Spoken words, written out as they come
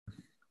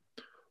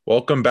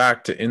Welcome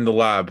back to In the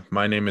Lab.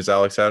 My name is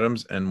Alex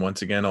Adams, and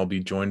once again, I'll be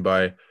joined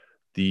by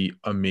the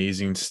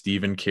amazing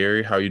Stephen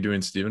Carey. How you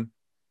doing, Stephen?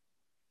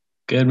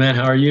 Good man,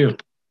 how are you?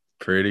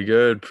 Pretty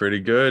good,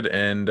 pretty good.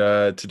 And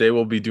today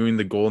we'll be doing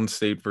the Golden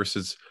State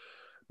versus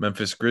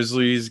Memphis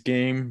Grizzlies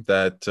game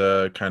that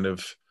kind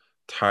of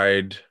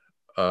tied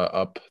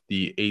up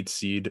the 8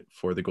 seed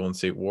for the Golden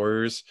State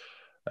Warriors.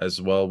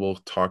 As well, we'll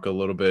talk a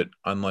little bit,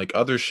 unlike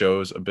other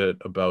shows, a bit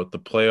about the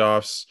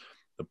playoffs,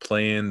 the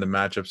play-in, the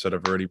matchups that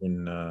have already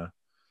been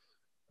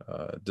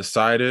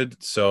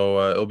decided.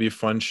 So it'll be a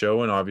fun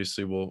show, and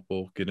obviously we'll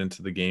get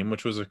into the game,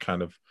 which was a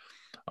kind of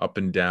up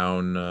and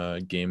down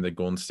game that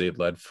Golden State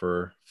led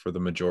for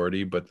the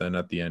majority, but then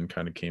at the end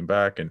kind of came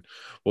back, and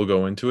we'll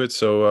go into it.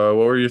 So,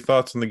 what were your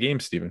thoughts on the game,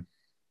 Stephen?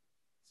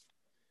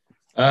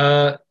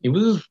 It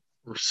was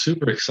a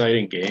super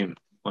exciting game.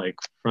 Like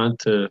front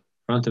to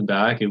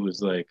back, it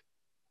was like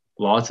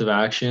lots of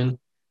action.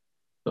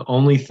 The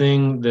only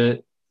thing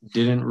that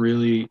didn't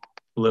really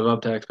live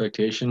up to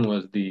expectation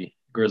was the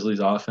Grizzlies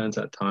offense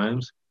at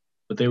times,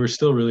 but they were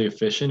still really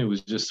efficient. It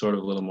was just sort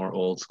of a little more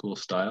old school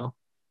style.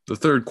 The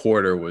third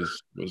quarter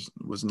was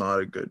not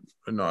a good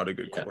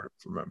Yeah. quarter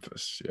for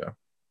Memphis. Yeah.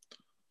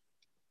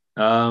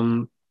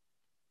 Um,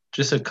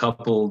 just a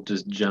couple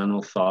just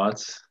general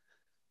thoughts.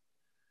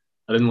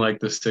 I didn't like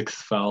the sixth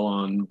foul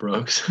on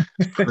Brooks.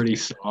 It's pretty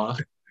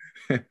soft.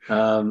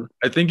 Um,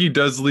 I think he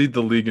does lead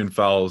the league in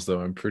fouls, though.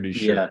 I'm pretty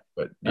sure. yeah,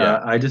 But yeah.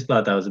 I just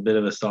thought that was a bit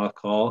of a soft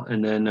call.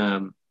 And then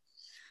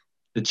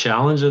the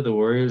challenge that the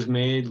Warriors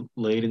made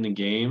late in the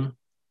game,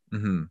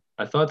 Hmm.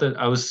 I thought that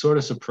I was sort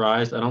of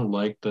surprised. I don't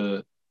like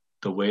the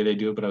way they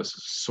do it, but I was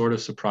sort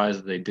of surprised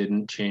that they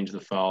didn't change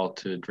the foul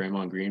to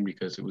Draymond Green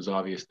because it was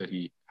obvious that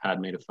he had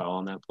made a foul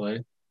on that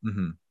play.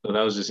 Hmm. So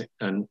that was just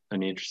an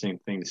interesting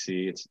thing to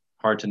see. It's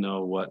hard to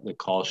know what the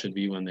call should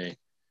be when they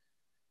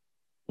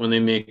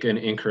make an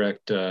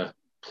incorrect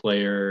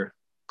player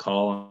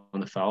call on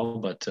the foul,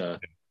 but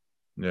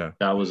Yeah.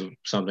 that was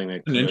something that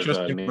An could have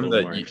interesting made it a one little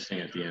that more interesting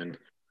at the end.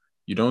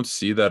 you don't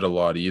see that a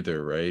lot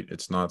either, right?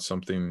 It's not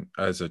something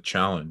as a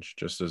challenge,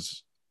 just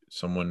as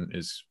someone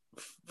is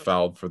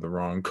fouled for the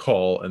wrong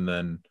call and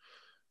then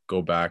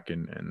go back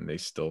and they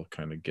still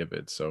kind of give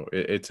it. So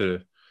it's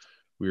a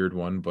weird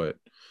one, but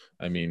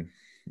I mean,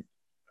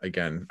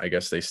 again, I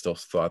guess they still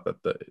thought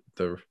that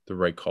the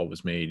right call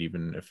was made,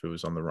 even if it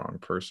was on the wrong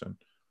person.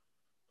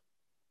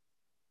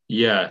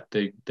 Yeah,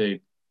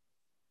 they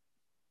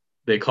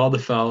called the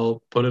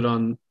foul, put it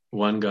on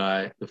one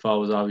guy. The foul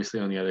was obviously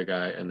on the other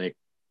guy, and they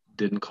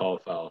didn't call a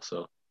foul.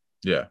 So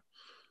Yeah,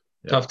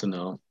 yeah, tough to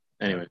know.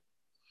 yeah. Anyway,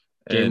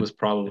 game And was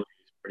probably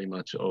pretty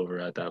much over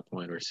at that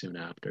point or soon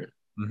after.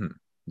 mhm,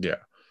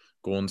 yeah,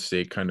 Golden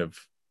State kind of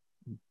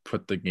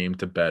put the game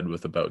to bed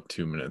with about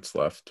 2 minutes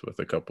left with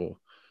a couple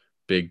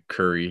big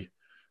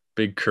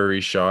big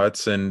Curry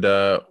shots. And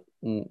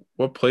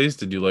what plays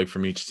did you like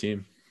from each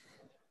team?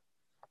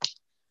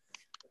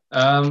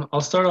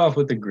 I'll start off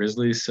with the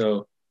Grizzlies.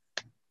 So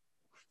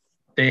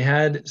they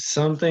had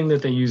something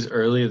that they used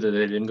earlier that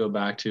they didn't go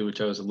back to,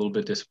 which I was a little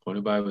bit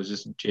disappointed by, was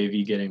just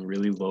JV getting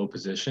really low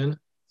position.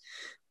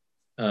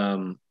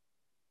 Um,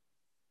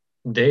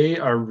 they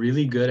are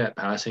really good at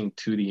passing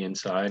to the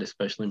inside,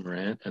 especially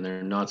Morant, and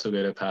they're not so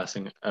good at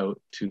passing out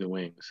to the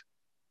wings.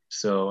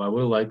 So I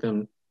would like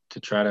them to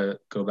try to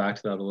go back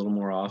to that a little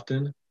more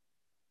often.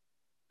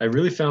 I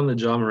really found that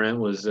John Morant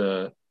was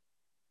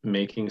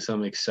making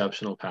some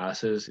exceptional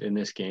passes in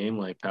this game,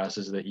 like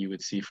passes that you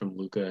would see from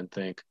Luca and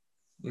think,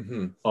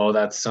 Hmm. oh,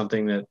 that's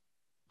something that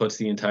puts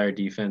the entire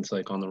defense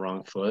like on the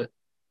wrong foot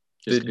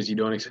just Did because you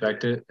don't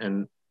expect it.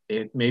 And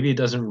it maybe it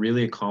doesn't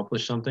really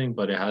accomplish something,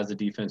 but it has the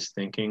defense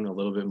thinking a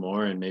little bit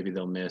more, and maybe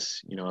they'll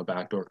miss, a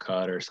backdoor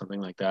cut or something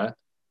like that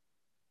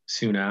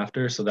soon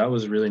after. So that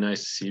was really nice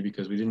to see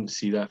because we didn't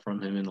see that from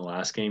him in the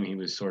last game. He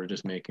was sort of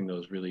just making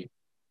those really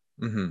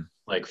hmm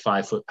like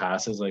 5 foot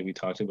passes, like we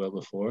talked about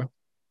before.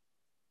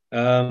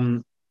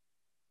 Um,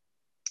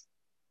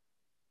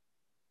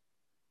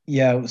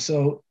 yeah,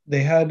 so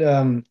they had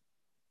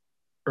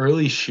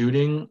early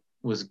shooting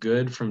was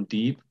good from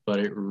deep, but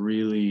it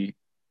really,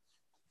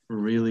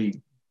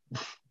 really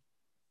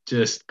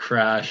just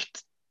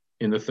crashed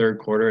in the third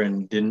quarter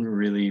and didn't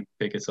really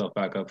pick itself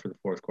back up for the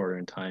fourth quarter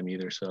in time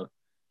either. So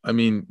I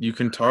mean, you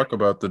can talk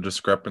about the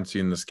discrepancy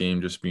in this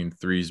game just being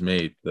threes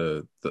made.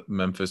 The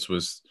Memphis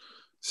was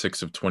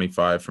 6 of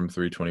 25 from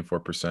three,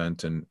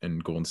 24%,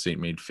 and Golden State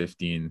made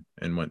 15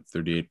 and went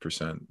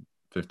 38%,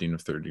 15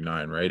 of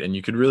 39, right? And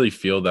you could really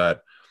feel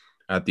that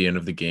at the end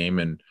of the game.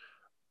 And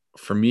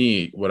for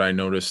me, what I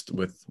noticed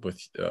with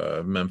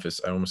Memphis,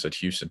 I almost said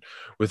Houston,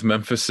 with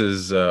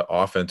Memphis's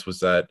offense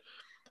was that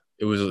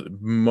it was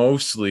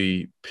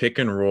mostly pick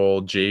and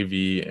roll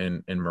JV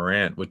and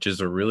Morant, which is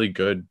a really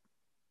good.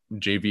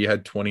 JV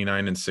had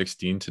 29 and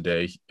 16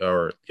 today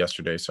or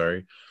yesterday,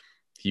 sorry.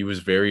 He was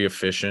very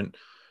efficient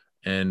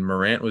and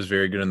Morant was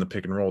very good in the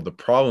pick and roll. The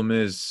problem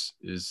is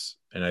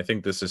and I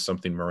think this is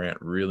something Morant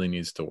really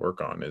needs to work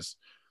on is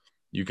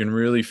you can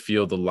really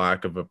feel the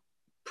lack of a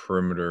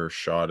perimeter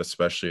shot,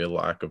 especially a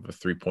lack of a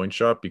 3-point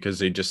shot, because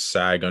they just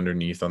sag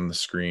underneath on the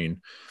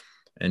screen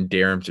and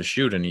dare him to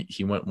shoot. And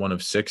he went 1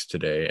 of 6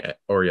 today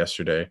or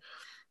yesterday.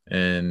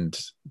 And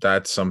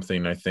that's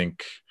something I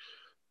think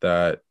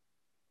that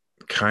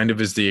kind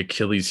of is the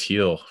Achilles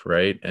heel,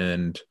 right?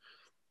 And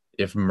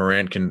if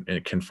Morant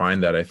can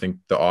find that, I think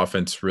the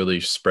offense really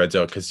spreads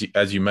out because,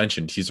 as you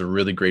mentioned, he's a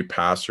really great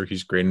passer.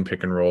 He's great in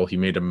pick and roll. He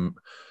made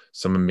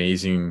some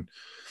amazing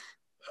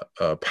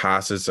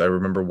passes. I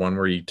remember one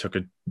where he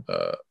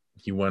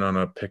went on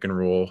a pick and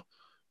roll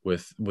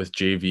with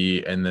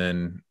JV, and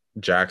then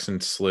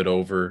Jackson slid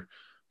over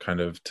kind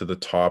of to the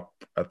top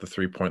at the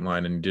 3-point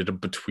line and did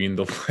it between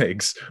the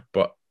legs,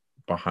 but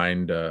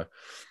behind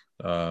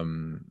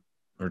um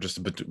or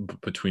just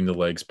between the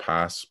legs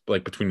pass,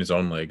 like between his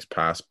own legs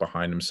pass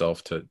behind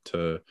himself to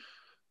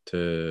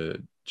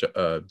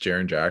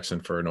Jaren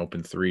Jackson for an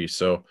open three.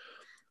 So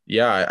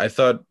yeah, I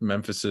thought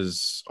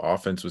Memphis's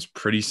offense was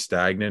pretty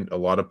stagnant. A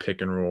lot of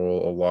pick and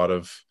roll, a lot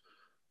of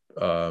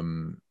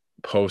um,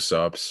 post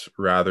ups,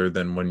 rather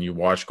than when you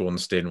watch Golden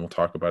State, and we'll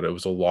talk about it. It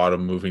was a lot of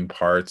moving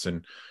parts,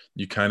 and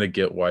you kind of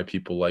get why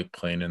people like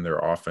playing in their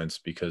offense,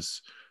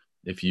 because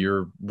if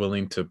you're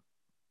willing to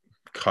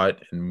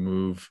cut and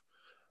move,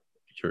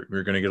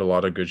 you're going to get a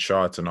lot of good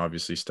shots, and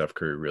obviously Steph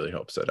Curry really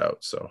helps that out.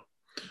 So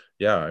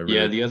yeah, I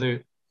Yeah,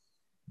 really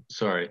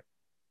sorry.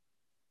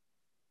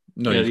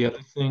 no Yeah, you the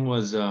other thing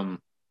was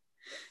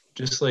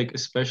just like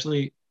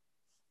especially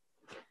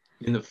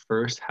in the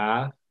first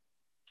half,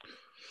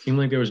 seemed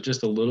like there was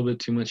just a little bit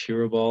too much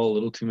hero ball, a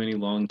little too many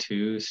long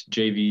twos.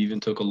 JV even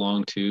took a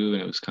long two,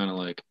 and it was kind of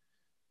like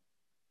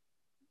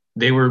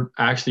they were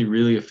actually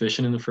really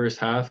efficient in the first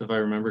half, if I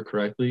remember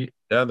correctly.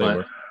 yeah they But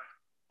were.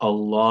 a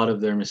lot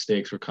of their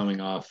mistakes were coming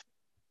off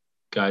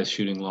guys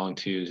shooting long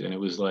twos, and it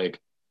was like,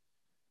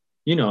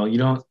 you know, you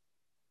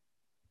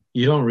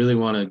don't really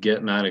want to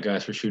get mad at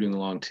guys for shooting a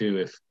long two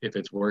if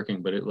it's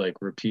working, but it like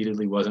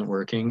repeatedly wasn't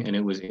working, and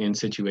it was in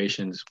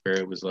situations where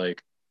it was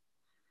like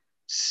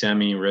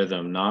semi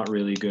rhythm, not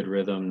really good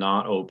rhythm,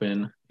 not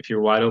open. If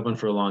you're wide open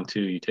for a long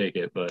two, you take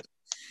it, but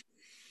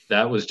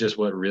that was just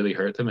what really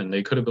hurt them, and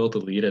they could have built a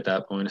lead at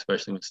that point,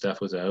 especially when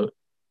Steph was out.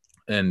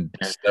 And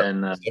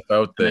And then step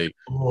out, they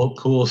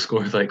Poole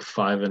scored like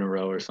five in a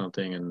row or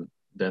something, and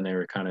then they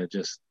were kind of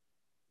just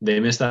they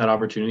missed that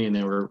opportunity, and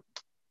they were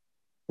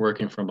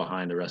working from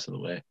behind the rest of the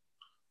way.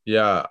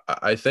 yeah,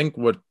 I think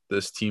what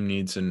this team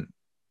needs and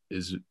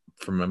is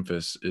for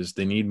Memphis is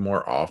they need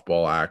more off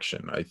ball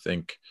action. I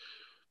think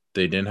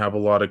they didn't have a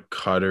lot of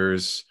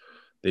cutters.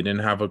 They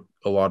didn't have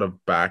a lot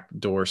of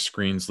backdoor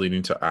screens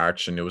leading to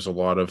action. It was a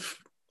lot of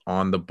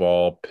on the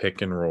ball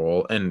pick and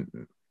roll.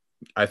 And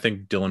I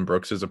think Dylan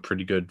Brooks is a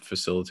pretty good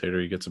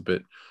facilitator. He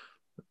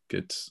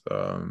gets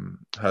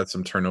had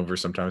some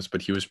turnovers sometimes,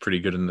 but he was pretty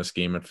good in this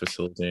game at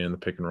facilitating the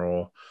pick and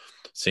roll.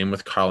 Same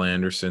with Kyle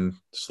Anderson,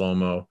 slow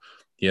mo.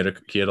 He had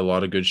a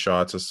lot of good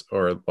shots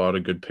or a lot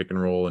of good pick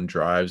and roll and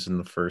drives in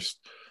the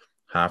first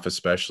half,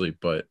 especially.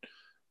 But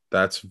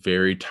that's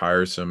very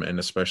tiresome and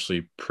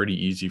especially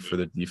pretty easy for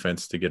the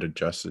defense to get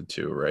adjusted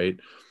to, right?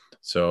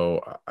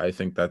 So I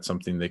think that's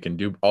something they can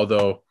do.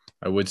 Although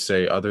I would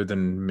say, other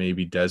than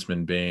maybe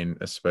Desmond Bain,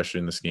 especially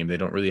in this game, they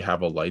don't really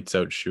have a lights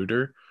out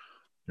shooter,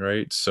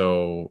 right?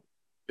 So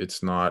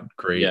it's not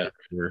great Yeah, if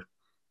you're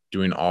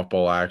doing off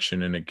ball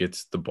action and it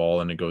gets the ball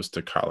and it goes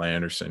to Kyle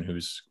Anderson,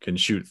 who's can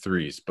shoot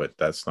threes, but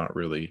that's not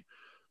really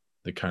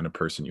the kind of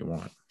person you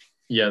want.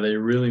 yeah, they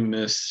really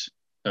miss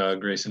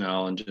Grayson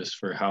Allen just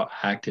for how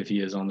active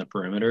he is on the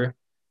perimeter.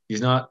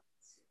 He's not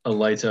a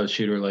lights out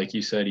shooter like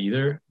you said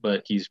either,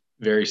 but he's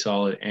very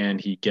solid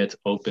and he gets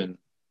open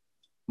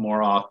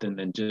more often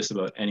than just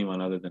about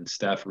anyone other than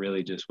Steph.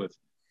 Really, just with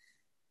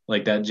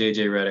like that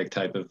JJ Redick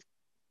type of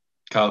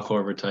Kyle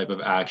Korver type of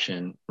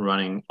action,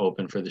 running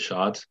open for the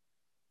shots.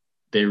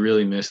 They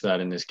really missed that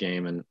in this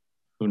game, and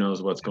who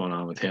knows what's going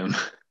on with him.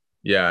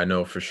 Yeah, I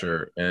know for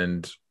sure.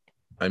 And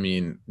I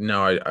mean,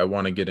 now I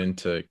want to get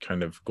into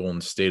kind of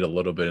Golden State a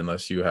little bit,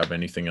 unless you have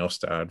anything else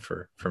to add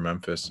for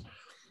Memphis.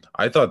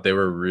 I thought they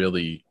were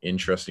really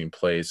interesting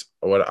plays.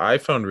 What I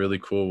found really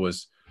cool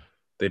was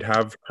they'd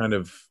have kind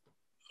of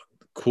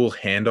cool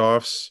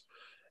handoffs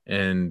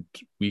and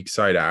weak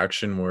side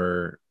action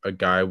where a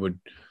guy would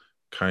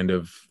kind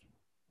of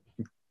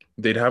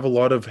they'd have a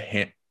lot of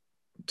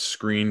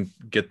screen,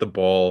 get the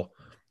ball.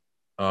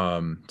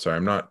 Sorry,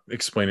 I'm not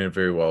explaining it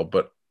very well,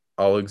 but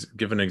I'll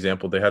give an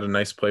example. They had a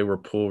nice play where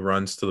Poole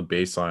runs to the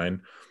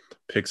baseline,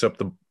 picks up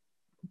the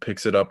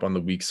picks it up on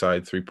the weak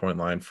side 3-point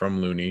line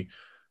from Looney,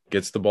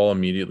 gets the ball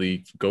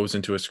immediately, goes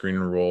into a screen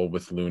and roll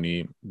with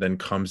Looney, then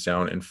comes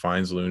down and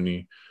finds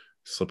Looney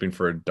slipping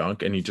for a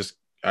dunk. And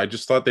I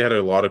just thought they had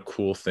a lot of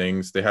cool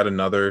things. They had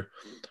another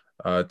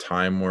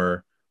time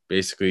where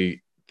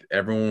basically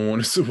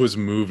everyone was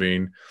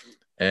moving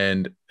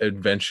and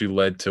eventually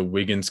led to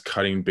Wiggins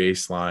cutting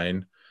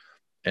baseline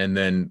and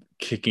then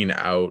kicking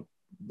out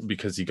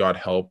because he got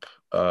help.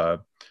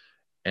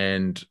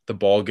 And the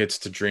ball gets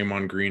to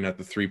Draymond Green at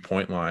the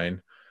 3-point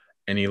line,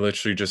 and he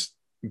literally just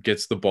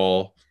gets the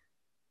ball,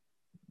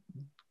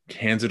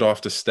 hands it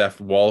off to Steph.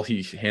 While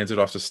he hands it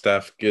off to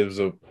Steph, gives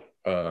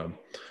uh,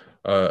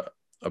 a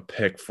a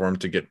pick for him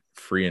to get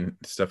free, and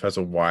Steph has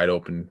a wide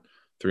open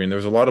three. And there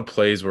was a lot of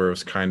plays where it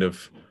was kind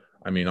of,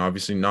 I mean,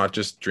 obviously not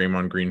just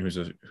Draymond Green, who's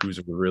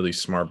a really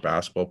smart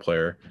basketball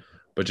player,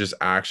 but just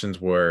actions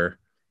where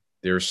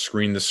they're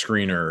screen the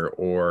screener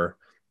or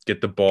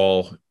get the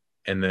ball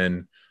and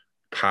then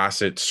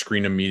pass it,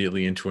 screen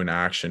immediately into an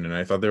action. And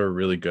I thought they were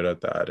really good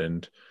at that.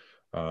 And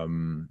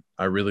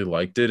I really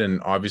liked it.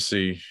 And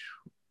obviously,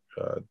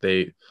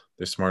 they're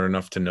smart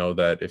enough to know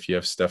that if you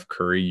have Steph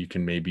Curry, you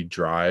can maybe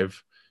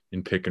drive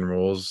in pick and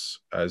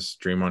rolls, as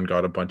Draymond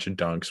got a bunch of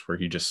dunks where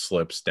he just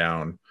slips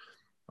down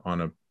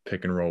on a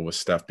pick and roll with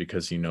Steph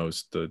because he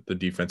knows the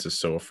defense is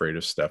so afraid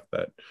of Steph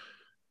that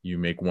you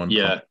make one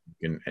Yeah,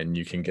 pump and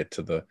you can get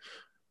to the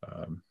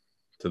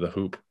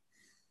hoop.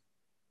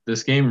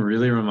 this game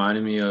really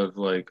reminded me of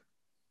like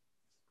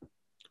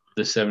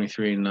the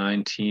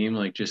 73-9 team,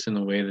 like just in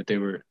the way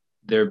that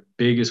their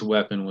biggest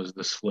weapon was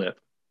the slip.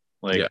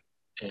 Yeah, Like,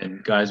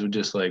 and guys would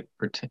just like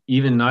pretend,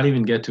 even not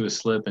even get to a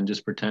slip and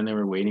just pretend they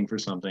were waiting for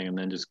something and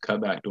then just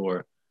cut back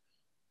door.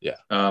 yeah,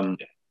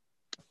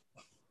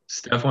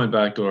 Steph went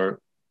back door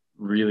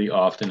really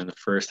often in the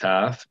first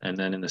half. And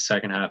then in the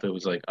second half, it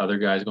was like other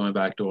guys going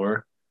back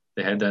door.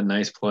 They had that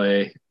nice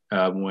play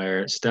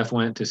where Steph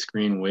went to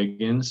screen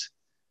Wiggins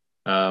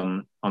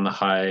on the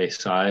high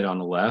side on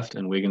the left,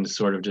 and Wiggins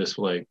sort of just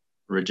like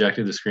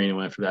rejected the screen and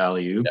went for the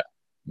alley-oop.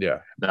 yeah,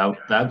 yeah,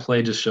 That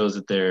play just shows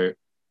that they're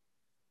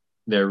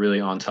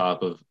really on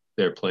top of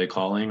their play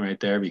calling right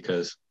there,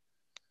 because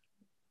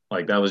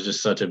like that was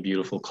just such a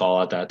beautiful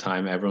call at that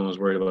time. Everyone was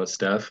worried about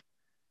Steph.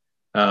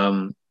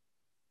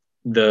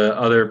 The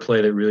other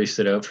play that really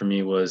stood out for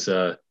me was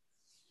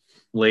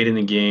late in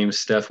the game,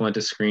 Steph went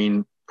to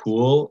screen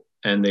Poole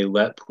and they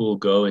let Poole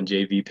go and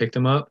JV picked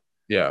him up.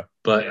 yeah.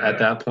 But at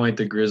that point,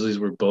 the Grizzlies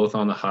were both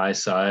on the high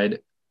side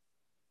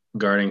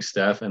guarding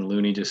Steph, and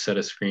Looney just set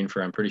a screen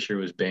for, I'm pretty sure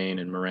it was Bane,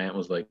 and Morant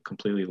was like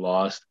completely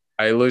lost.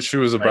 I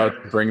literally was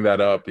about to bring that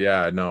up.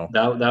 Yeah, no.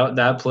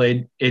 That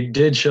play, it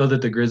did show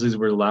that the Grizzlies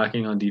were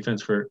lacking on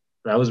defense.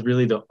 That was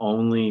really the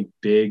only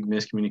big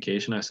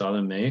miscommunication I saw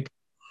them make.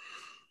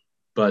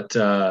 But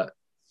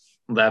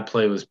that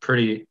play was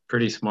pretty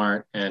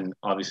smart, and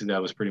obviously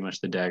that was pretty much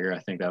the dagger. I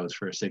think that was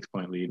for a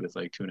 6-point lead with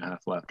like 2.5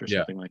 left or Yeah,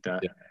 something like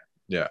that. yeah,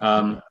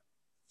 yeah,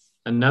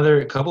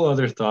 Another couple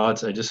other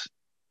thoughts. I just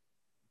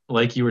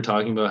like you were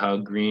talking about how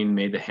Green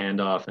made the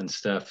handoff and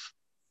Steph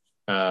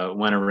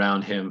went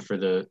around him for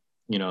the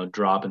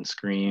drop and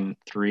screen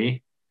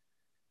three.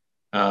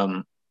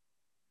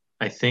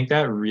 I think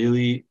that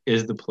really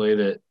is the play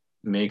that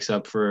makes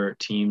up for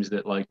teams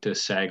that like to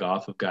sag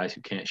off of guys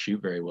who can't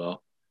shoot very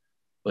well.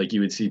 Like you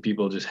would see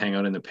people just hang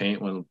out in the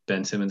paint when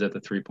Ben Simmons at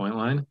the 3-point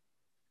line.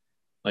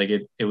 Like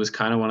it was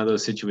kind of one of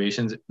those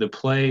situations. The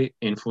play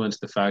influenced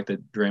the fact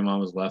that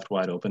Draymond was left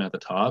wide open at the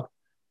top,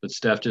 but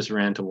Steph just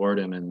ran toward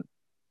him,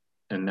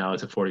 and now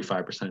it's a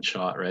 45%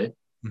 shot, right?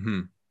 mm-hmm.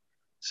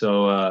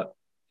 So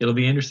it'll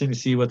be interesting to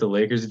see what the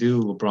Lakers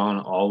do.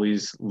 LeBron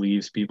always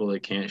leaves people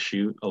that can't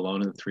shoot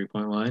alone in the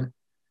 3-point line.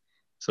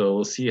 So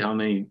we'll see how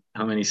many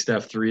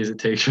Steph threes it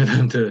takes for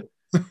them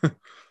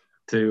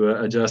to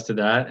adjust to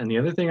that. And the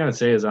other thing I would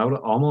say is I would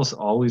almost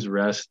always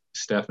rest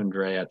Steph and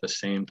Dre at the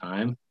same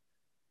time.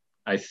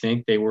 I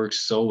think they work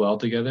so well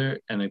together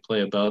and they play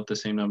about the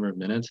same number of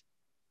minutes.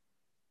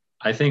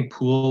 I think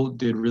Poole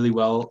did really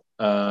well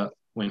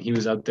when he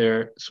was out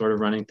there sort of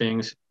running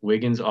things.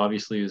 Wiggins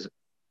obviously is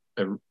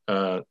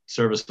a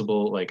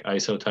serviceable like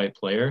ISO type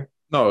player.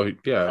 No,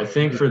 yeah. I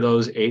think for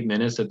those 8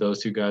 minutes that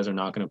those two guys are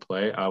not going to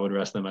play, I would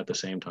rest them at the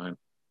same time.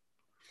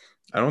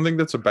 I don't think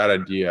that's a bad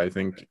idea.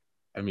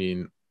 I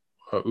mean,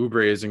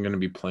 Oubre isn't going to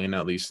be playing,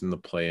 at least in the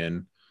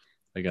play-in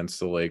against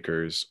the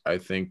Lakers. I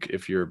think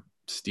if you're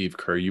Steve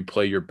Kerr, you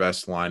play your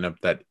best lineup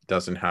that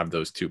doesn't have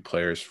those two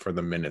players for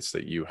the minutes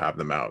that you have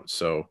them out.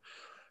 So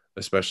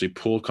especially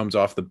Poole comes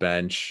off the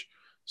bench.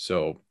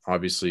 So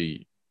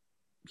obviously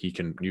you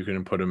can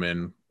put him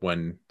in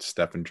when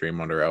Steph and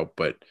Draymond are out,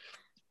 but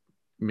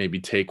maybe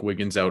take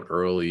Wiggins out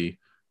early,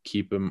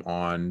 keep him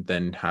on,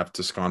 then have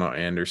Toscano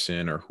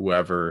Anderson or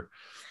whoever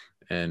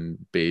and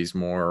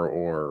Bazemore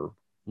or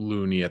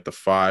Looney at the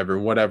 5 or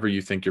whatever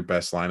you think your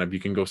best lineup. You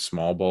can go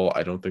small ball.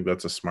 I don't think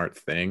that's a smart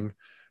thing.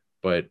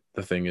 But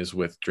the thing is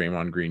with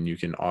Draymond Green, you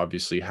can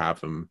obviously have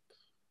him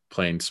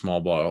playing small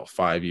ball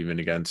 5 even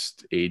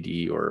against AD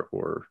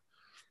or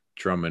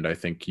Drummond. I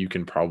think you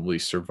can probably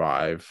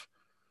survive.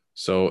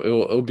 So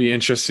it'll be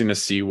interesting to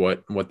see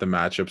what the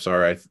matchups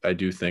are. I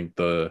do think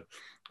the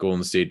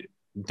Golden State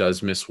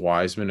does miss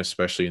Wiseman,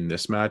 especially in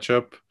this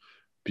matchup,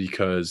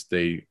 because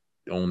they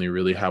only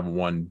really have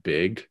one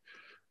big,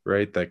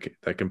 right?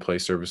 That can play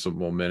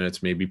serviceable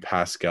minutes. Maybe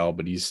Pascal,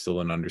 but he's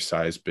still an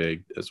undersized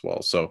big as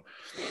well. So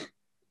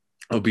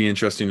it'll be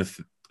interesting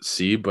to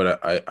see.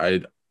 But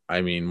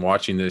I mean,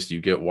 watching this,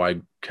 you get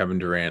why Kevin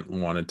Durant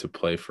wanted to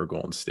play for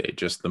Golden State.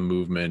 Just the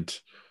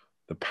movement,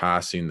 the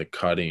passing, the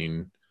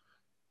cutting.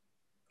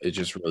 It's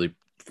just really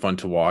fun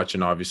to watch.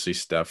 And obviously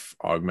Steph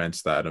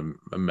augments that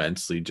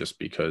immensely just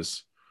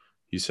because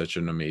he's such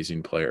an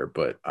amazing player.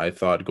 But I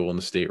thought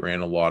Golden State ran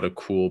a lot of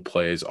cool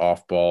plays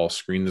off ball,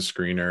 screen the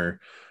screener,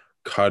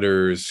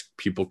 cutters,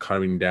 people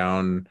coming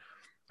down.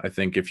 I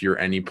think if you're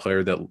any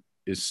player that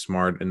is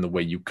smart in the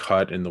way you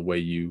cut and the way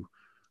you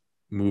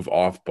move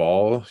off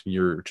ball,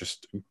 you're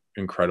just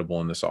incredible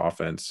in this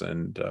offense.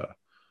 And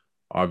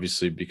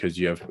obviously, because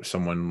you have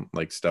someone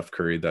like Steph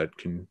Curry that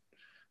can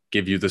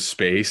give you the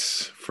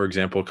space. For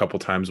example, a couple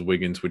times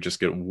Wiggins would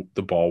just get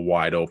the ball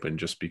wide open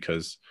just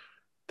because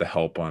the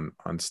help on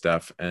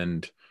Steph,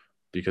 and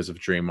because of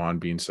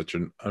Draymond being such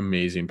an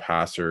amazing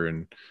passer,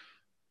 and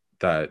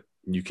that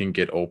you can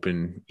get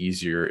open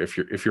easier.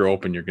 If you're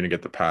open, you're going to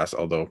get the pass.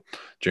 Although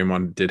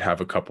Draymond did have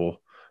a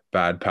couple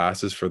bad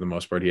passes, for the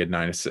most part, he had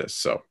 9 assists.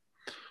 So,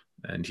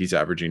 and he's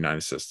averaging 9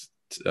 assists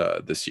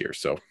this year.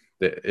 So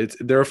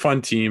they're a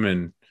fun team,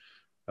 and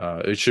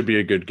it should be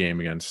a good game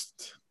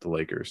against the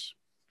Lakers.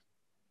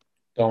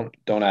 Don't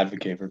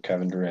advocate for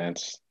Kevin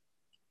Durant's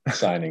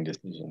signing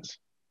decisions.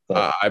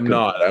 I'm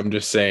not. I'm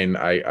just saying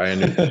I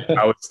understand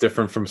how it's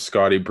different from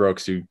Scotty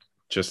Brooks, who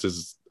just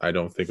is, I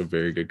don't think, a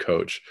very good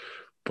coach.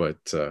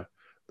 But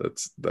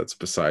that's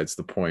besides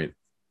the point.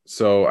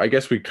 So I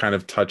guess we kind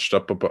of touched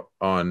up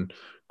on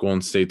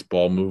Golden State's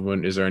ball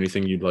movement. Is there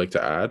anything you'd like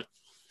to add?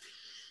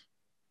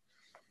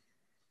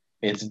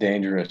 It's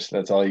dangerous.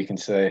 That's all you can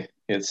say.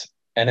 It's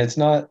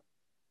not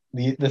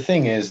the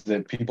thing is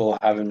that people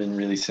haven't been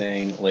really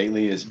saying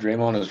lately is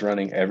Draymond is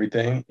running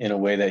everything in a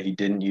way that he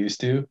didn't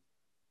used to.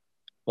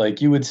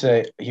 Like you would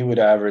say he would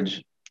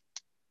average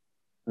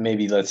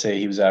maybe let's say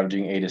he was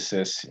averaging 8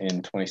 assists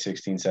in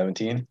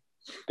 2016-17.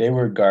 They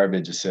were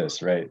garbage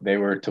assists, right? They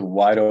were to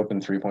wide open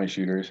 3-point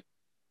shooters,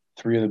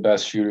 three of the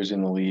best shooters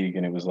in the league,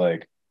 and it was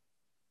like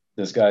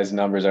this guy's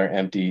numbers are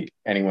empty.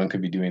 Anyone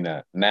could be doing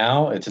that.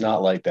 Now it's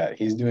not like that.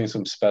 He's doing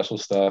some special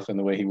stuff, and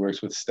the way he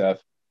works with Steph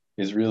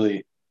is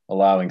really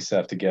allowing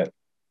Steph to get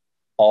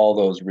all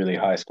those really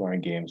high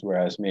scoring games.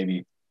 Whereas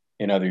maybe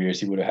in other years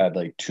he would have had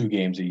like 2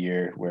 games a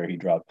year where he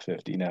dropped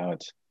 50. Now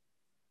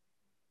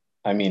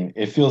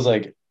it feels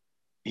like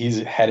he's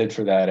headed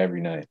for that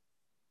every night.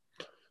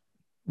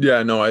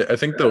 Yeah, no, I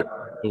think the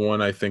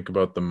one I think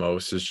about the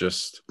most is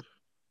just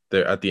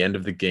they're at the end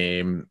of the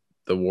game,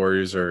 the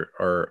Warriors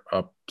are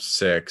up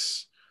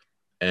 6,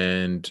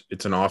 and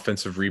it's an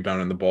offensive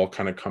rebound, and the ball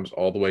kind of comes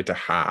all the way to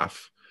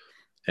half.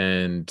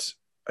 And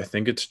I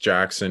think it's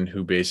Jackson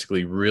who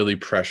basically really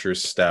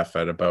pressures Steph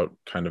at about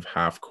kind of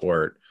half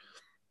court.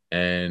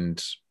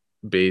 And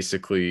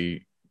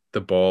basically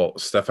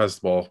Steph has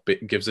the ball,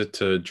 gives it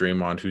to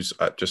Draymond, who's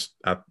just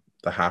at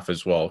the half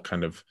as well,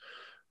 kind of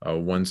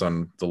one's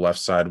on the left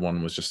side,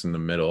 one was just in the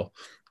middle,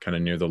 kind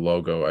of near the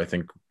logo, I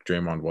think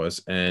Draymond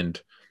was. And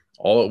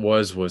all it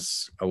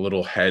was a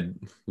little head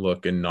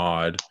look and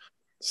nod.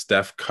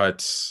 Steph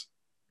cuts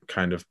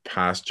kind of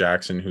past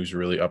Jackson, who's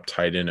really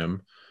uptight in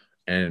him,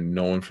 and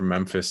no one from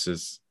Memphis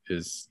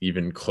is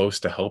even close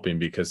to helping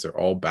because they're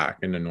all back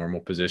in a normal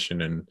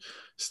position, and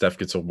Steph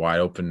gets a wide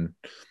open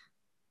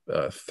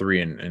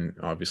three and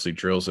obviously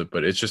drills it.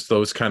 But it's just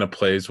those kind of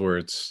plays where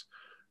it's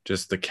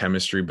just the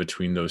chemistry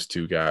between those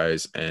two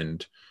guys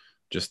and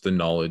just the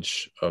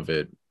knowledge of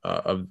it,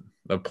 of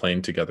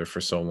playing together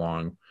for so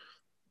long.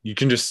 You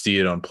can just see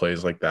it on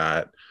plays like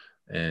that.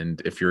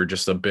 And if you're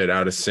just a bit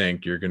out of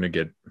sync, you're going to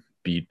get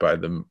beat by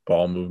the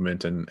ball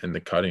movement and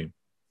the cutting.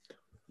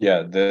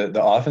 Yeah,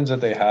 the offense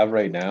that they have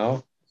right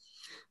now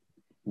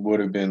would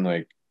have been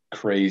like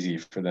crazy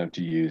for them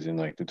to use in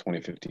like the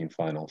 2015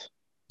 finals.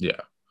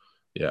 Yeah.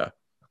 Yeah.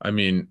 I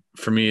mean,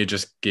 for me, it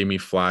just gave me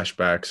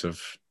flashbacks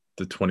of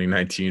the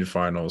 2019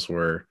 finals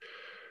where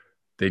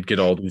they'd get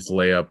all these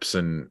layups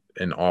and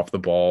off the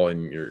ball,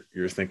 and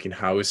you're thinking,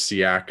 how is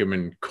Siakam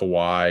and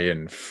Kawhi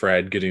and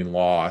Fred getting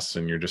lost?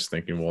 And you're just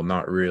thinking, well,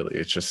 not really.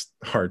 It's just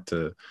hard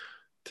to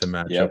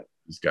match up with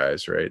these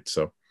guys, right?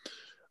 So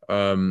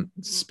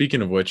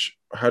speaking of which,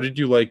 how did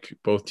you like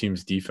both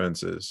teams'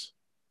 defenses?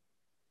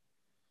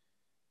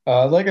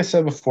 Like I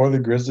said before, the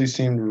Grizzlies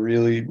seemed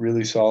really,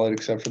 really solid,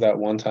 except for that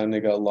one time they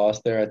got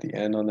lost there at the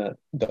end on that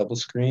double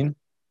screen.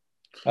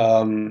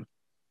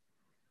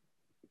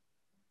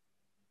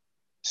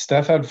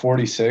 Steph had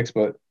 46,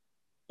 but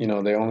they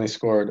only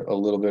scored a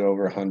little bit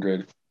over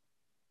 100.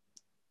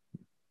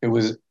 It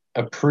was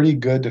a pretty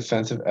good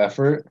defensive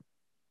effort.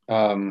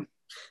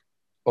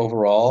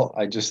 Overall,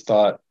 I just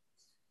thought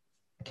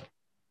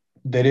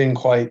they didn't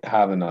quite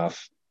have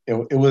enough.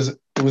 It was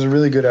a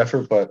really good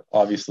effort, but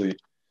obviously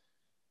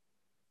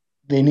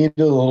they needed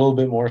a little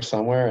bit more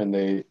somewhere, and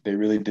they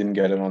really didn't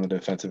get it on the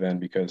defensive end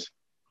because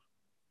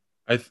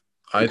I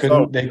they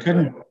thought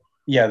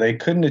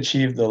couldn't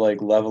achieve the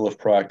like level of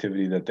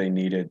proactivity that they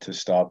needed to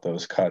stop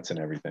those cuts and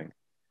everything.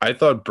 I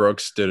thought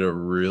Brooks did a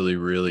really,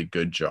 really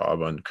good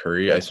job on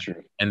Curry. That's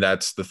true. And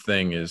that's the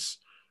thing is,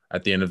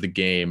 at the end of the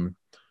game,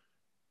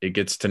 it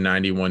gets to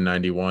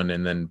 91-91,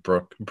 and then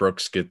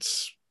Brooks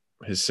gets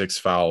his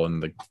sixth foul,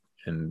 and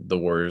the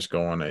Warriors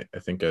go on, I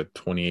think, a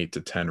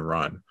 28-10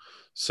 run.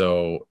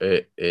 So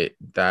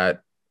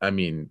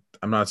I'm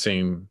not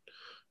saying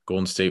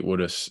Golden State would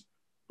have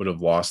would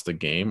have lost the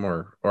game,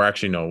 or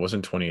actually no, it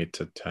wasn't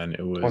 28-10.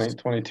 It was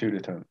 22 to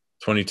 10.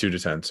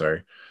 22-10.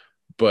 Sorry,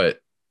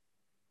 but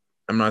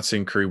I'm not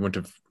saying Curry wouldn't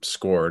have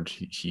scored.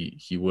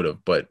 He would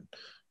have, but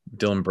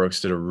Dylan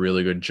Brooks did a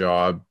really good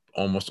job.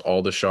 Almost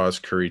all the shots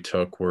Curry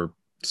took were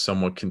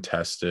somewhat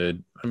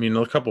contested. I mean,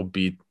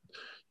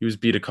 he was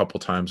beat a couple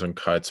times on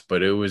cuts,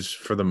 but it was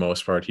for the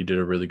most part he did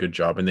a really good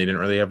job, and they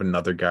didn't really have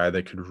another guy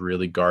that could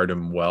really guard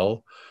him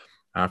well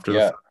after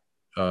Yeah,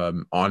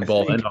 the on I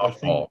ball and think I off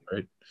think ball,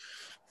 right?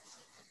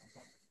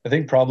 I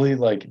think probably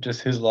like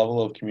just his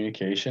level of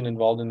communication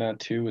involved in that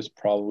too was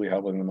probably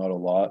helping him out a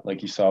lot.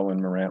 Like you saw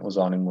when Morant was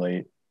on him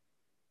late.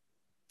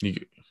 You,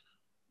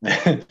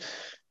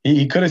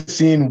 He could have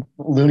seen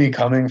Looney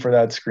coming for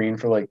that screen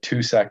for like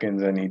 2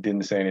 seconds and he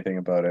didn't say anything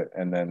about it.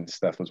 And then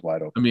Steph was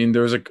wide I open. mean,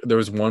 there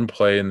was one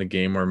play in the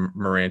game where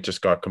Morant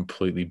just got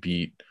completely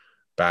beat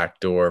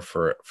backdoor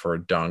for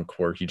a dunk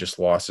where he just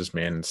lost his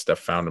man and Steph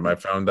found him. I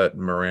found that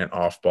Morant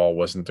off ball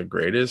wasn't the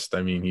greatest.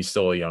 I mean, he's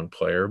still a young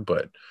player,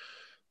 but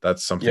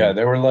that's Yeah, something.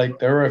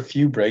 there were a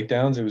few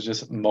breakdowns. It was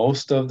just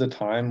most of the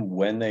time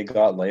when they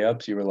got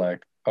layups, you were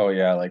like, oh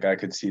yeah, like I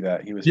could see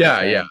that he was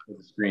Yeah, yeah, preparing for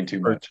the screen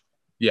too for, much.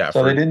 yeah,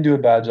 So they for didn't do a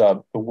bad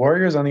job. The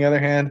Warriors, on the other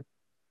hand,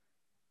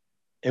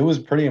 it was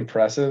pretty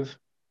impressive.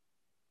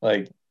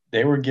 Like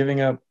they were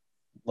giving up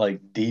like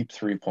deep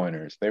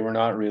 3-pointers. They were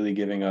not really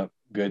giving up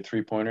good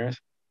 3-pointers.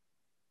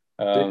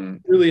 they didn't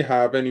Um, really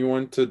have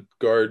anyone to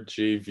guard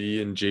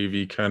JV, and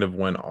JV kind of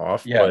went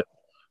off, yeah,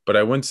 but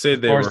I wouldn't say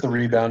of they course were. the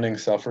rebounding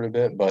suffered a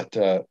bit, but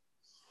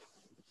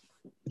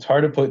it's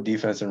hard to put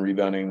defense and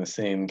rebounding in the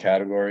same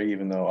category,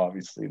 even though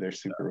obviously they're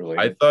super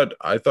related.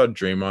 I thought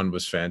Draymond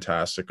was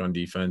fantastic on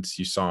defense.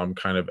 You saw him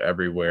kind of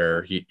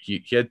everywhere. He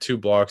had 2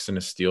 blocks and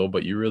a steal,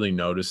 but you really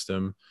noticed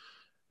him.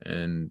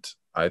 And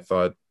I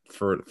thought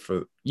for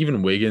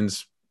even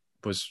Wiggins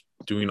was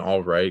doing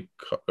all right.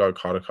 Got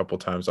caught a couple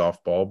times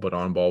off ball, but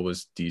on ball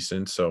was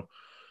decent. So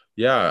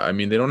yeah, I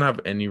mean they don't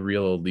have any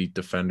real elite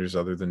defenders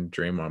other than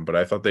Draymond, but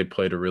I thought they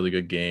played a really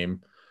good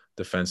game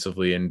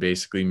defensively and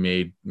basically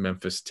made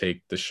Memphis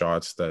take the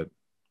shots that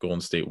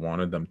Golden State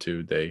wanted them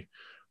to. They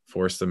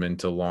forced them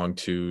into long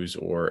twos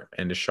or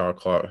into shot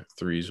clock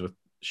threes with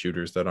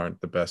shooters that aren't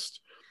the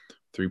best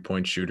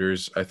 3-point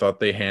shooters. I thought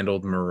they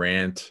handled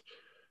Morant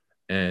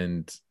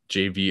and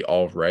JV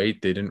all right.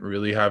 They didn't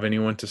really have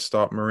anyone to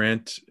stop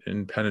Morant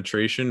in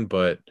penetration,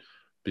 but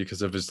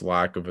because of his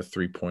lack of a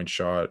 3-point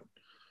shot,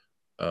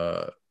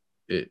 uh,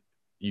 it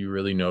you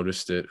really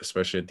noticed it,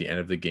 especially at the end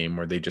of the game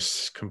where they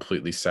just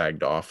completely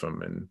sagged off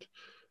him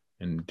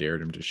and dared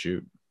him to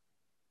shoot.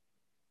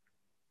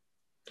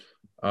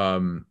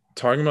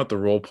 Talking about the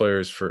role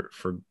players for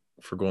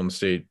Golden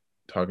State,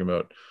 talking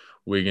about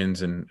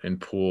Wiggins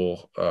and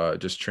Poole,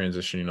 just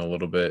transitioning a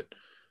little bit.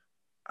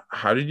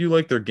 How did you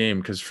like their game?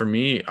 Because for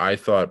me, I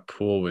thought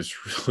Poole was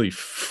really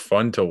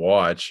fun to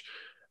watch,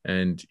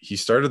 and he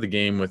started the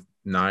game with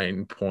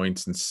 9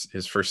 points in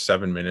his first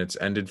 7 minutes,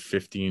 ended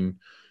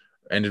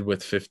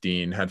with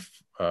 15, had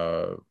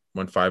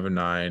went 5 of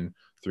 9,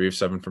 3 of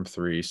 7 from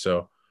three.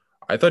 So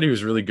I thought he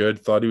was really good.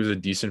 Thought he was a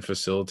decent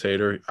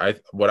facilitator.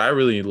 What I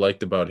really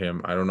liked about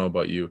him, I don't know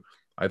about you,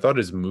 I thought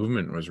his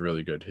movement was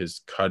really good.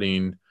 His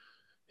cutting,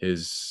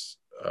 his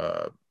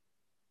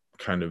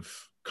kind of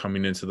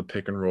coming into the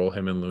pick and roll.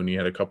 Him and Looney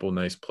had a couple of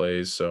nice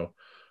plays. So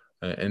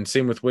and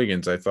same with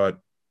Wiggins. I thought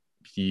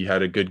he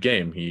had a good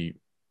game. He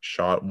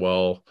shot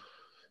well.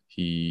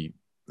 He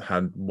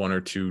had 1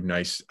 or 2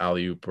 nice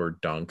alley oop or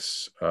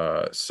dunks.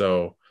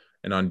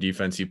 And on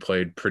defense, he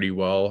played pretty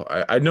well.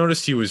 I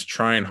noticed he was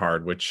trying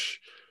hard,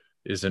 which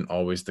isn't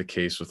always the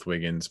case with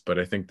Wiggins, but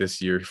I think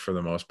this year, for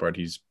the most part,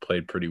 he's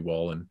played pretty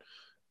well and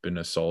been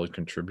a solid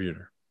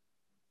contributor.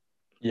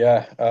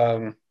 Yeah,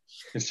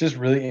 it's just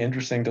really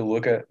interesting to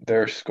look at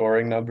their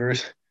scoring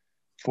numbers.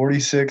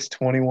 46,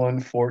 21,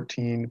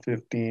 14,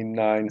 15,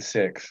 9,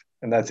 6.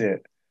 And that's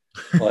it.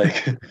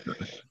 Like,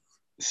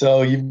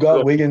 so you've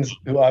got Wiggins,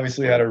 who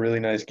obviously had a really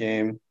nice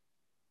game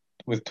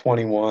with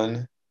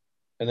 21.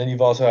 And then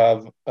you've also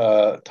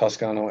have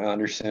Toscano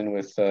Anderson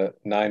with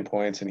 9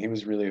 points, and he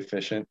was really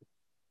efficient.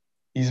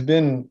 He's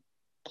been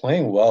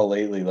playing well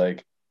lately.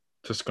 Like,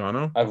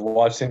 Toscano? I've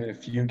watched him in a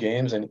few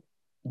games and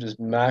just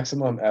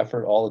maximum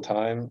effort all the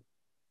time.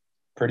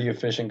 Pretty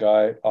efficient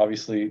guy,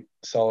 obviously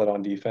solid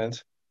on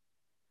defense.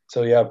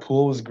 So yeah,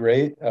 Poole was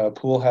great.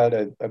 Poole had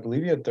I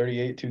believe he had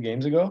 38 2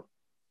 games ago,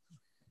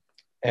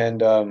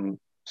 and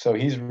so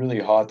he's really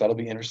hot. That'll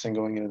be interesting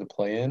going into the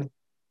play-in.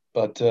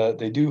 But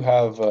they do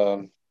have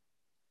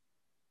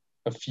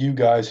a few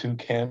guys who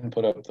can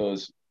put up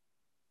those,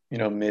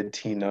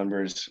 mid-teen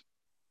numbers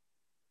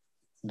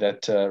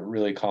that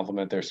really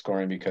complement their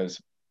scoring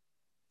because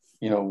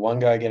one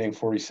guy getting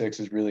 46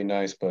 is really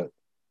nice, but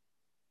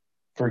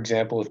for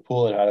example, if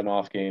Poole had an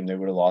off game, they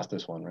would have lost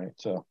this one, right?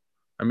 So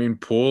I mean,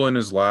 Poole in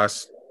his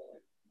last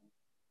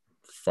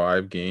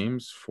 4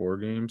 games,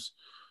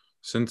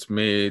 since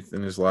May 8th,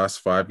 in his last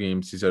 5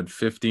 games, he's had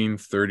 15,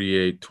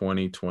 38,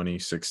 20, 20,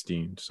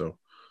 16. So,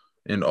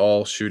 in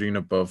all, shooting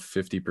above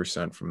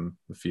 50% from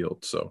the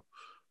field. So,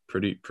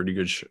 pretty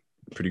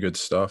good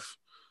stuff.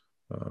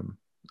 Um,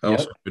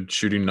 also Yep. good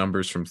shooting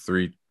numbers from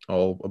three,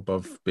 all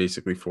above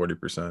basically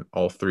 40%,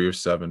 all 3 of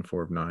 7,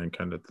 4 of 9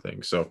 kind of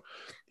thing. So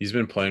he's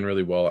been playing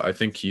really well. I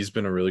think he's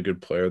been a really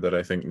good player that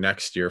I think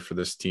next year for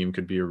this team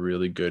could be a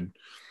really good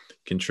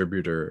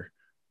contributor,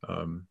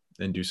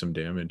 and do some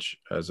damage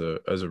as a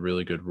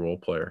really good role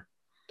player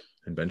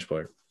and bench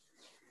player.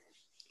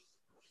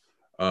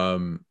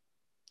 Um,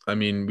 I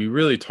mean, we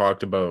really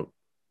talked about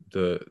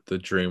the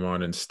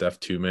Draymond and Steph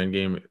two-man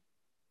game.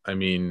 I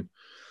mean,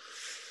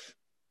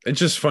 it's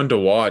just fun to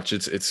watch.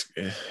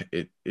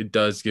 It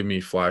does give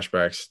me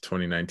flashbacks to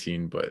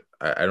 2019, but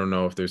I don't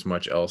know if there's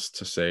much else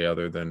to say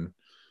other than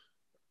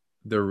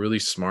they're really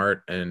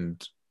smart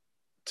and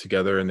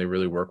together and they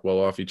really work well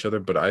off each other.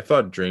 But I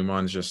thought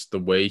Draymond's just the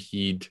way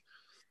he'd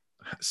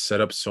set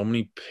up so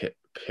many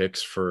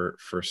picks for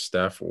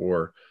Steph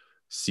or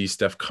see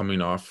Steph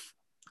coming off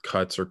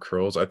cuts or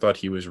curls. I thought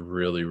he was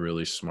really,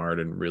 really smart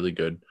and really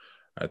good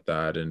at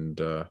that. And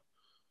would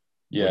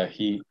Yeah,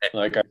 he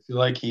like I feel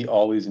like he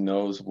always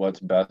knows what's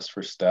best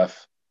for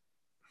Steph.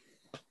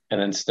 And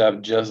then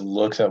Steph just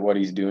looks at what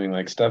he's doing.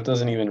 Like Steph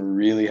doesn't even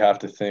really have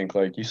to think.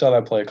 Like you saw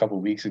that play a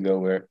couple weeks ago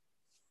where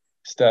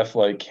Steph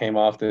like came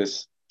off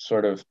this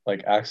sort of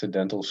like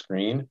accidental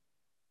screen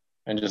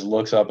and just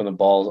looks up and the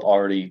ball's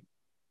already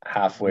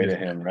halfway to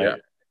him, yeah.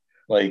 right?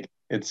 Like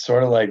it's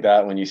sort of like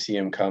that when you see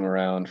him come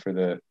around for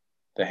the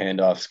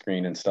handoff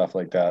screen and stuff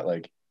like that.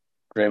 Like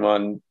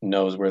Draymond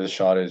knows where the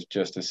shot is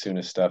just as soon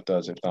as Steph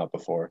does, if not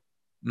before.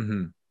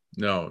 Mm-hmm.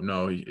 No,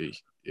 no,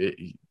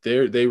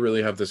 they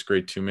really have this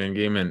great two-man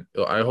game, and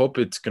I hope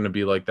it's going to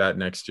be like that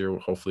next year.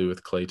 Hopefully,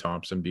 with Klay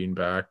Thompson being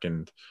back,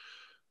 and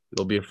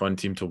it'll be a fun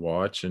team to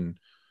watch. And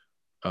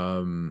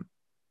um,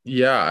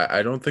 yeah,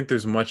 I don't think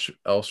there's much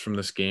else from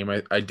this game.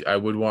 I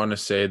would want to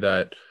say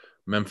that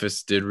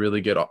Memphis did really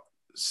get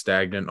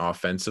stagnant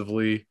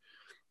offensively.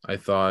 I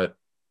thought,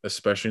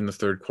 especially in the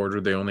third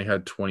quarter, they only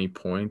had 20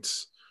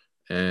 points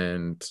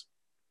and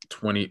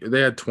 20.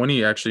 They had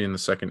 20 actually in the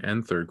second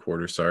and third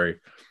quarter. Sorry,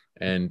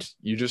 and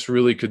you just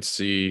really could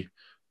see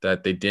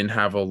that they didn't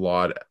have a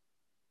lot.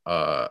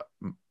 Uh,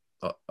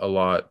 a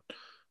lot.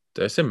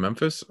 Did I say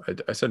Memphis?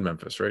 I said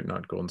Memphis, right?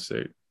 Not Golden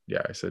State.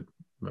 Yeah, I said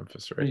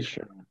Memphis, right? Pretty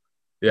sure.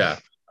 Yeah.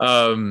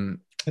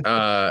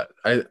 I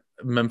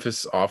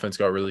Memphis offense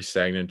got really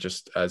stagnant,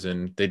 just as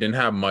in they didn't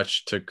have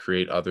much to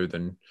create other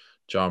than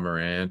John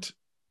Morant.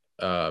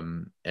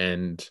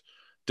 And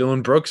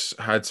Dylan Brooks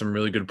had some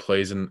really good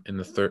plays in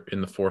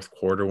the fourth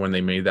quarter when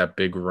they made that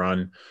big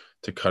run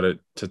to cut it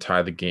to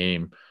tie the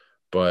game.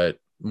 But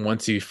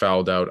once he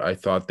fouled out, I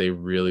thought they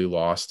really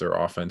lost their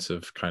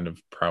offensive kind of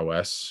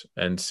prowess.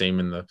 And same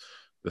in the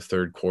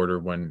third quarter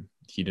when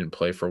he didn't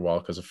play for a while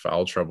because of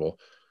foul trouble.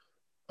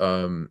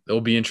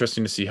 It'll be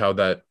interesting to see how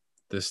that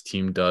this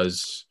team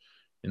does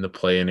in the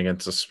play-in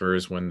against the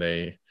Spurs when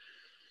they,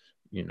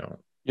 you know,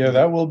 Yeah,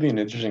 that will be an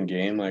interesting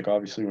game. Like,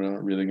 obviously, we're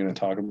not really going to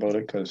talk about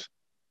it because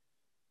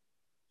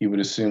you would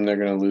assume they're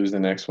going to lose the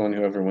next one,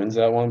 whoever wins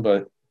that one.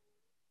 But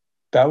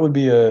that would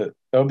be a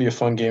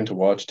fun game to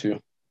watch too.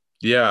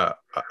 yeah,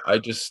 I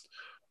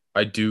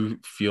do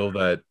feel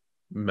that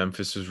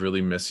Memphis is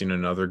really missing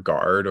another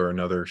guard or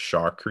another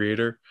shot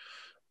creator.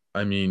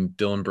 I mean,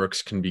 Dylan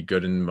Brooks can be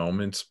good in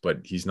moments,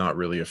 but he's not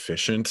really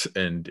efficient.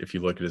 And if you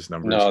look at his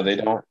numbers, No, they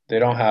don't. They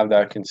don't have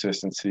that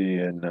consistency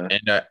in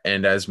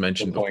and as the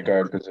mentioned point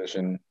before, guard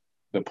position,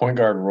 the point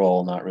guard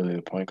role, not really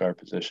the point guard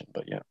position,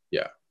 but yeah.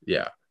 yeah,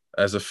 yeah,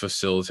 as a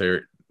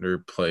facilitator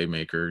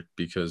playmaker,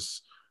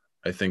 because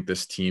I think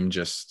this team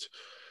just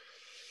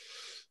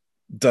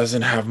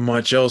doesn't have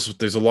much else.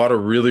 There's a lot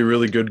of really,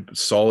 really good,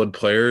 solid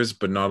players,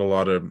 but not a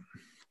lot of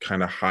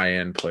kind of high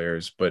end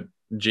players. But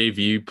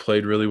JV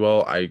played really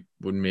well. I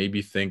would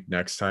maybe think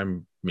next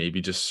time,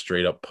 maybe just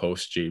straight up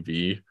post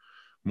JV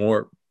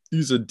more.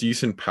 He's a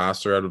decent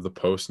passer out of the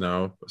post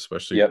now,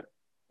 especially. Yep.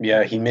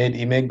 Yeah, he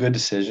made good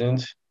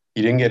decisions.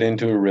 He didn't get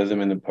into a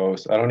rhythm in the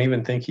post. I don't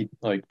even think he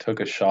like took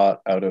a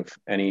shot out of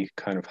any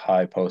kind of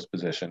high post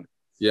position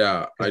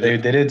Yeah, because they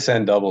did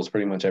send doubles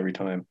pretty much every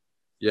time.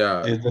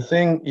 yeah, The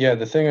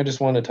thing I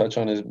just want to touch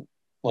on is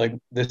like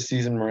this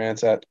season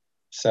Morant's at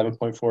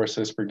 7.4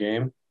 assists per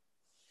game,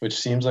 which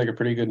seems like a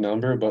pretty good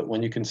number, but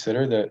when you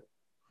consider that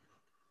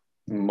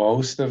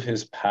most of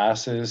his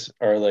passes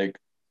are like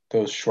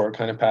those short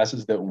kind of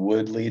passes that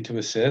would lead to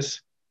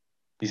assists,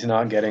 he's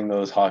not getting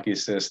those hockey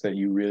assists that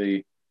you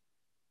really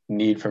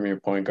need from your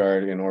point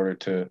guard in order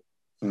to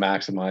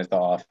maximize the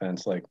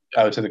offense, like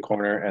out to the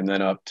corner and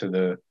then up to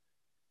the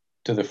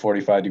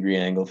 45-degree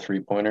angle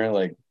three-pointer.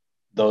 Like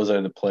those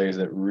are the plays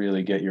that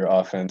really get your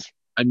offense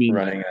I mean,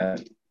 running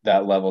at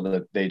that level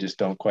that they just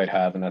don't quite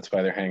have, and that's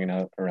why they're hanging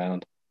out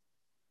around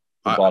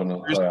the I, bottom of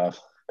the I'm playoff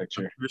I'm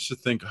picture. curious to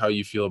think how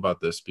you feel about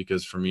this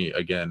because for me,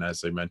 again,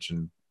 as I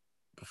mentioned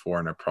before,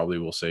 and I probably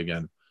will say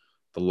again,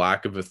 the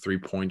lack of a 3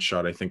 point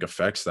shot, I think,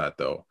 affects that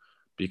though,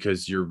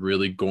 because you're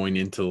really going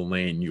into the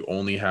lane. You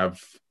only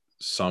have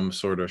some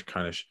sort of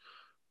kind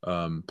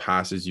of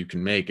passes you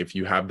can make. If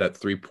you have that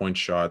 3 point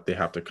shot, they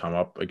have to come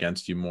up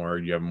against you more.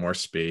 You have more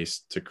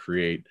space to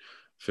create,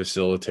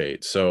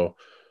 facilitate. So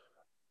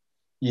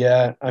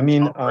Yeah, I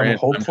mean, I'm Brand,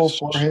 hopeful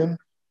for him.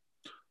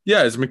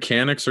 yeah, his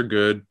mechanics are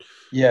good.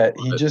 Yeah,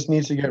 he But just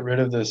needs to get rid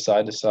of the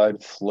side to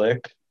side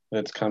flick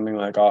that's coming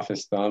like off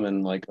his thumb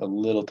and like a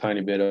little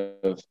tiny bit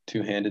of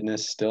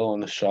two-handedness still on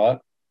the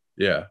shot.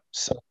 yeah,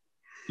 So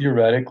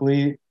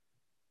theoretically,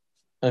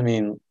 I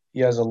mean, he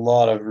has a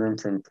lot of room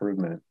for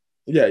improvement.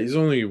 yeah, he's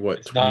only what,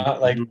 It's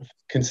not like 22?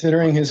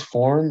 considering his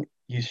form,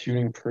 he's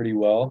shooting pretty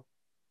well.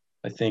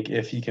 I think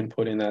if he can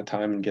put in that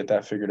time and get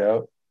that figured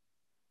out,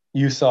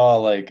 you saw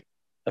like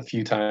a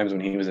few times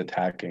when he was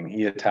attacking,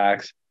 he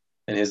attacks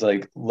and his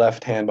like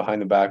left hand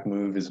behind the back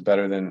move is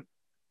better than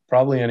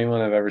probably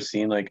anyone I've ever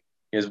seen. Like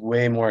he has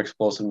way more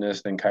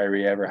explosiveness than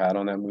Kyrie ever had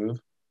on that move.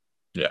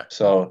 Yeah,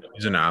 So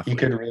he's an he athlete.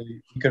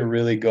 could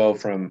really go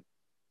from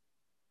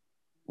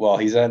well,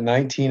 he's at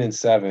 19 and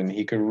 7.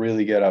 He could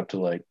really get up to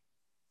like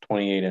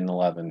 28 and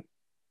 11.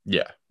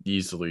 Yeah,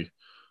 easily,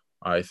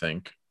 I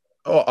think.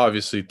 Oh,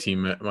 obviously,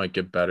 team might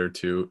get better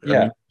too. I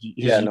Yeah. mean,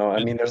 Yeah, no,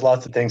 I mean there's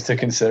lots of things to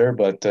consider,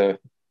 but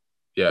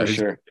yeah, for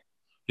sure.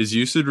 his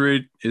usage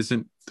rate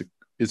isn't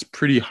it's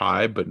pretty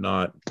high, but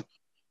not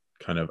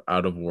kind of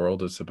out of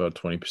world. It's about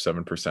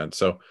 27%.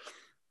 So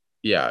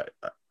yeah,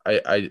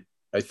 I I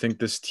I think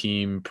this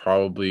team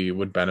probably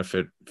would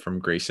benefit from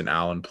Grayson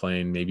Allen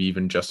playing, maybe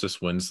even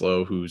Justice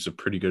Winslow, who's a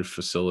pretty good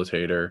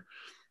facilitator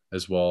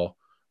as well,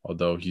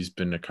 although he's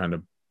been a kind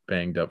of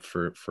banged up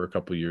for a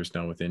couple of years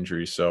now with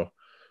injuries. So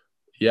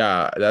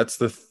yeah, that's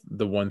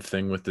the one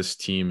thing with this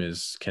team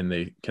is can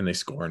they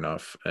score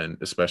enough, and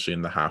especially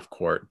in the half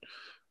court.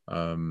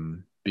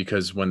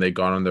 Because when they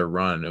got on their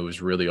run, it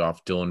was really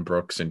off Dylan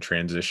Brooks in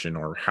transition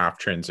or half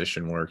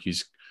transition where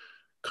he's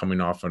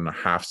coming off on a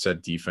half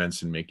set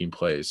defense and making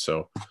plays.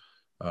 So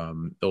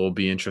it will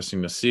be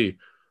interesting to see.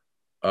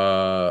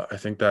 I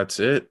think that's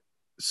it.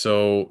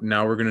 So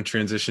now we're going to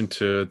transition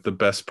to the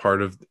best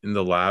part of in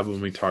the lab when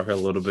we talk a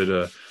little bit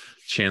of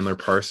Chandler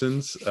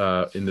Parsons.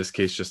 In this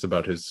case, just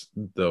about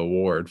the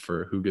award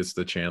for who gets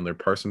the Chandler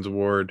Parsons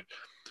Award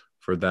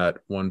for that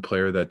one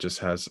player that just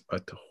has a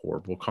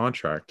horrible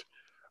contract.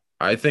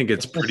 I think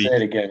it's Let's just pretty, say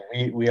it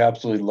again. We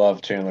absolutely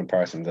love Chandler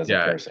Parsons as a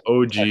yeah, person. I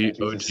OG, think he's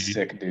a OG,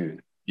 sick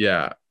dude.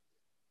 yeah.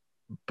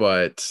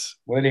 But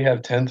What did he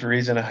have? 10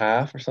 threes and a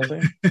half or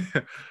something?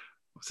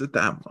 was it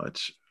that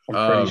much?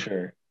 I'm pretty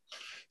sure.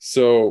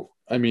 So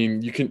I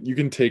mean, you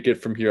can take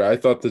it from here. I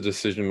thought the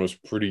decision was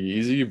pretty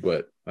easy,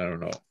 but I don't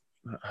know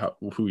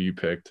who you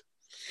picked.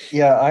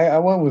 Yeah, I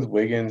went with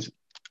Wiggins.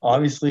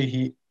 Obviously,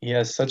 he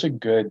has such a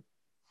good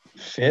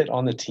fit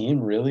on the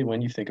team, really,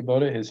 when you think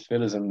about it. His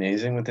fit is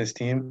amazing with his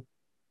team.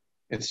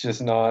 It's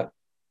just not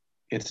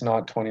it's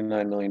not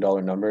 $29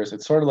 million numbers.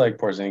 It's sort of like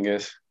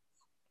Porzingis,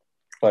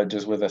 but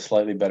just with a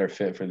slightly better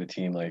fit for the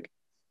team. Like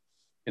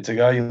it's a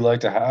guy you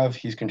like to have.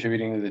 He's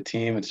contributing to the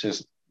team. It's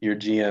just your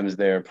GM's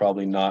there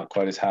probably not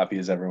quite as happy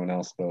as everyone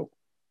else though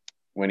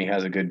when he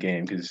has a good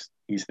game because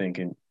he's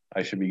thinking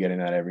I should be getting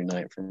that every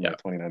night for my Yeah.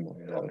 $29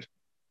 million.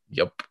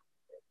 Yep.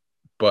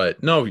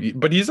 But no,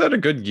 but he's had a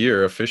good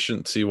year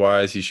efficiency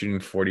wise. He's shooting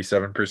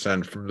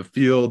 47% from the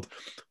field,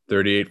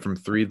 38 from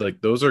three.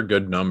 Like those are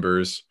good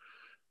numbers.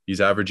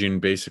 He's averaging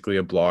basically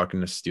a block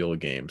and a steal a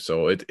game.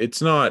 So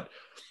it's not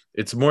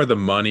it's more the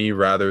money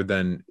rather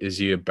than is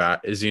he a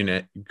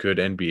good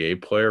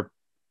NBA player?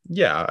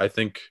 Yeah, I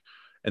think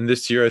and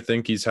this year I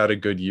think he's had a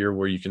good year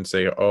where you can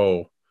say,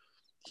 "Oh,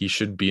 he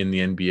should be in the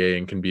NBA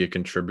and can be a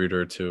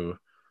contributor to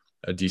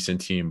a decent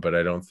team," but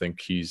I don't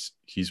think he's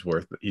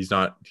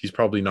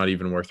probably not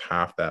even worth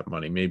half that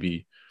money,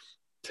 maybe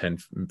 10,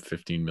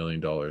 $15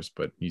 million,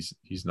 but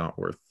he's not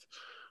worth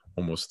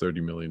almost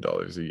 $30 million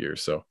a year.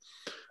 So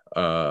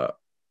The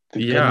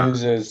good yeah,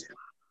 news is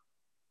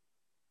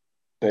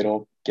they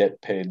don't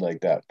get paid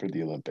like that for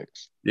the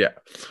Olympics. yeah.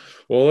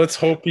 Well, let's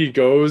hope he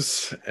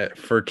goes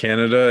for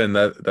Canada, and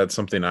that's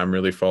something I'm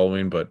really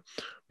following, but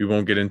we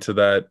won't get into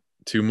that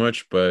too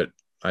much, but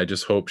I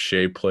just hope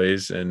Shea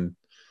plays and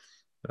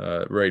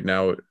right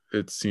now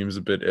it seems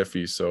a bit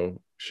iffy.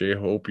 So Shay,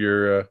 hope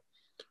your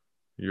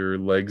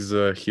legs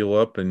heal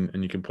up and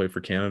you can play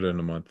for Canada in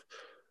a month.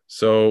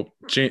 So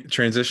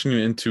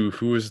transitioning into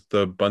who is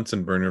the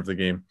Bunsen burner of the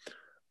game,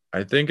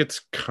 I think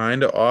it's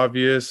kind of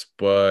obvious,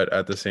 but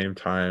at the same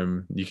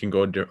time, you can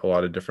go a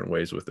lot of different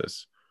ways with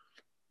this.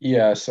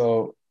 Yeah,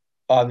 so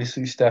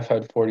obviously Steph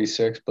had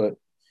 46, but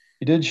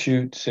he did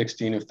shoot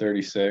 16 of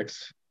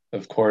 36.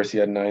 Of course, he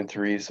had 9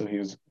 threes, so he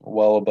was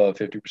well above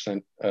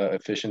 50%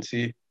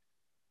 efficiency.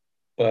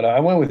 But I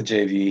went with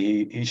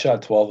JV. He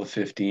shot 12 of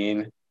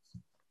 15.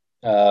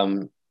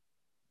 Um,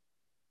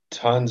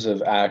 Tons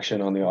of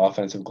action on the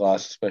offensive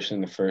glass, especially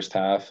in the first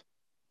half.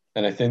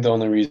 And I think the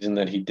only reason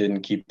that he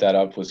didn't keep that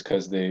up was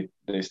because they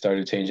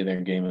started changing their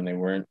game and they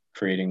weren't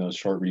creating those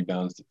short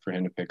rebounds for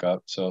him to pick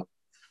up. So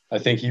I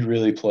think he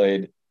really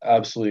played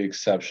absolutely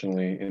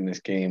exceptionally in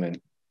this game.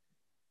 And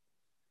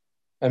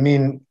I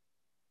mean,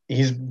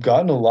 he's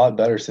gotten a lot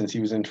better since he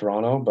was in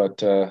Toronto,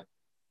 but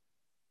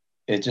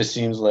it just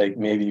seems like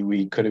maybe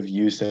we could have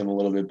used him a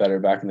little bit better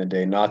back in the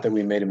day. Not that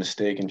we made a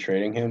mistake in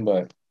trading him,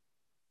 but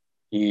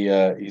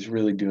he's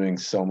really doing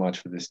so much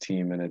for this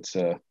team, and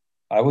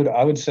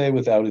I would say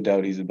without a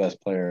doubt he's the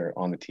best player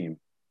on the team,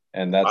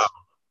 and Wow. that's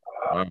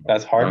Wow.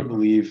 that's hard to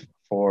believe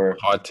for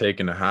Hot take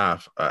and a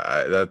half.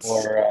 That's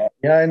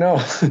yeah, I know.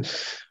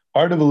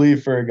 Hard to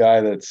believe for a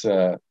guy that's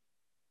they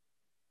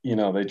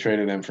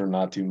traded him for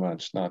not too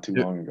much, not too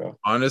long ago.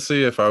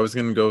 honestly, if I was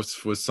gonna go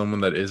with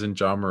someone that isn't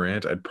John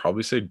Morant, I'd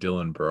probably say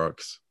Dylan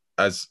Brooks.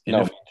 As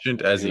No,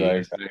 inefficient as dude, he I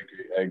is,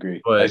 agree. I agree.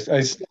 I, but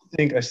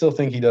I still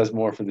think he does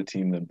more for the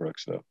team than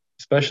Brooks, though,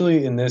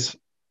 especially in this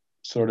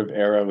sort of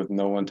era with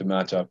no one to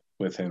match up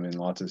with him in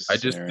lots of I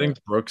just scenarios.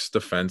 think Brooks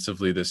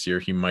defensively this year,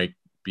 he might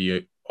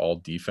be all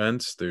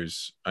defense.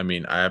 I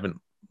mean, I haven't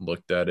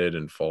looked at it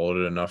and followed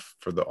it enough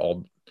for the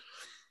all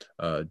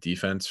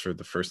defense for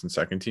the first and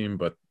second team,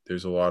 but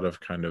there's a lot of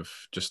kind of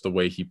just the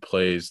way he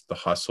plays, the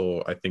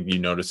hustle. I think you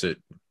notice it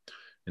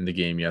in the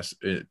game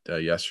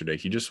yesterday.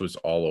 He just was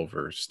all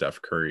over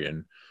Steph Curry,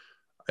 and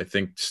I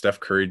think Steph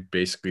Curry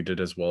basically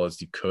did as well as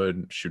he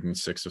could, shooting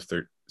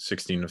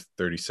 16 of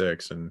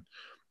 36, and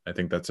I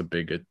think that's a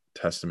big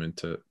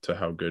testament to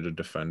how good a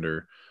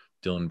defender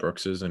Dylan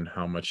Brooks is and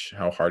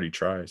how hard he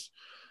tries.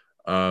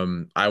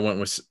 I went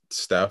with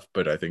Steph,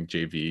 but I think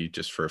JV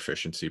just for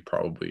efficiency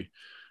probably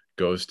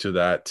goes to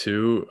that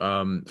too.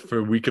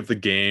 For week of the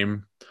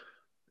game,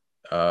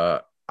 uh,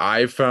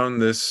 I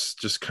found this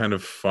just kind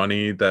of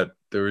funny that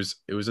it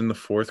was in the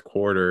fourth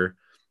quarter,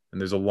 and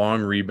there's a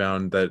long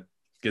rebound that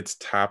gets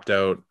tapped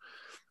out,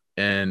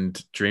 and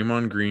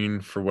Draymond Green,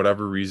 for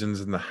whatever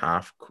reasons, in the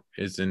half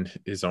is in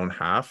his own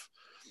half,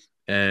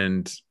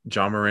 and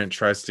John Morant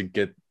tries to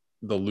get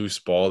the loose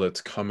ball that's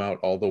come out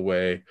all the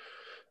way,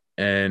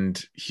 and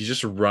he's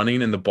just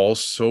running, and the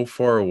ball's so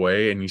far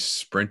away, and he's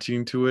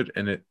sprinting to it,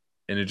 and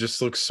it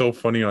just looks so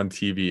funny on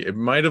TV. It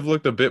might have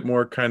looked a bit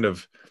more kind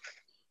of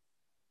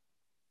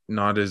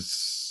not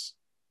as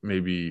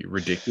maybe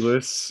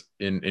ridiculous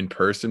in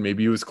person.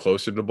 Maybe he was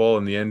closer to the ball.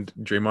 In the end,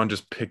 Draymond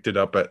just picked it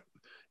up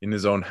in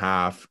his own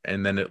half,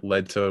 and then it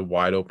led to a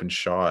wide open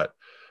shot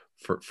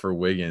for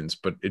Wiggins.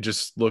 But it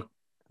just looked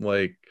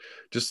like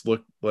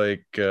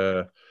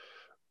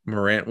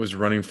Morant was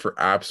running for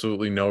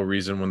absolutely no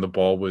reason when the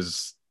ball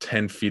was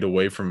 10 feet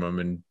away from him,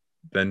 and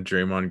then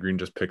Draymond Green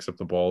just picks up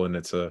the ball, and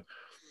the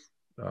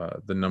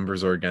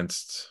numbers are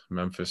against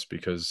Memphis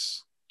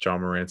because John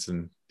Morant's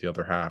in the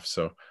other half.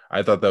 So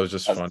I thought that was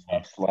just Hasn't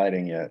funny. stopped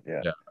sliding yet.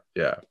 Yeah.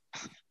 Yeah,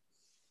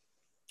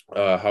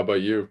 yeah. How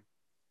about you?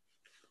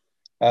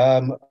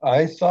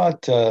 I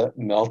thought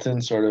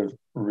Melton sort of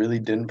really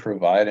didn't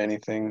provide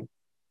anything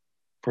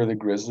for the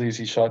Grizzlies.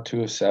 He shot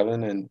 2 of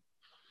 7, and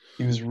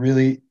he was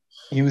really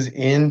he was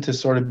in to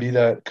sort of be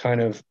that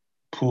kind of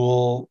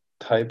pool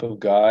type of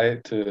guy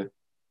to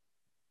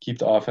keep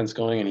the offense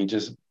going, and he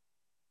just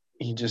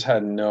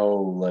had no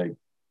like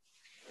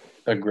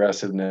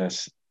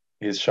aggressiveness.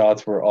 His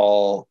shots were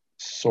all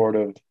sort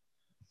of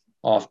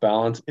off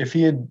balance. If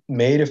he had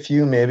made a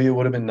few, maybe it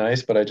would have been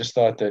nice, but I just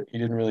thought that he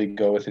didn't really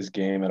go with his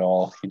game at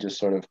all. He just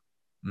sort of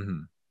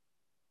Mm-hmm.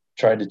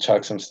 tried to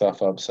chuck some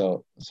stuff up.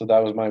 So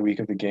that was my week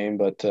of the game.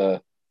 But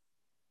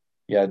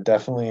yeah,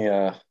 definitely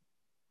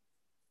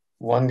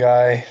one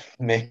guy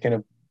making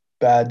a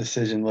bad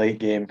decision late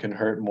game can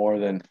hurt more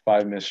than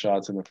 5 missed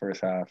shots in the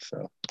first half.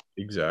 So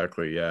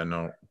Exactly. Yeah,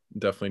 no,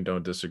 definitely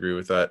don't disagree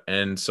with that.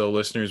 And so,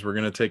 listeners, we're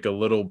going to take a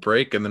little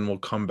break, and then we'll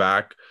come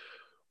back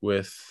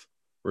with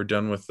we're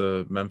done with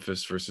the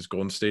Memphis versus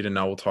Golden State, and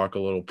now we'll talk a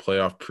little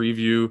playoff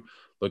preview,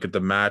 look at the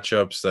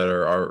matchups that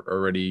are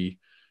already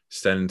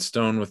set in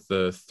stone with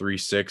the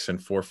 3-6 and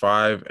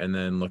 4-5, and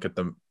then look at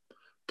the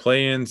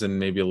play-ins and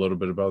maybe a little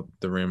bit about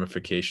the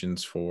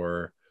ramifications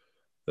for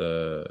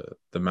the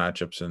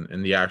matchups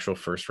in the actual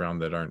first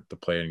round that aren't the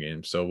play-in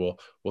games. So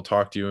we'll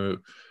talk to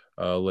you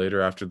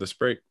later after this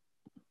break.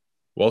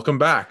 Welcome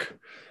back.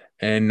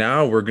 And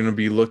now we're going to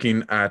be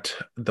looking at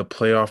the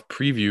playoff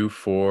preview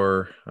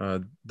for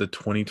the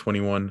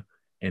 2021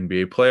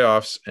 NBA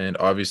playoffs. And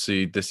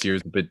obviously, this year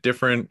is a bit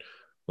different.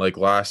 Like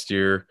last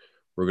year,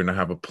 we're going to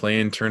have a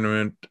play-in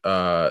tournament.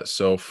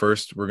 So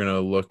first, we're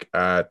going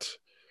to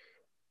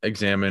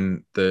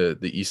examine the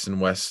East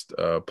and West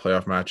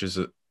playoff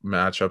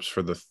matchups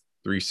for the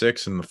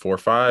 3-6 and the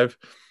 4-5,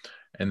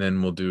 and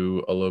then we'll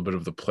do a little bit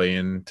of the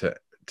play-in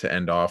to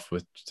end off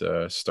with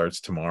starts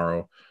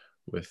tomorrow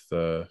with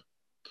the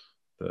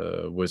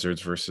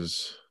Wizards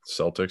versus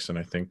Celtics, and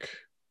I think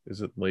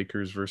is it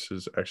Lakers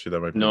versus actually that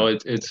might be no,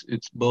 it's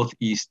both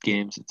East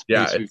games. It's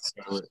yeah Pacers, it's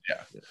Charlotte.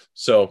 yeah.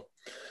 So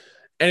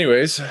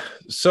anyways,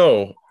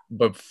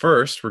 but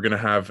first we're gonna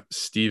have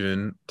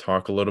Steven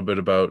talk a little bit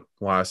about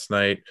last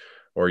night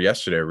or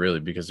yesterday really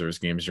because there was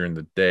games during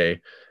the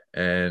day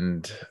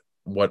and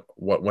what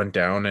went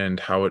down and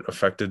how it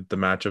affected the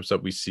matchups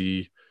that we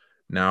see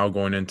now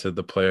going into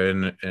the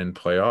play-in and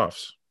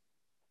playoffs.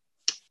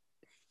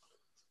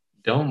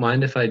 Don't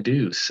mind if I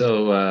do.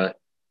 So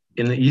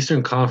in the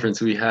Eastern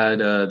Conference, we had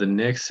the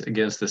Knicks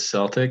against the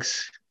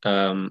Celtics.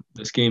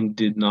 This game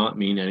did not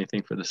mean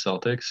anything for the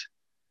Celtics,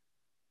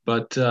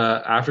 but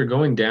after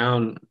going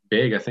down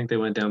big, I think they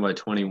went down by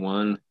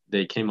 21.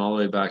 They came all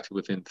the way back to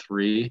within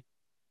 3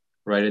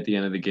 right at the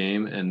end of the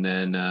game, and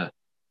then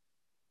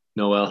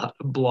Noel had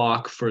a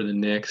block for the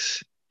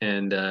Knicks,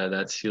 and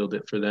that sealed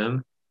it for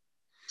them.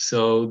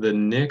 So the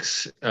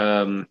Knicks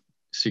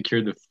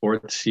secured the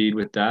fourth seed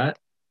with that.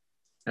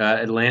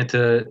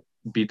 Atlanta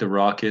beat the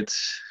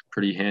Rockets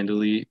pretty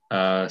handily,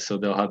 so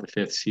they'll have the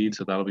fifth seed.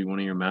 So that'll be one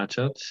of your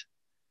matchups.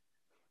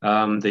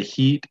 The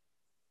Heat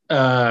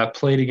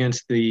played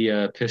against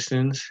the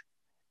Pistons.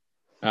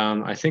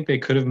 I think they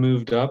could have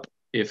moved up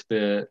if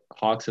the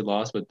Hawks had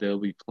lost, but they'll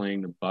be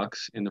playing the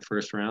Bucks in the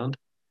first round.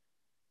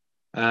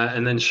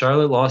 And then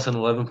Charlotte lost an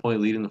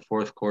 11-point lead in the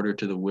fourth quarter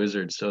to the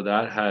Wizards, so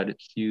that had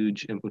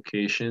huge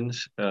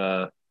implications.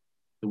 The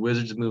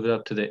Wizards moved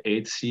up to the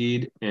eighth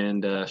seed,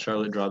 and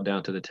Charlotte dropped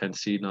down to the 10th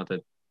seed. Not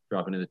that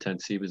dropping to the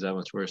 10th seed was that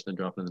much worse than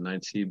dropping to the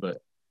ninth seed, but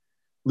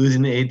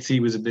losing the eighth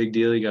seed was a big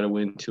deal. You got to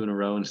win two in a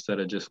row instead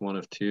of just one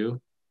of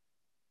two.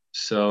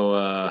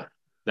 So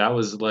that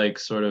was like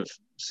sort of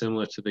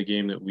similar to the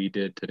game that we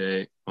did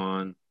today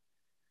on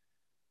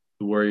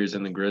the Warriors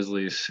and the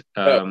Grizzlies.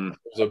 Yeah, it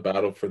was a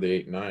battle for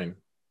the 8-9.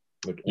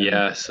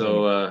 Yeah.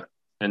 So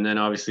and then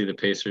obviously the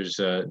Pacers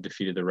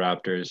defeated the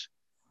Raptors,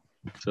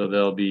 so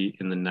they'll be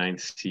in the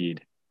ninth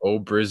seed. Oh,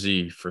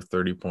 Brizzy for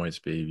 30 points,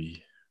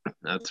 baby.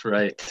 That's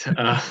right.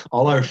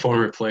 All our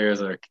former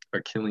players are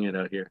killing it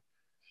out here.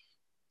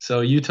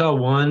 So Utah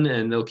won,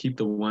 and they'll keep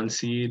the one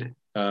seed.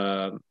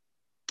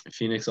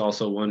 Phoenix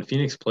also won.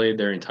 Phoenix played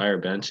their entire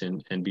bench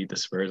and beat the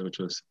Spurs, which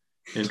was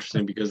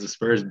interesting because the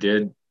Spurs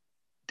did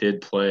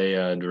play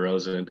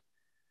DeRozan.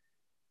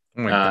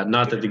 Oh my God.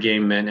 Not that the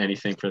game meant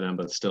anything for them,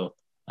 but still.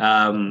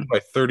 By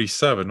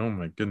 37. Oh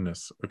my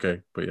goodness.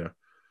 Okay, but yeah.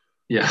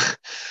 Yeah.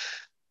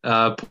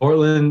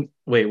 Portland.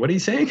 Wait, what are you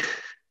saying?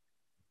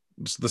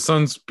 The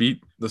Suns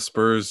beat the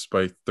Spurs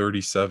by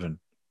 37.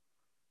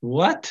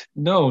 What?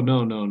 No,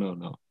 no, no, no,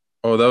 no.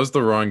 Oh, that was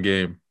the wrong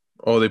game.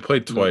 Oh, they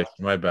played No. twice.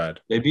 My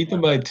bad. They beat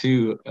them by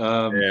two.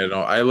 Yeah,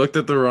 no, I looked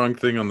at the wrong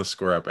thing on the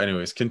score app.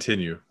 Anyways,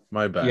 continue.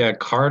 My bad. Yeah,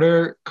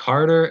 Carter,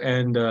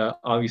 and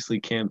obviously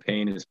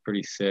Campaign is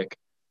pretty sick.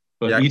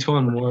 But Yak- each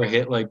one more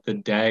hit like the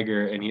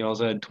dagger, and he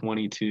also had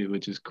 22,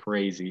 which is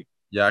crazy.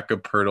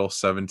 Jakob Pertl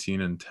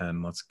 17 and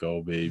 10. Let's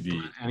go, baby.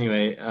 But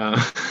anyway,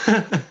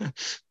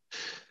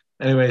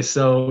 anyway,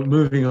 so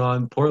moving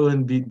on,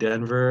 Portland beat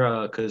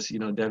Denver because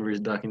Denver's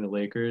ducking the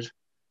Lakers.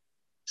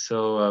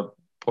 So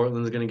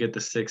Portland's gonna get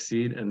the sixth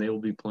seed, and they will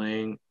be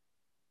playing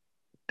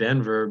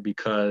Denver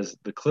because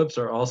the Clips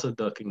are also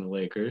ducking the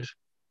Lakers.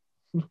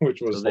 Which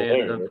So was they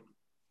ended up hilarious.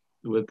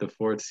 with the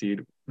fourth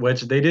seed,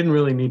 which they didn't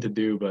really need to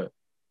do, but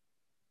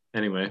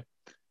anyway.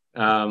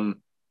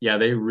 Yeah,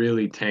 they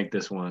really tanked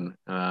this one.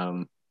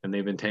 And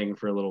they've been tanking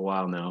for a little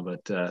while now.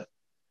 But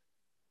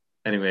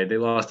anyway, they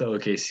lost to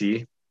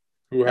OKC.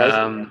 Who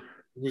has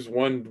who's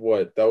won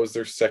what? That was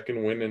their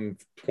second win in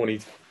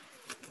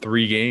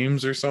 23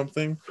 games or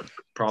something.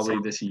 Probably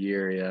this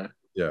year, yeah.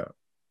 Yeah.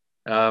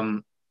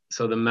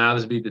 So the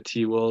Mavs beat the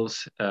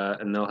T-Wolves,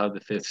 and they'll have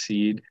the fifth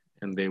seed,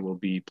 and they will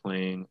be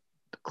playing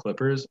the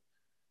Clippers.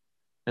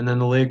 And then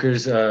the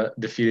Lakers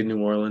defeated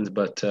New Orleans,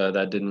 but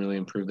that didn't really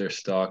improve their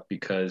stock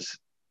because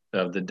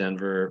of the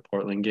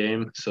Denver-Portland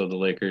game. So the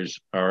Lakers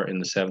are in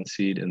the seventh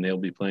seed, and they'll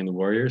be playing the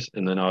Warriors.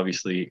 And then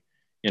obviously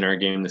in our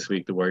game this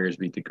week, the Warriors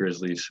beat the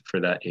Grizzlies for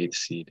that eighth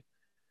seed.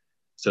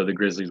 So the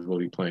Grizzlies will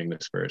be playing the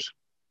Spurs.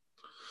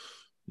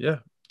 Yeah,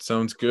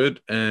 sounds good.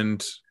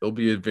 And it'll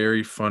be a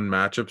very fun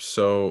matchup.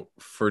 So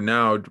for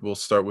now, we'll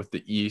start with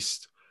the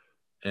East,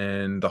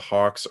 and the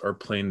Hawks are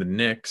playing the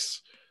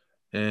Knicks.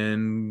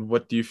 And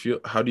what do you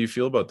feel? How do you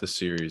feel about this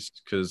series?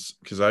 Because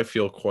I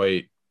feel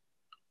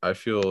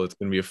it's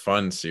going to be a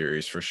fun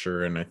series for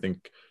sure. And I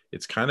think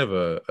it's kind of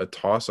a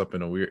toss up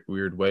in a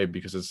weird way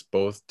because it's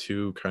both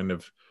two kind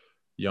of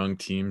young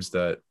teams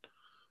that,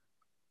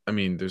 I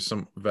mean, there's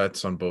some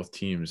vets on both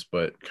teams,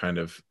 but kind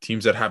of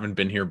teams that haven't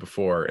been here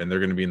before, and they're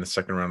going to be in the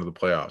second round of the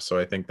playoffs. So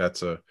I think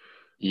that's a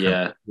kind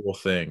of cool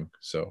thing.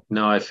 So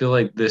No, I feel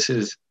like this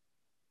is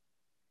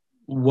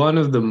one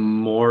of the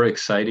more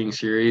exciting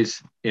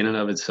series in and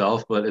of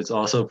itself, but it's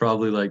also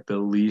probably like the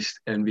least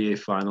NBA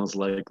Finals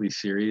likely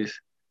series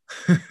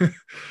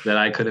that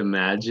I could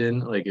imagine.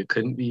 Like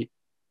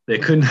they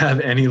couldn't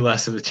have any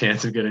less of a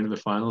chance of getting to the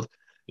finals.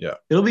 Yeah.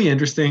 It'll be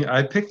interesting.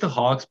 I picked the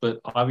Hawks, but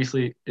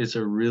obviously it's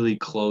a really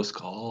close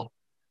call.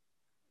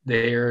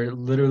 They are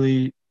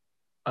literally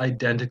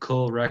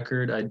identical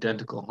record,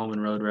 identical home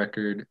and road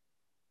record.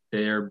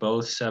 They are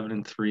both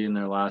 7-3 in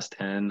their last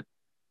 10.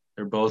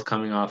 They're both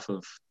coming off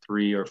of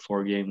 3 or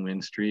 4 game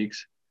win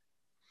streaks.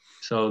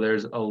 So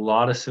there's a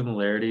lot of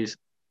similarities.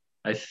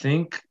 I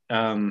think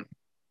the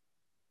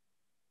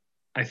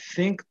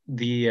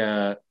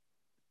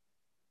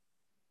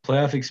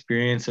playoff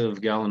experience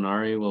of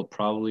Gallinari will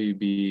probably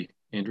be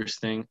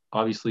interesting.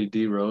 Obviously,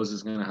 D Rose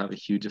is going to have a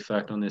huge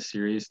effect on this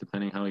series,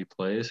 depending how he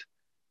plays.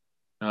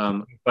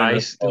 I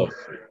still,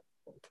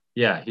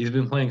 yeah, he's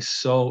been playing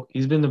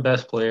he's been the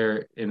best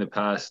player in the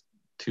past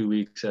 2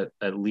 weeks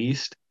at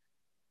least.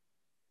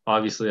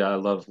 Obviously, I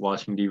love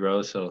watching D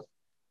Rose, so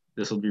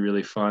this will be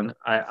really fun.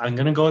 I'm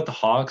going to go with the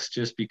Hawks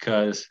just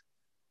because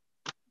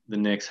the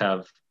Knicks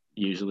have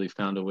usually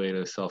found a way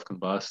to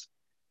self-combust.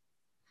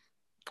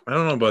 I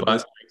don't know about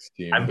this But Knicks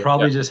team, I'm but yeah,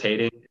 probably just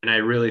hating, and I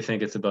really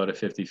think it's about a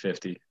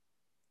 50-50.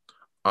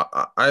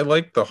 I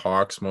like the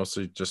Hawks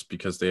mostly just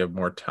because they have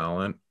more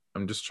talent.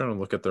 I'm just trying to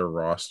look at their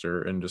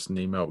roster and just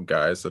name out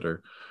guys that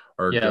are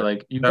Yeah, good.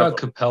 like you've You have got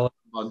Capella,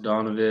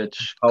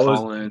 Bogdanovich, Capella's,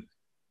 Collins.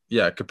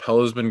 yeah,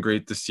 Capella's been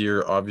great this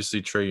year.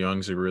 Obviously, Trey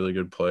Young's a really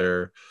good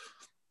player.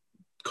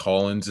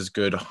 Collins is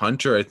good.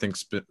 Hunter, I think,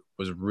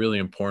 was really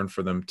important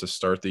for them to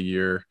start the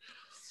year.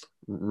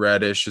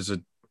 Reddish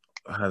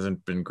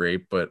hasn't been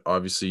great, but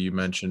obviously you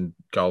mentioned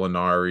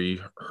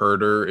Gallinari.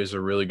 Herder is a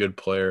really good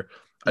player.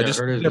 I Yeah, just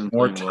think Herder's they have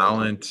been playing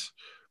well.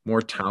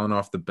 more talent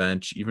off the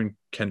bench. Even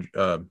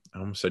I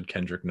almost said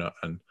Kendrick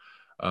Nunn.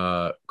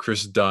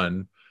 Chris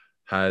Dunn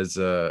is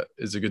a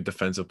good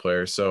defensive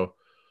player. So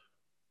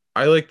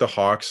I like the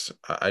Hawks.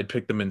 I'd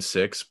pick them in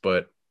six,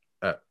 but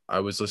I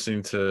was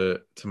listening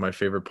to my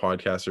favorite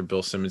podcaster,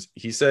 Bill Simmons.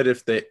 He said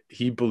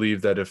he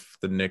believed that if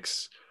the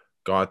Knicks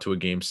got to a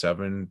game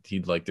seven,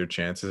 he'd like their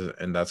chances,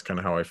 and that's kind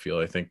of how I feel.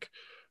 I think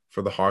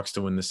for the Hawks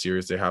to win the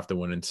series, they have to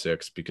win in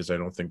six because I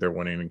don't think they're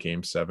winning in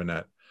game seven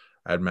at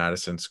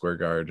Madison Square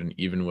Garden,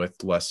 even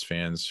with less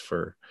fans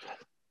for.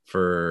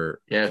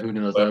 Yeah, who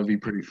knows? That But would be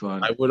pretty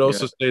fun. I would Yeah.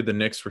 also say the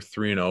Knicks were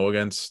 3-0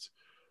 against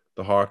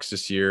the Hawks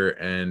this year,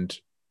 and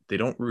they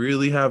don't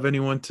really have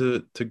anyone to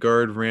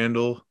guard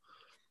Randall.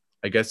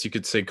 I guess you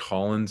could say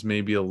Collins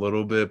maybe a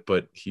little bit,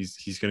 but he's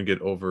going to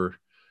get over.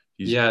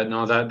 He's Yeah,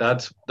 no,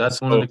 that's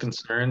one of so the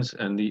concerns.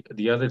 And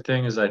the other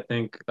thing is I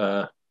think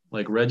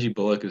like Reggie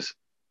Bullock is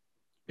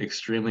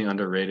extremely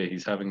underrated.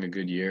 He's having a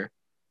good year.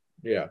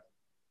 yeah,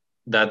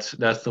 That's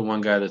the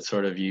one guy that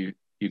sort of you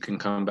can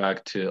come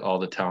back to all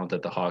the talent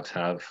that the Hawks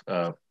have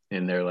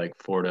in their like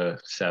 4 to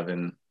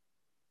 7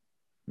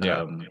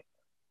 yeah. um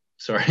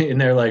sorry, in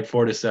their like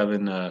 4 to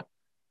 7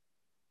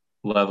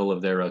 level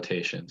of their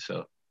rotation.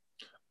 So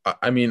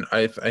I mean,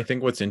 I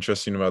think what's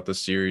interesting about this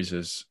series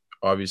is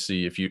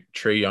obviously if you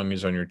Trey Young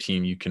is on your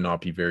team, you cannot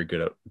be very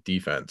good at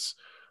defense,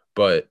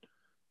 but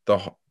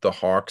the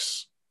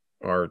Hawks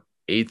are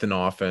eighth in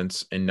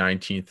offense and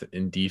 19th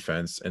in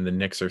defense, and the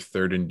Knicks are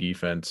third in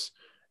defense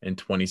and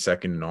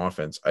 22nd in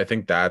offense. I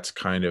think that's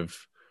kind of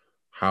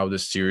how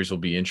this series will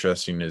be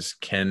interesting. Is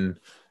can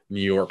New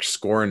York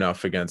score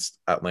enough against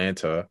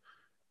Atlanta,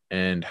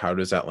 and how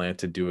does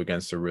Atlanta do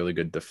against a really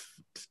good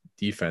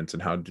defense,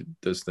 and how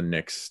does the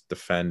Knicks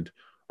defend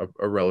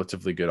a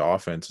relatively good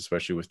offense,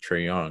 especially with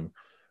Trey Young?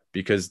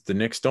 Because the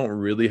Knicks don't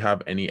really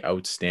have any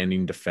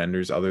outstanding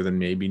defenders other than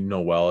maybe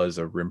Noel as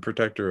a rim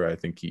protector. I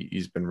think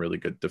he's been really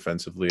good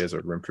defensively as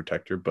a rim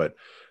protector, but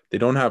they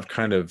don't have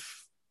kind of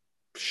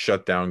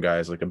shut down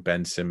guys like a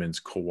Ben Simmons,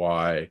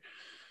 Kawhi,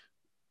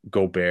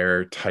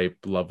 Gobert type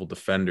level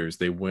defenders.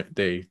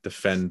 They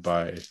defend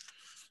by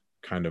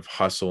kind of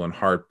hustle and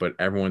heart, but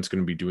everyone's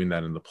going to be doing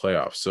that in the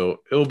playoffs.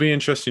 So it'll be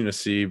interesting to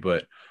see,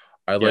 but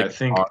I yeah, like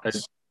the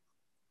Hawks.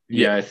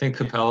 Yeah, I think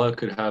Capella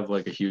could have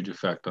like a huge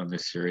effect on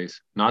this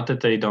series. Not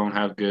that they don't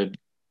have good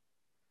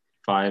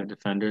five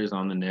defenders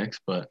on the Knicks,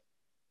 but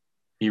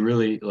he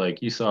really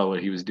like you saw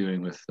what he was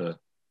doing with the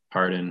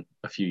Harden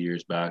a few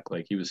years back.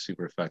 Like he was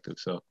super effective.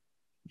 So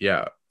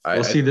yeah.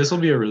 we'll see. This will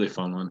be a really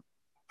fun one.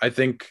 I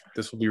think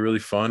this will be really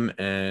fun,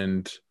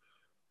 and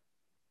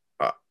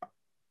uh,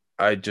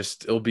 I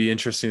just it'll be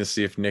interesting to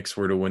see if Knicks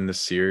were to win the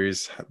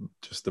series.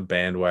 Just the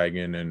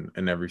bandwagon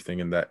and everything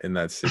in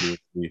that city would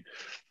be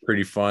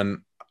pretty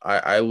fun.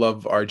 I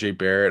love RJ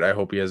Barrett. I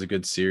hope he has a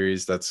good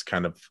series. That's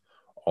kind of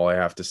all I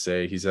have to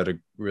say. He's had a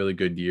really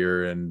good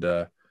year, and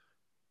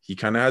he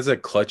kind of has a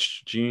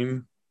clutch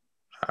gene.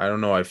 I don't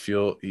know. I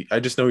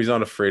just know he's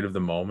not afraid of the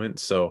moment.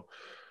 So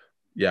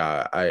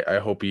yeah, I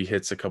hope he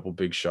hits a couple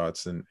big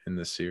shots in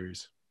this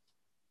series.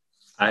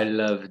 I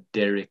love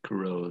Derrick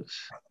Rose.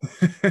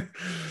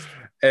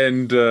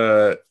 And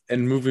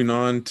moving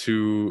on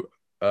to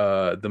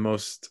the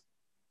most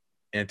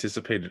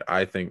anticipated,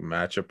 I think,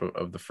 matchup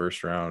of the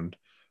first round,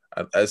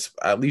 as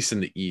at least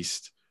in the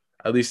East,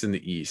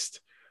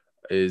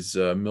 is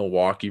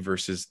Milwaukee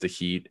versus the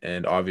Heat,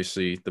 and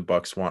obviously the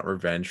Bucks want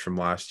revenge from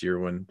last year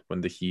when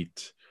the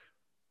Heat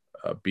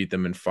beat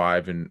them in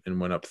five and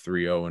went up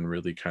 3-0 and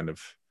really kind of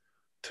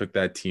took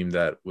that team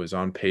that was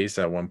on pace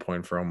at one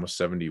point for almost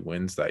 70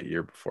 wins that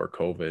year before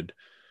COVID.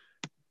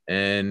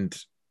 And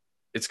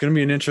it's going to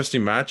be an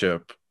interesting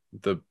matchup.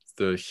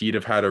 The Heat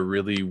have had a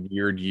really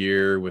weird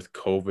year with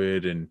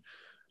COVID, and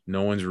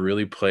no one's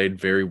really played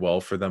very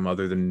well for them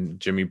other than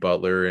Jimmy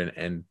Butler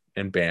and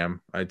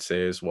Bam, I'd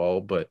say as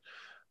well. But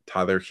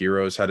Tyler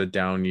Hero's had a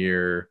down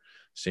year.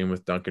 Same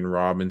with Duncan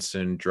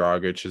Robinson.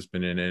 Dragic has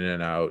been in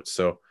and out.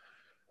 So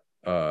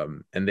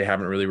and they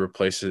haven't really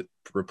replaced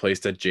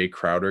that Jay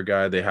Crowder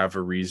guy. They have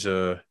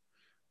Ariza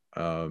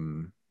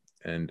um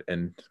and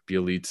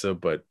Bielitsa,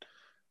 but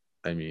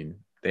I mean,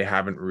 they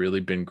haven't really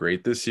been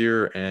great this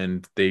year,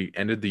 and they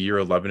ended the year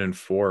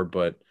 11-4,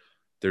 but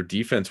their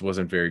defense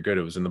wasn't very good.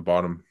 It was in the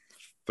bottom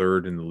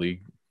third in the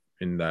league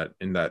in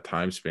that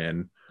time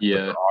span, but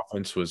their Yeah,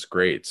 offense was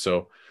great.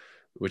 So,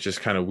 which is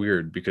kind of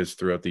weird because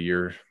throughout the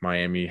year,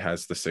 Miami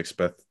has the sixth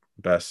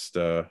best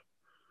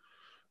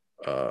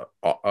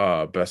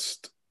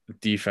best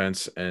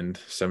defense and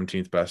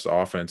 17th best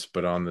offense,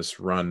 but on this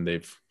run,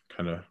 they've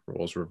kind of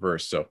roles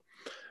reversed. So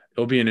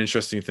it'll be an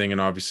interesting thing.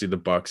 And obviously, the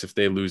Bucks, if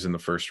they lose in the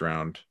first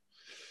round,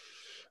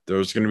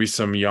 there's going to be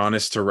some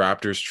Giannis to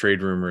Raptors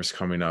trade rumors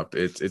coming up.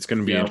 It's going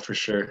to be, Yeah, for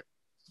sure.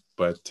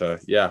 but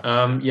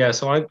yeah, Yeah,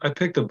 so I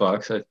picked the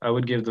Bucks. I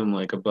would give them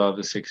like above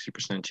a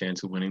 60%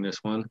 chance of winning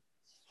this one.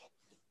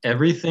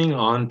 Everything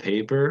on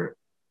paper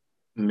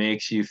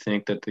makes you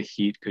think that the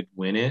Heat could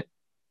win it.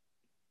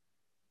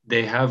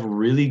 They have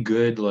really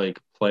good like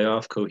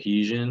playoff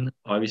cohesion.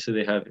 Obviously,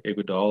 they have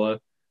Iguodala.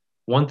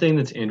 One thing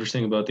that's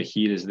interesting about the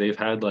Heat is they've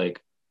had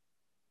like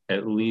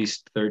at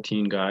least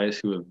 13 guys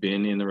who have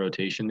been in the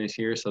rotation this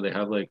year, so they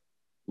have like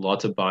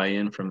lots of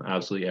buy-in from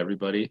absolutely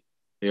everybody.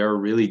 They are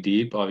really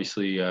deep.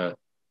 Obviously,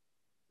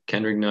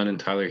 Kendrick Nunn and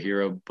Tyler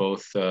Hero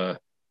both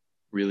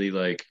really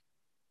like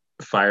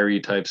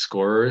fiery type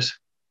scorers.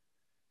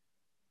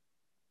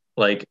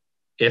 Like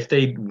if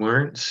they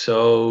weren't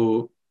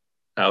so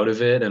out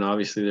of it, and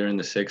obviously they're in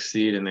the sixth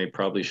seed and they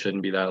probably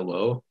shouldn't be that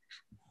low,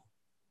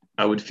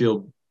 I would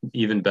feel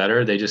even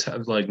better. They just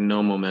have like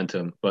no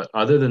momentum. But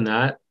other than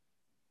that,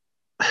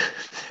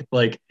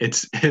 like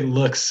it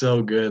looks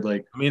so good.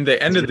 Like I mean, they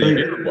it's ended the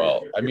really year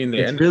well. I mean, they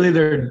it's ended.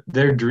 really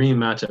their dream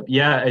matchup.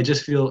 Yeah, I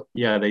just feel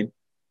they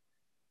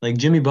like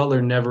Jimmy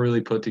Butler never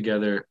really put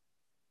together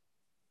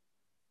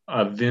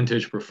a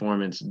vintage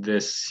performance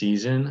this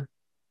season.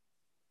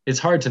 It's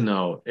hard to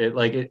know.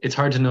 It's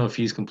hard to know if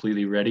he's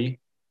completely ready.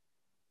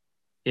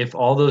 If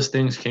all those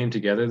things came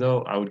together,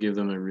 though, I would give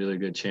them a really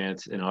good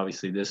chance. And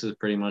obviously, this is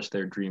pretty much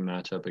their dream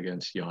matchup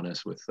against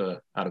Giannis with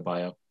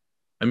Adebayo.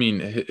 I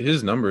mean,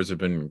 his numbers have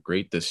been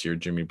great this year,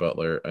 Jimmy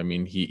Butler. I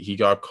mean, he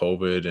got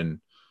COVID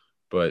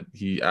but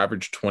he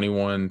averaged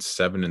 21,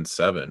 7, and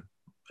 7.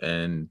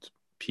 And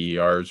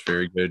PER is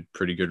very good,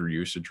 pretty good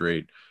usage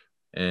rate.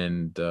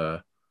 And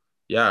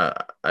yeah,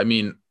 I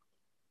mean,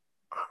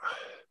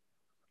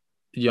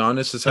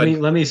 Giannis has had.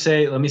 Let me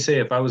say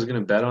if I was going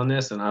to bet on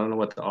this, and I don't know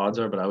what the odds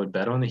are, but I would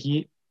bet on the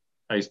Heat.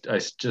 I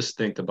just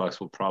think the Bucks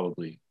will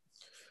probably.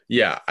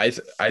 Yeah, I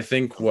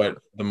think what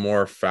the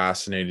more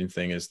fascinating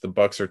thing is the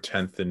Bucks are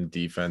 10th in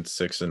defense,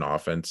 6th in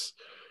offense.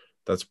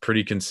 That's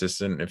pretty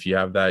consistent. If you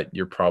have that,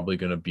 you're probably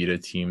going to beat a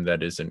team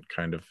that isn't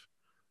kind of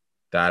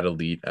that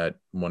elite at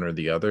one or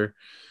the other.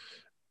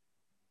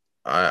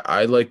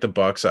 I like the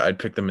Bucks. I'd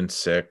pick them in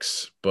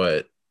 6,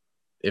 but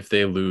if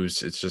they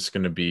lose, it's just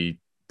going to be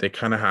they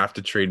kind of have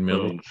to trade Boom,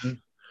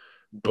 Middleton.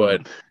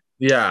 But boom.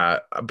 yeah,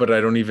 but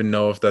I don't even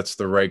know if that's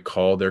the right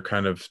call. They're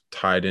kind of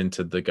tied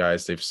into the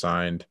guys they've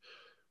signed.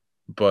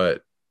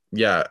 But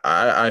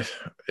yeah,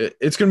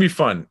 it's gonna be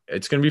fun.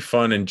 It's gonna be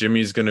fun, and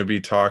Jimmy's gonna be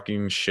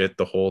talking shit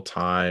the whole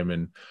time.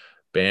 And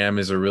Bam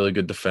is a really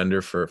good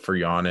defender for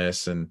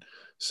Giannis, and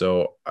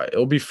so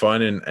it'll be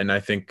fun. And I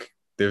think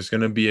there's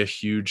gonna be a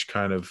huge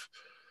kind of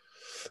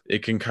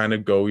it can kind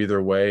of go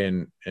either way,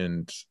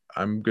 and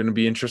I'm gonna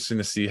be interesting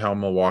to see how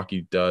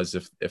Milwaukee does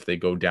if they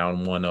go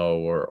down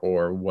 1-0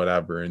 or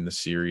whatever in the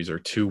series or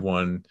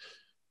 2-1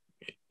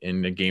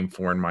 in the game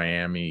 4 in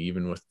Miami,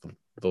 even with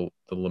the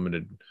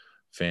limited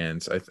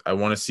fans. I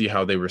want to see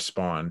how they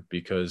respond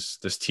because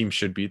this team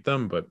should beat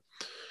them, but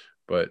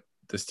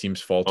this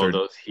team's Oh, faltered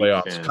those Heat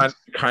playoffs, fans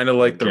kind of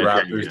will like the get to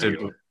Raptors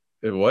you.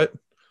 did. What?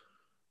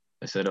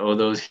 I said, oh,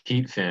 those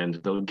Heat fans,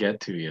 they'll get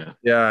to you.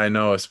 Yeah, I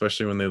know,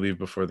 especially when they leave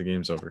before the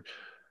game's over.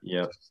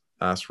 Yep.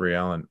 Ask Ray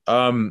Allen.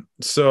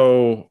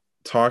 So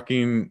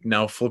talking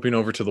now, flipping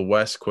over to the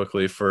West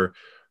quickly for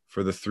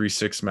the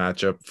 3-6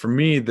 matchup. For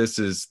me, this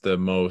is the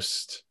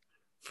most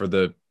for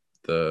the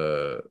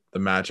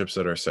matchups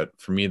that are set.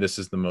 For me, this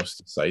is the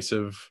most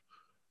decisive.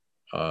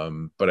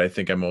 But I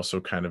think I'm also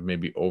kind of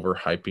maybe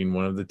overhyping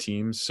one of the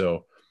teams.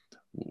 So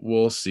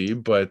we'll see.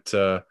 But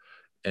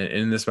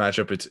in this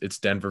matchup, it's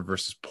Denver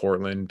versus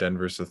Portland.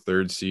 Denver's the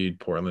 3rd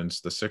seed,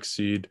 Portland's the 6th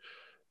seed.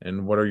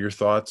 And what are your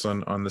thoughts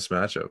on this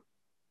matchup?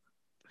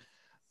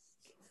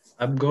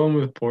 I'm going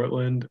with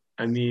Portland.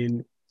 I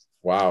mean,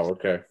 Wow.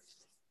 Okay.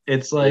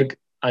 it's like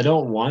I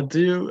don't want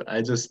to.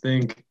 I just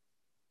think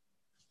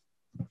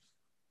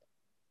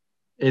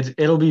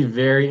it'll be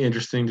very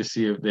interesting to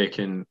see if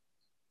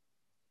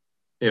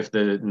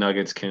the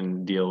Nuggets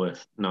can deal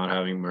with not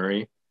having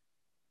Murray.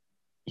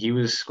 He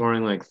was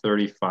scoring like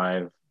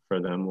 35 for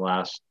them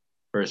last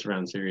first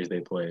round series they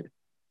played.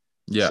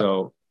 Yeah.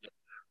 So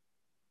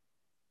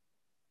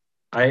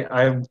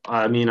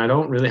I mean I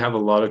don't really have a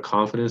lot of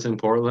confidence in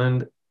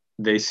Portland.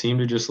 They seem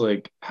to just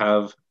like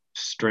have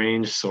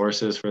strange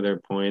sources for their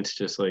points,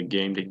 just like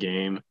game to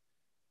game.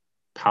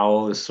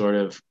 Powell is sort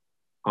of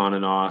on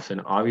and off,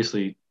 and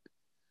obviously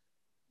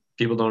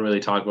people don't really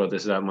talk about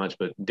this that much,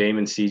 but Dame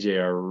and CJ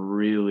are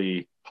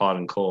really hot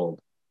and cold.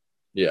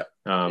 Yeah.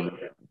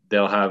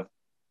 They'll have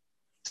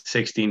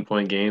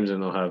 16-point games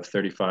and they'll have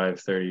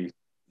 35,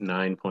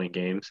 39-point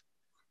games.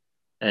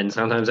 And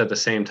sometimes at the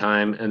same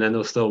time, and then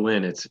they'll still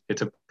win. It's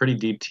a pretty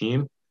deep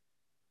team.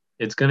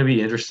 It's going to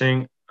be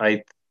interesting.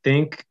 I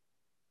think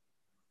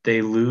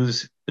the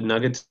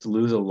Nuggets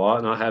lose a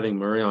lot not having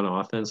Murray on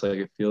offense. Like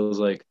it feels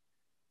like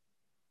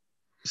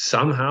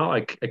somehow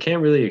I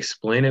can't really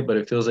explain it, but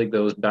it feels like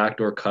those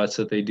backdoor cuts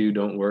that they do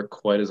don't work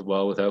quite as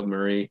well without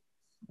Murray.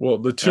 Well,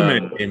 the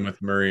two-man game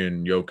with Murray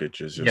and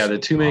Jokic is Yeah, just the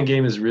two-man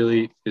game is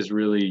really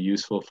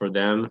useful for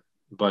them,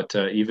 but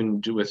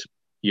even with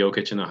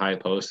Jokic in the high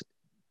post,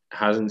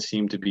 hasn't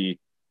seemed to be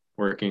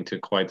working to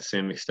quite the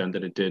same extent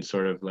that it did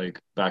sort of like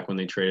back when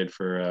they traded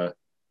for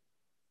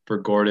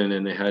Gordon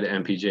and they had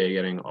MPJ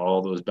getting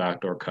all those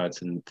backdoor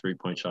cuts and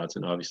 3-point shots,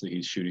 and obviously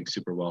he's shooting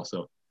super well.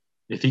 So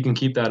if he can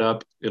keep that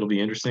up, it'll be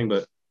interesting.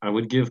 But I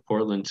would give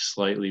Portland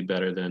slightly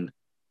better than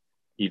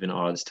even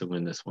odds to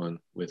win this one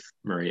with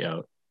Murray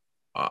out.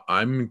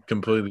 I'm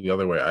completely the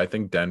other way. I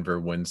think Denver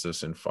wins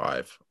this in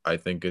 5. I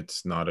think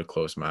it's not a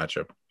close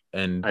matchup.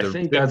 And I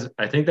think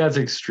that's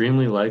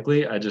extremely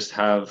likely. I just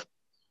have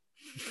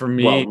for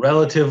me,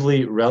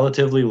 relatively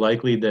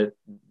likely that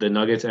the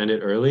Nuggets end it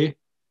early,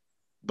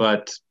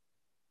 but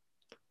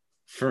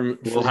for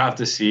we'll have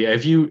to see.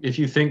 If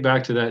you think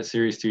back to that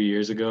series 2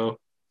 years ago,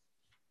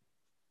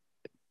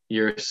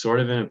 you're sort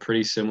of in a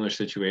pretty similar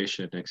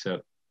situation,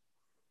 except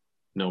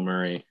no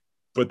Murray.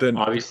 but then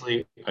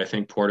Obviously, I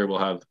think Porter will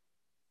have.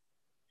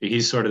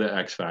 He's sort of the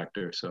X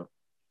factor. So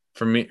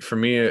for me,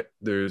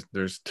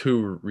 there's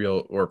two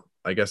real, or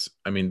I guess,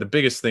 I mean, the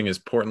biggest thing is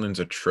Portland's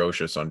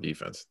atrocious on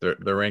defense. They're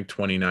ranked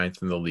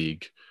 29th in the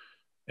league,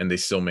 and they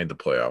still made the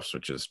playoffs,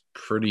 which is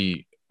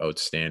pretty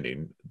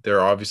outstanding.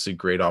 They're obviously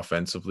great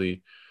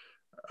offensively,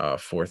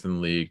 fourth in the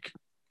league.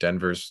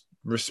 Denver's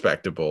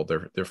respectable.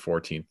 They're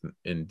 14th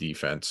in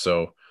defense.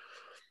 So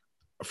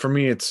for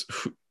me, it's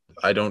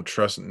I don't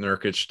trust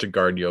Nurkic to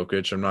guard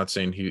Jokic. I'm not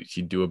saying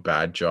he'd do a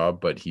bad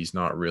job, but he's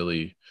not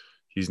really.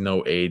 He's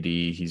no AD.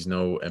 He's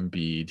no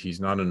Embiid. He's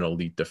not an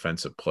elite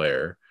defensive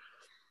player.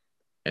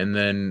 And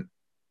then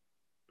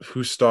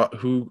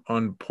who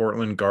on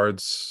Portland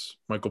guards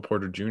Michael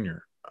Porter Jr.?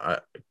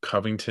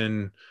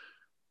 Covington,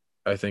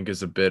 I think,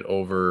 is a bit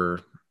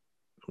over.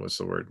 What's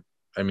the word?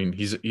 I mean,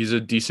 he's a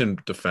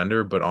decent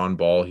defender, but on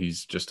ball,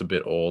 he's just a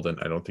bit old, and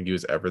I don't think he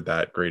was ever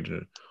that great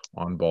an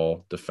on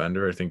ball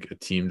defender. I think a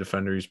team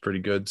defender, he's pretty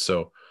good.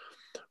 So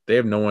they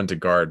have no one to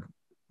guard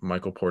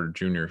Michael Porter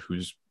Jr.,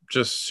 who's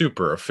just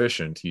super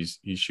efficient. He's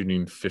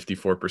shooting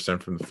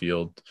 54% from the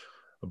field,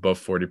 above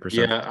 40%.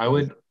 yeah,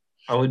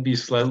 I would be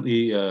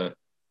slightly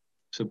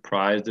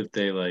surprised if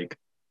they like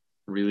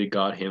really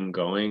got him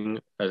going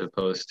as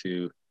opposed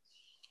to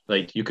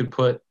like you could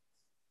put.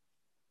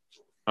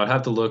 I'd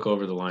have to look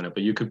over the lineup,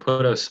 but you could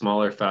put a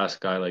smaller, fast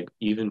guy like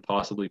even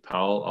possibly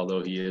Powell,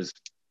 although he is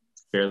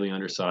fairly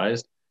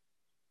undersized.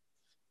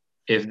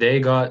 If they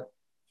got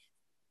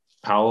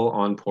Powell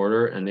on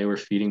Porter and they were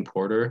feeding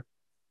Porter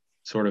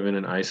sort of in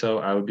an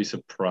ISO, I would be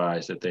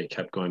surprised if they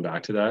kept going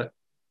back to that.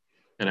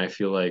 And I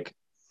feel like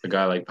a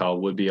guy like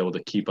Powell would be able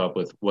to keep up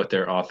with what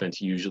their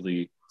offense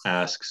usually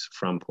asks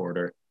from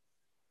Porter.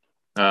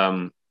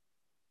 Um,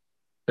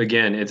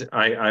 Again, it's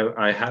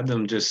I had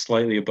them just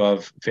slightly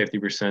above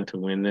 50% to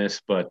win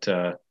this, but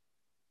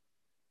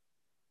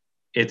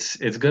it's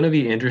going to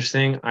be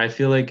interesting. I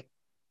feel like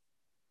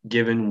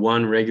given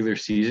one regular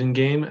season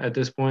game at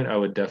this point, I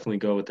would definitely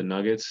go with the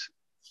Nuggets.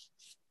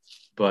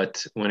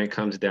 But when it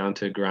comes down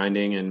to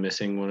grinding and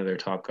missing one of their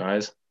top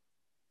guys,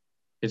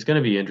 it's going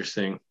to be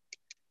interesting.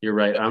 You're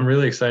right. I'm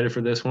really excited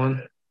for this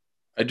one.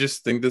 I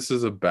just think this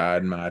is a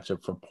bad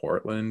matchup for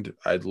Portland.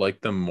 I'd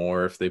like them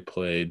more if they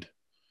played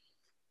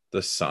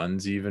the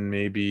Suns, even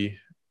maybe.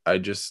 I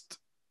just,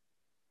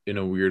 in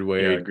a weird Yeah, I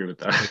way, agree with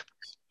that.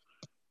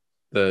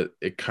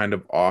 it kind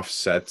of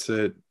offsets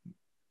it.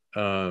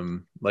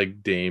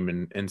 Like Dame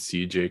and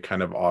CJ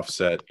kind of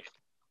offset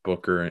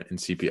Booker and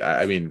CP.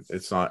 I mean,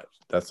 that's not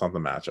the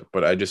matchup,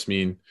 but I just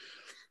mean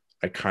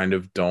I kind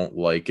of don't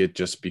like it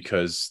just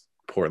because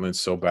Portland's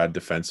so bad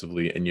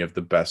defensively, and you have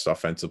the best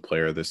offensive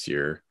player this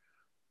year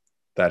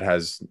that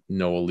has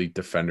no elite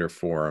defender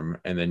for him,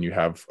 and then you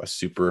have a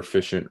super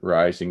efficient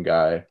rising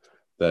guy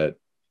that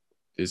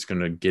is going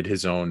to get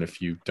his own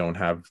if you don't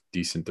have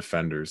decent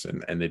defenders,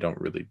 and they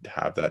don't really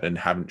have that and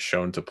haven't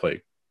shown to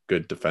play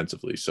good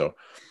defensively. So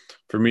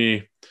for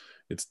me,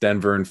 it's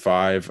Denver in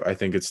 5. I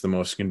think it's the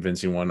most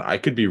convincing one. I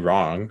could be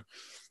wrong.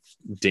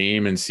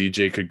 Dame and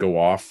CJ could go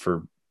off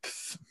for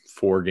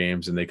 4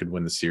 games and they could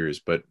win the series,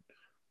 but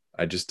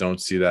I just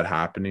don't see that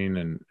happening.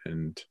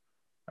 And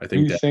I Who do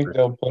think you think Denver,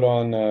 they'll put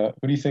on?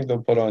 Who do you think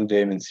they'll put on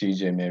Dame and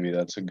CJ? Maybe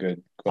that's a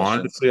good question.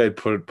 honestly, I'd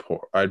put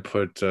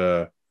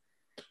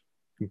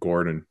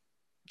Gordon.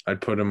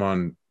 I'd put him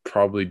on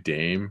probably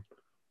Dame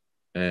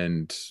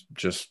and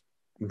just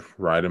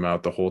ride him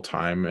out the whole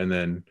time, and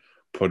then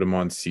put him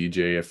on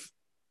CJ if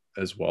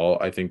as well.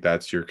 I think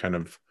that's your kind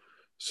of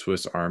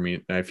Swiss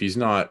Army knife. He's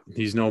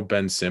no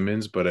Ben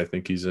Simmons, but I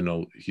think he's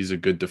a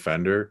good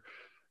defender.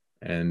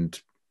 And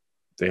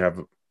they have,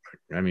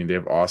 I mean, they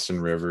have Austin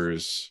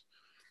Rivers,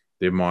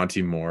 they have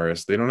Monty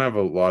Morris. They don't have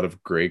a lot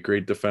of great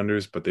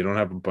defenders, but they don't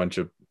have a bunch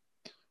of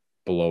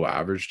below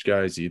average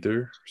guys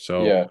either.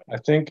 So Yeah, I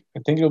think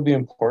it'll be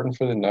important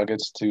for the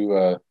Nuggets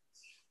to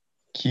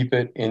keep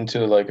it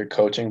into like a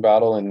coaching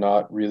battle and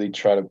not really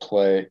try to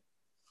play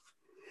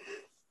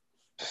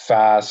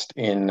fast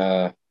in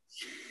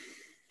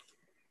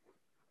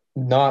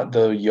not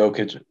the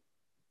Jokic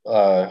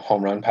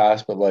home run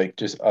pass, but like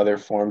just other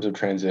forms of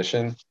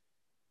transition.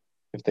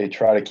 If they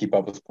try to keep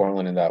up with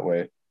Portland in that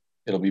way,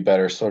 it'll be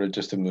better sort of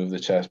just to move the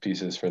chess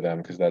pieces for them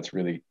because that's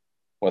really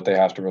what they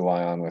have to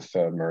rely on with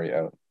Murray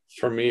out.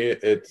 For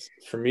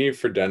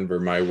Denver,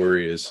 my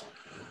worry is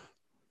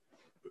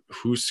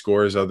who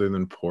scores other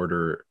than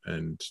Porter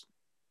and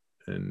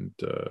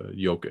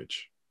Jokic,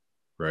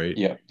 right?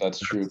 Yeah, that's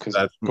true because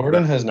That's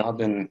Gordon has not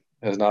been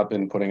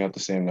putting up the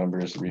same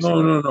numbers no,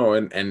 recently. no, no,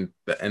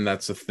 and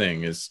that's the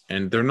thing is,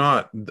 and they're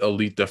not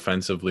elite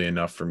defensively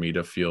enough for me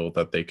to feel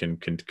that they can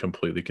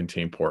completely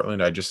contain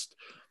Portland. I just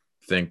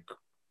think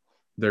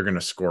they're going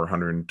to score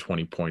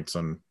 120 points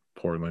on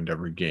Portland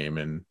every game,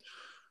 and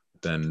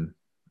then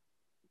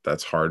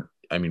that's hard.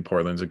 I mean,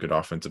 Portland's a good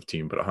offensive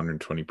team, but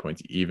 120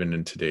 points, even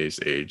in today's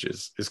age,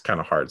 is kind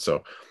of hard.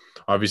 So,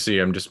 obviously,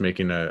 I'm just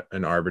making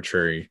an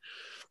arbitrary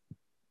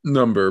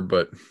number,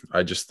 but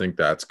I just think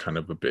that's kind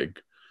of the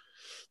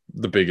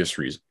biggest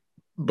reason.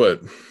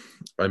 But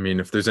I mean,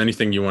 if there's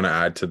anything you want to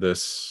add to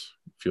this,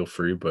 feel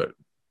free. But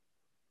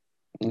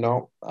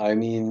No, I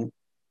mean,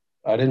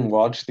 I didn't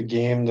watch the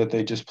game that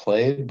they just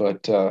played,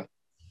 but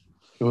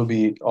it would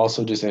be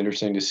also just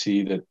interesting to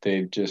see that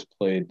they just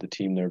played the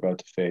team they're about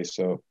to face.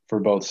 So for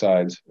both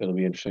sides, it'll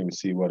be interesting to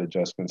see what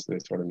adjustments they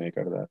sort of make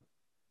out of that.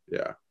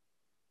 yeah.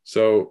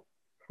 So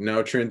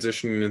now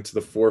transitioning into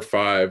the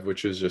 4-5,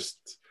 which is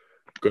just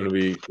going to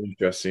be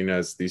interesting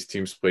as these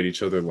teams played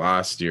each other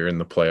last year in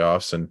the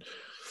playoffs, and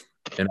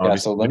Yeah,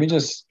 obviously so let me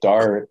just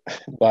start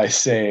by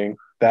saying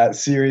that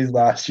series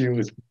last year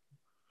was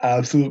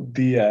absolute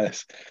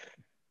BS.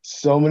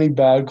 So many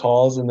bad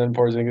calls, and then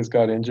Porzingis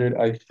got injured.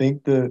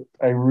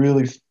 I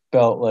really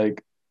felt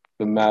like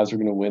the Mavs were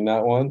going to win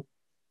that one.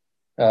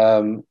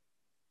 Um,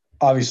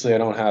 Obviously, I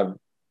don't have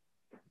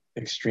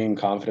extreme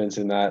confidence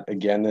in that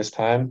again this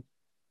time.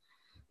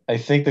 I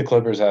think the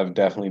Clippers have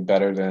definitely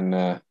better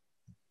than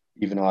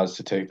even odds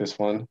to take this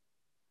one.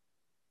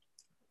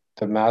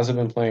 The Mavs have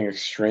been playing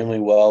extremely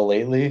well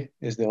lately.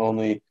 Is the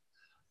only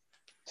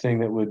thing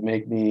that would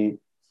make me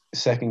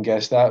second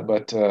guess that,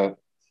 but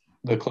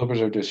the Clippers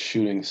are just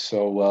shooting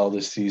so well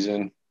this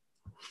season.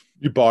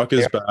 They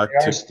Ibaka's are, back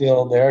they are too.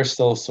 still they are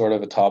still sort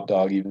of a top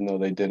dog, even though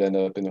they did end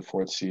up in the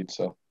fourth seed.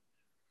 So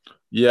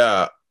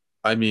Yeah,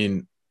 I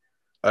mean,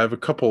 I have a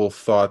couple of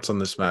thoughts on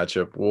this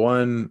matchup.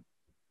 One,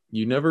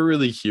 you never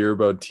really hear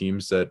about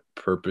teams that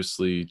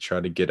purposely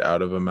try to get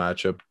out of a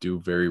matchup do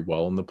very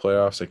well in the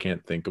playoffs. I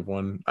can't think of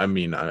one. I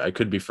mean, I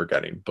could be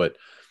forgetting, but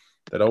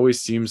that always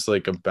seems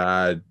like a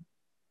bad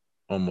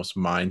almost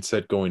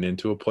mindset going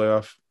into a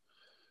playoff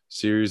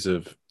series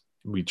of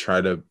we try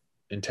to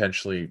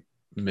intentionally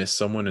miss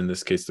someone, in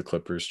this case the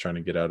Clippers trying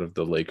to get out of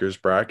the Lakers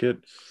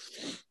bracket.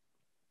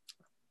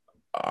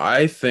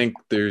 I think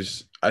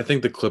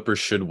the Clippers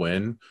should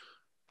win,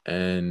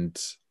 and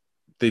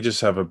they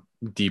just have a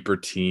deeper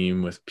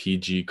team with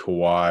PG,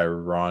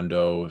 Kawhi,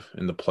 Rondo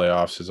in the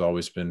playoffs has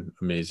always been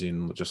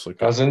amazing. Just like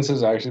Cousins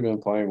has actually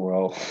been playing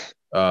well.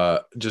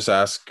 just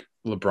ask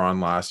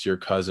LeBron last year,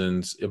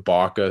 Cousins,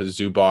 Ibaka,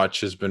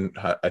 Zubac has been.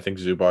 I think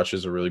Zubac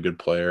is a really good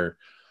player.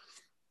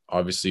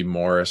 Obviously,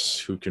 Morris,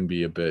 who can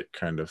be a bit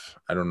kind of.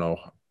 I don't know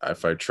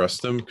if I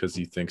trust him because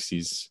he thinks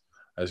he's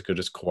as good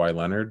as Kawhi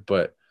Leonard,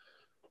 but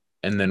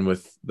and then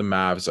with the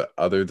Mavs,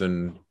 other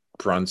than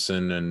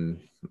Brunson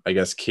and I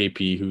guess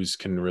KP, who's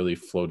can really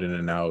float in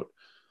and out,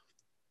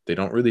 they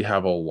don't really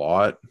have a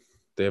lot.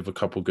 They have a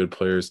couple good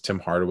players. Tim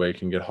Hardaway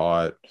can get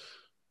hot.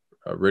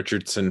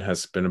 Richardson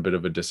has been a bit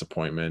of a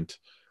disappointment.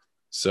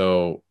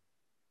 So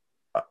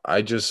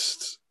I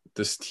just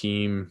this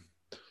team,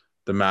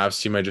 the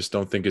Mavs team, I just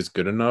don't think is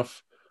good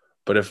enough.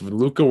 But if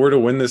Luka were to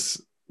win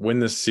this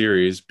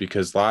series,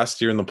 because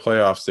last year in the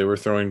playoffs they were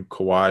throwing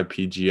Kawhi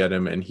PG at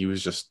him and he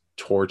was just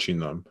torching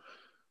them.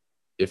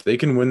 If they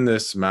can win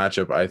this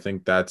matchup, I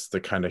think that's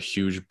the kind of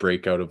huge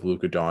breakout of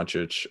Luka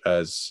Doncic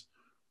as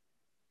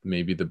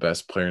maybe the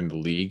best player in the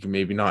league.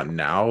 Maybe not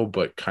now,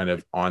 but kind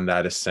of on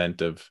that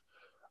ascent of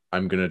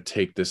I'm gonna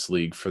take this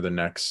league for the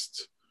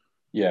next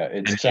Yeah,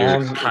 it 10 years.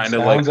 sounds it Kind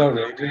of like sounds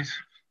outrageous.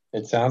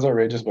 It sounds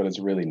outrageous, but it's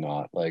really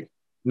not. Like,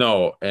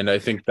 no, and I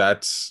think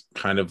that's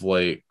kind of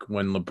like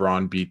when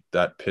LeBron beat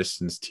that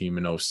Pistons team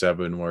in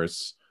 '07, where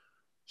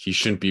he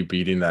shouldn't be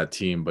beating that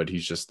team, but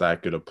he's just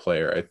that good a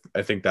player.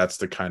 I think that's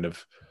the kind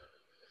of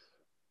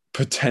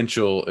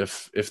potential.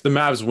 If the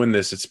Mavs win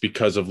this, it's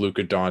because of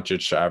Luka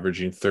Doncic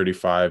averaging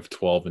 35,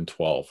 12, and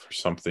 12 or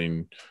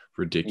something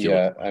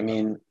ridiculous. yeah, I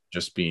mean,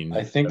 Just I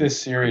being think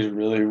this series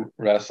really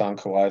rests on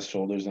Kawhi's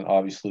shoulders, and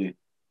obviously,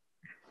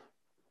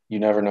 you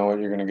never know what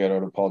you're going to get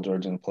out of Paul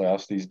George in the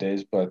playoffs these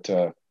days. But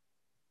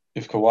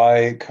if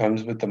Kawhi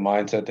comes with the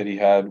mindset that he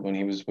had when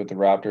he was with the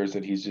Raptors,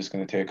 that he's just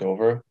going to take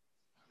over,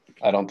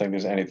 I don't think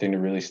there's anything to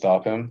really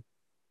stop him.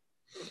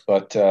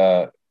 But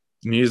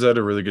he's had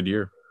a really good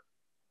year.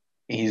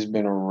 he's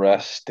been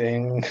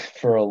resting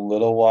for a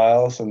little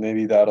while, so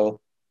maybe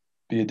that'll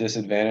be a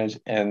disadvantage.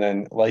 And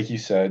then, like you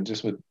said,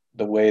 just with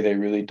the way they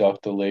really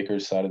ducked the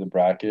Lakers side of the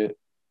bracket,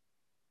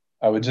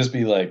 I would just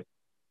be like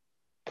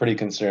pretty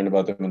concerned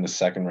about them in the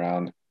second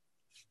round.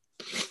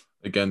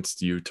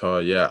 against Utah.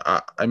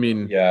 Yeah, I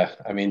mean, Yeah,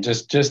 I mean,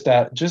 just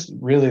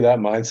really that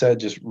mindset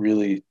just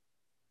really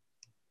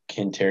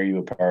can tear you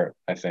apart,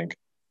 I think.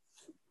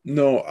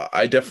 no,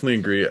 I definitely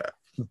agree.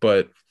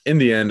 But in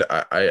the end,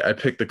 I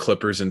picked the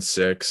Clippers in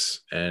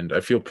 6, and I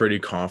feel pretty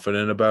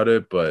confident about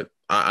it. But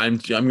I'm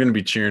going to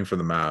be cheering for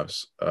the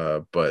Mavs.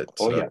 Oh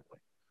yeah.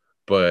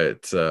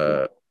 But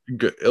Yeah.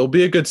 good, it'll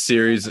be a good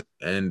series,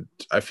 and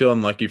I feel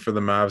unlucky for the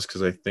Mavs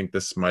because I think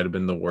this might have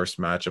been the worst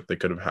matchup they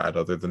could have had,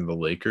 other than the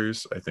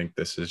Lakers. I think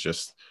this is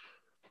just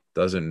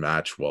doesn't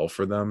match well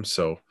for them.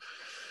 So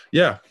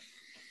yeah,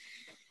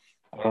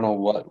 I don't know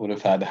what would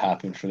have had to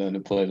happen for them to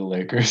play the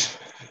Lakers.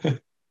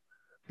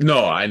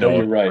 no, I But know,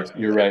 you're of right. course.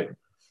 You're right.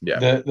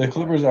 Yeah. The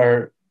Clippers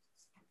are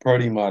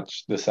pretty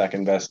much the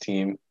second best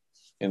team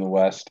in the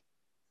West.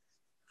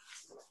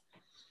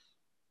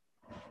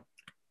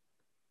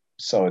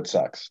 So it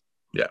sucks.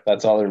 Yeah.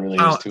 That's all there really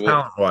is to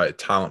it.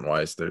 Talent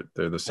wise, they're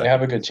the They have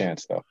second. a good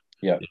chance though.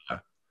 Yeah. Yeah.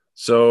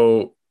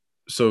 So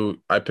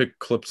I picked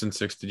Clips in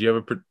 6. Did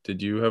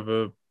you have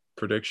a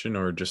prediction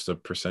or just a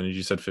percentage?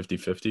 You said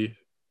 50-50?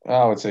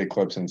 I would say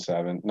Clips in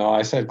 7. No,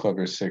 I said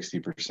Clippers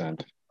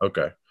 60%.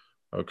 Okay.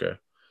 Okay.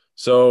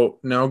 So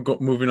now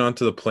moving on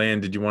to the plan.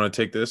 Did you want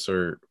to take this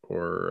or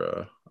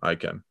I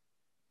can?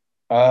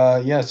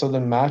 Yeah, so the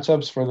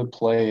matchups for the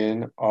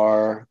play-in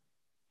are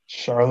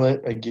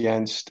Charlotte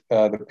against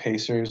the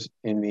Pacers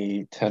in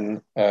the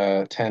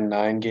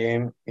 10-9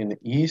 game in the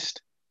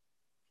East.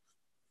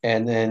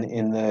 And then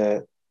in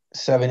the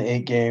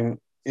 7-8 game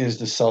is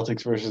the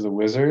Celtics versus the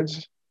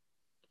Wizards.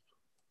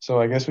 So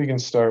I guess we can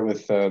start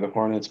with the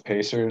Hornets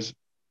Pacers.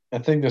 I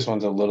think this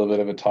one's a little bit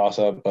of a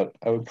toss-up, but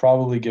I would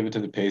probably give it to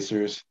the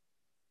Pacers.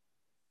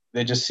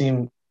 They just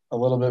seem a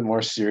little bit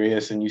more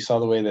serious, and you saw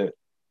the way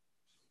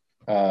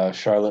that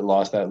Charlotte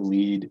lost that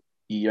lead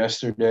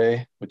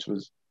yesterday, which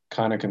was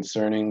kind of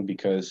concerning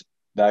because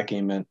that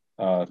game meant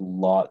a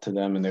lot to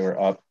them, and they were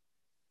up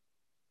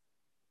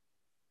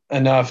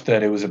enough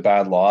that it was a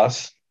bad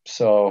loss.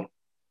 So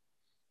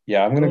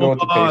yeah, I'm gonna go with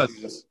the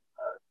Pacers. Loss.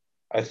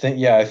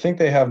 I think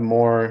they have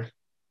more.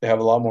 They have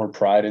a lot more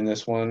pride in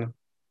this one.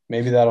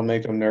 Maybe that'll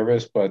make them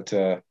nervous, but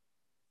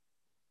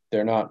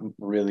they're not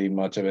really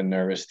much of a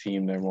nervous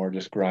team. They're more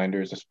just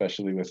grinders,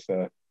 especially with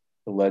the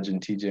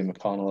legend TJ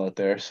McConnell out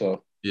there.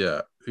 So Yeah,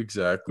 yeah,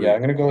 exactly. I'm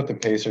gonna go with the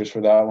Pacers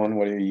for that one.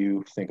 What do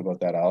you think about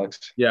that,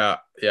 Alex? Yeah.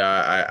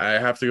 I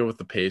have to go with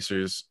the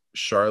Pacers.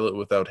 Charlotte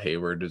without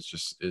Hayward is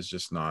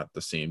just not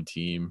the same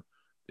team.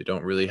 They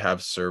don't really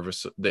have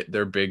service.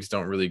 Their bigs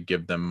don't really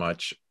give them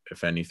much,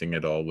 if anything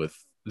at all, with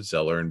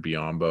Zeller and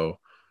Biombo.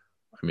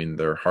 I mean,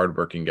 they're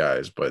hardworking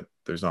guys, but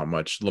there's not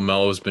much.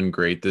 LaMelo's been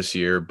great this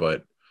year,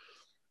 but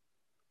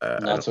I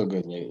Not don't. so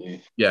good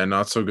lately. Yeah,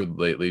 not so good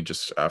lately,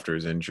 just after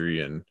his injury.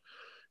 And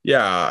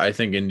yeah, I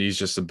think Indy's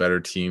just a better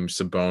team.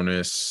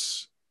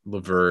 Sabonis,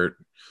 Levert,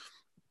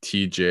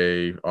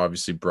 TJ,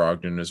 obviously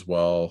Brogdon as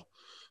well.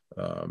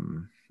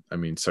 Um, I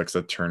mean, sucks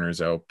that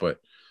Turner's out, but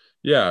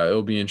yeah,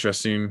 it'll be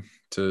interesting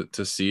to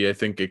see. I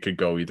think it could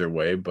go either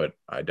way, but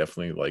I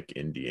definitely like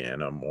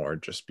Indiana more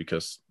just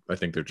because I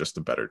think they're just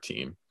a better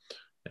team.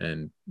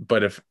 And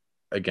but if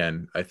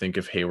again, I think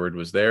if Hayward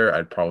was there,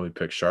 I'd probably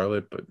pick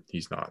Charlotte, but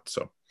he's not.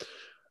 So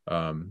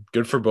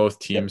good for both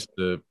Yeah. teams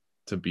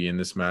to be in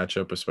this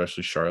matchup,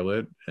 especially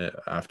Charlotte.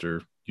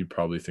 After you'd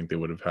probably think they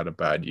would have had a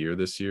bad year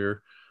this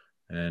year,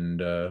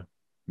 and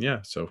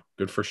yeah, so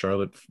good for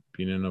Charlotte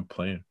being in a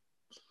play-in.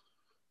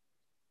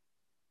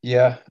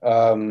 Yeah.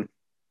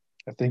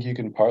 I think you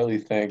can partly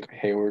thank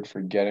Hayward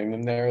for getting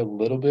them there a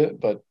little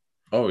bit,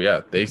 Oh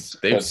yeah, they've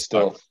but sucked.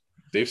 still,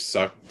 They've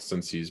sucked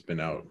since he's been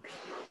out.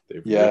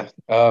 They've really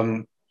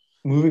yeah.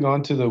 Moving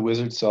on to the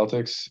Wizards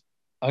Celtics,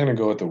 I'm gonna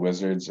go with the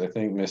Wizards. I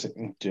think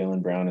missing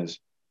Jalen Brown is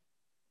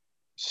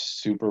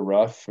super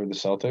rough for the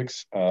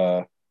Celtics.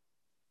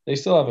 They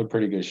still have a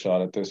pretty good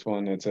shot at this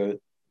one. It's a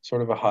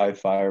sort of a high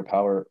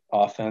firepower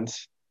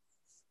offense,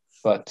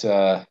 but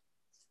I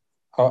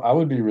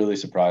would be really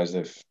surprised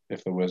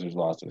if the Wizards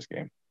lost this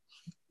game.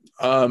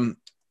 um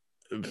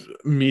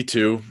me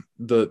too.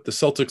 The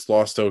Celtics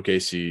lost to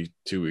OKC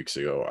 2 weeks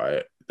ago.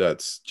 I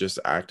That's just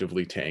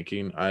actively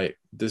tanking. I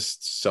This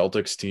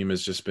Celtics team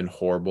has just been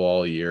horrible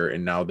all year,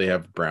 and now they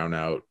have Brown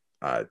out.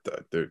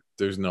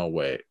 There's no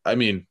way. I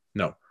mean,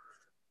 no.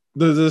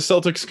 The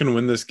Celtics can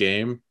win this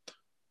game,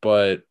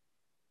 but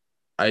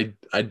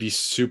I'd be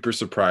super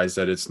surprised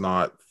that it's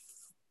not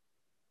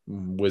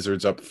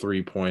Wizards up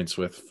 3 points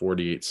with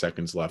 48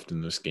 seconds left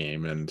in this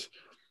game, and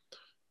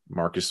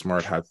Marcus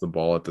Smart has the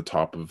ball at the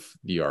top of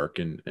the arc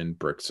and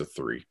bricks a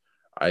three.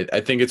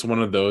 I think it's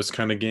one of those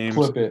kind of games.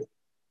 Clip it.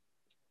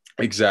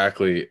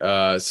 Exactly.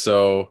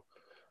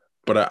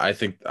 But I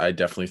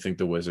definitely think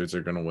the Wizards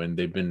are going to win.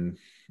 They've been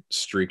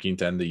streaking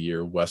to end the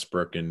year.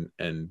 Westbrook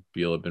and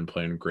Beal have been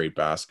playing great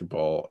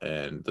basketball,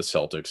 and the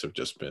Celtics have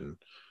just been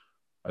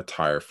a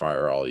tire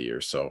fire all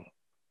year. So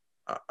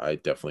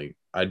I'd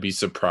be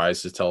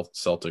surprised to tell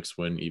Celtics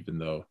win, even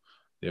though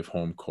they have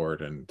home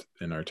court and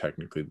are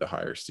technically the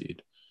higher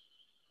seed.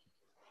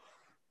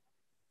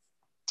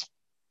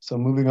 So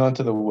moving on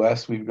to the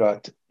West, we've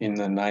got in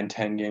the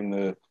 9-10 game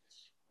the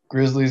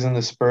Grizzlies and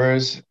the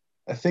Spurs.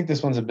 I think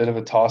this one's a bit of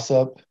a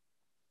toss-up.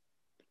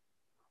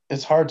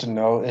 It's hard to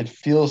know. It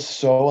feels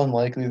so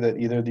unlikely that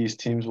either of these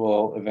teams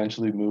will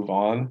eventually move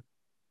on.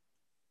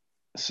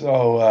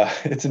 So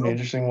it's an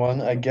interesting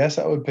one. I guess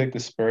I would pick the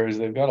Spurs.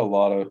 They've got a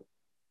lot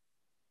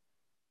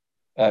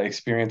of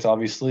experience,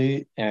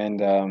 obviously, and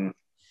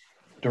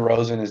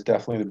DeRozan is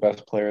definitely the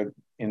best player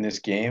in this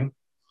game.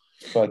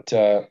 But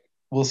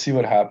we'll see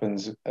what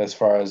happens as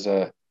far as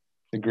the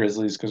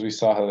Grizzlies because we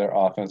saw how their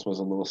offense was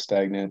a little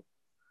stagnant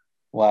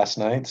last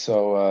night.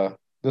 So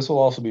this will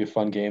also be a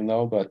fun game,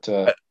 though. But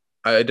I,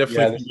 I yeah,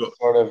 definitely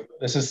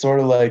this think. is sort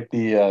of like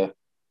the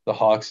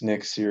Hawks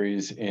Knicks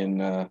series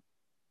in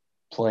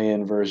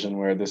play-in version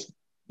where this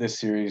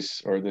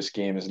series or this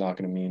game is not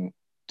going to mean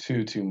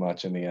too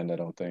much in the end. I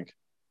don't think.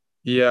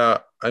 Yeah,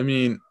 I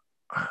mean,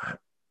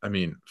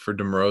 for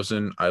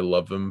DeMarozan, I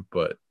love him,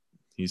 but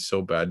he's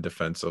so bad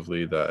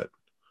defensively that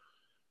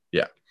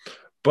yeah.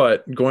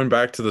 But going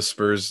back to the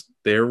Spurs,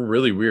 they're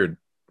really weird.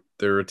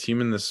 They're a team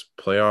in this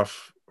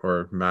playoff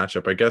or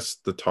matchup. I guess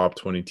the top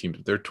 20 teams.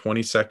 They're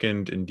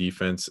 22nd in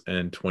defense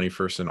and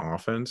 21st in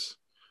offense.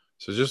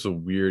 So it's just a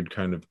weird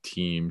kind of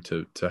team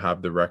to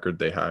have the record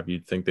they have.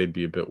 You'd think they'd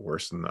be a bit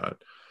worse than that.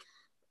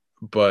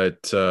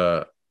 But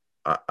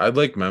I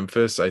like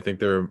Memphis. I think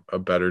they're a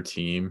better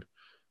team,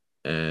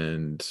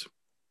 and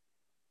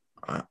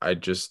I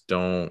just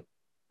don't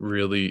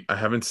really. I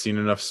haven't seen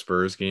enough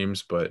Spurs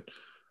games, but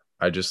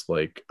I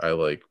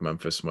like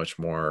Memphis much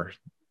more,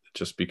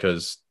 just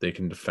because they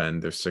can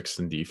defend. They're sixth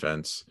in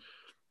defense,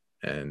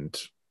 and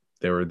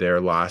they were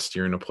there last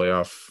year in a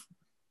playoff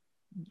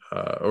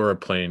or a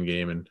playing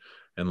game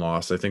and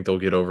lost. I think they'll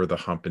get over the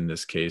hump in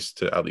this case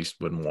to at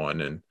least win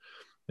one and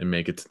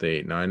make it to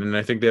the 8-9. And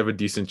I think they have a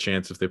decent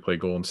chance if they play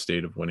Golden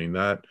State of winning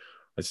that.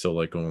 I still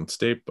like Golden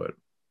State, but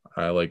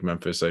I like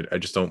Memphis. I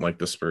just don't like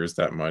the Spurs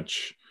that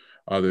much,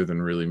 other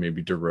than really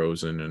maybe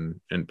DeRozan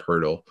and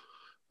Pirtle.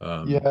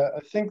 Um, Yeah, I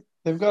think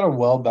they've got a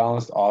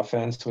well-balanced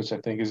offense, which I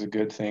think is a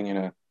good thing in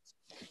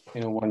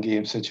a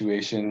one-game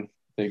situation.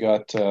 They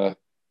got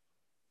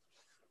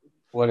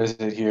what is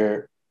it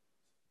here?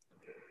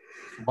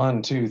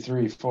 One, two,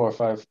 three, four,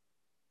 five,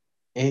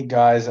 8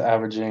 guys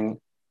averaging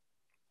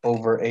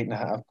over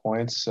 8.5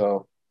 points.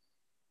 So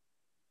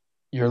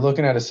you're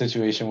looking at a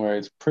situation where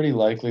it's pretty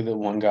likely that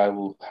one guy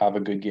will have a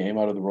good game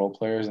out of the role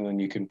players, and then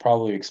you can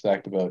probably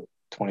expect about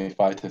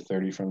 25 to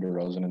 30 from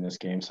DeRozan in this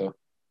game. So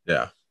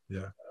yeah,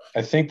 yeah,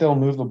 I think they'll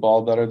move the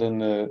ball better than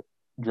the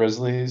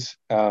Grizzlies.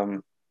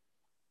 The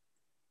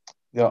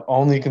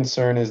only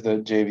concern is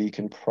that JV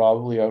can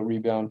probably out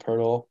rebound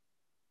Pirtle,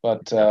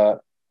 but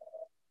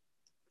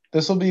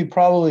this will be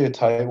probably a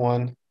tight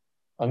one.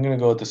 I'm gonna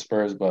go with the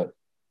Spurs, but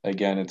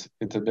again, it's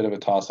a bit of a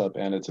toss up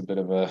and it's a bit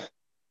of a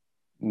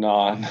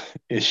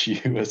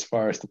non-issue as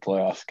far as the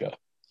playoffs go.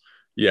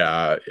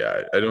 yeah.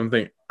 I don't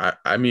think.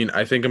 I mean,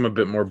 I think I'm a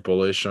bit more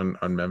bullish on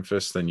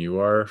Memphis than you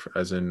are,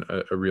 as in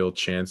a real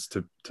chance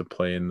to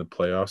play in the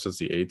playoffs as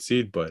the 8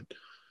 seed. But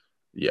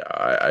yeah,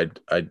 I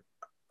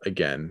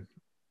again,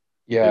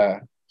 it, Yeah,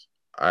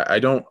 I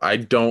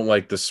don't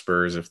like the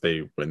Spurs if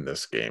they win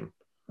this game.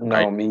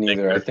 I no, me think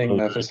neither. I they're think so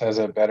Memphis has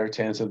a better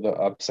chance of the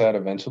upset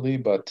eventually,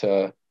 good.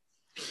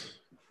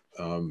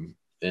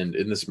 And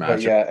in this but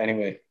matchup, yeah.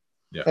 Anyway,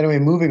 yeah,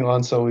 moving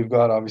on. So we've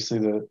got obviously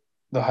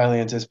the highly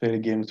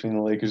anticipated game between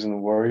the Lakers and the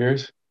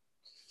Warriors.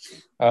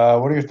 What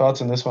are your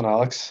thoughts on this one,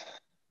 Alex?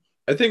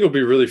 I think it'll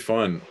be really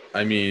fun.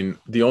 I mean,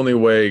 the only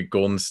way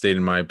Golden State,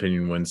 in my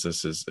opinion, wins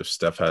this is if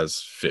Steph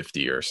has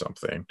 50 or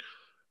something.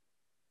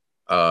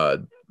 Uh,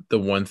 the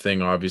one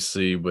thing,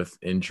 obviously, with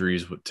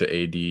injuries to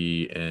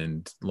AD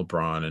and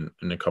LeBron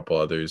and a couple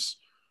others,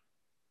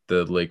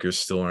 the Lakers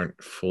still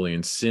aren't fully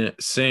in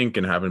sync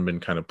and haven't been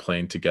kind of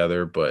playing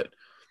together. But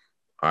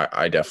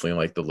I definitely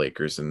like the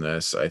Lakers in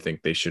this. I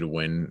think they should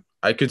win.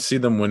 I could see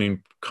them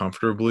winning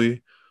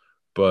comfortably,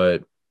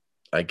 but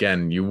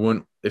again, you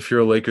wouldn't, if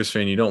you're a Lakers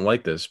fan, you don't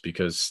like this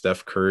because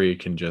Steph Curry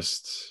can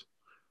just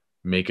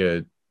make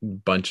a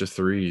bunch of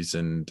threes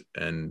and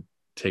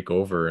take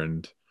over.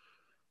 And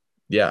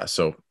yeah,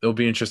 so it'll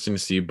be interesting to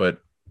see, but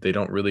they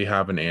don't really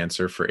have an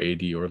answer for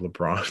AD or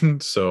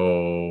LeBron.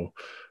 So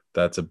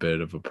that's a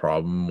bit of a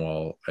problem.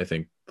 While I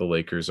think the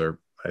Lakers are,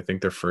 I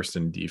think they're first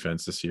in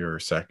defense this year or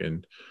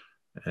second,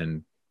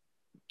 and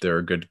they're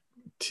a good,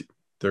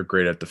 they're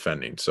great at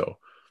defending. So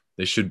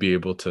they should be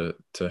able to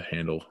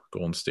handle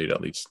Golden State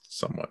at least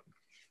somewhat.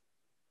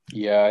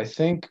 Yeah, I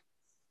think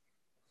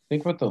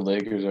what the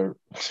Lakers are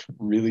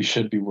really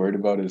should be worried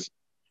about is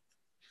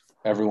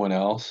everyone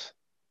else.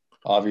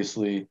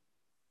 Obviously,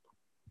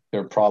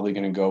 they're probably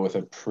going to go with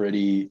a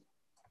pretty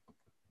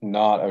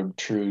not a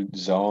true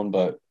zone,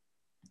 but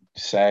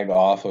sag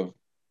off of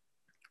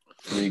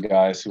 3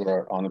 guys who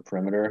are on the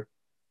perimeter,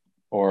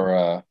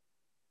 or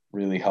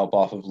really help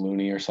off of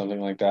Looney or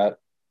something like that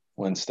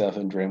when Steph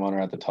and Draymond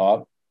are at the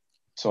top.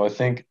 So I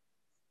think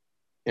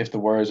if the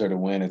Warriors are to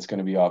win, it's going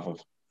to be off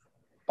of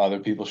other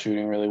people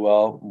shooting really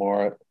well,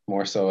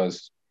 more so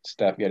as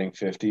Steph getting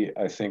 50.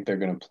 I think they're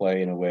going to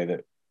play in a way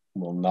that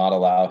will not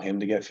allow him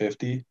to get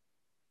 50.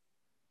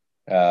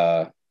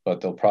 But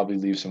they'll probably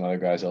leave some other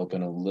guys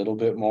open a little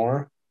bit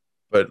more.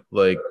 But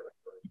like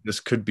this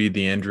could be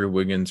the Andrew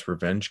Wiggins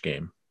revenge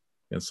game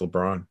against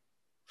LeBron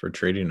for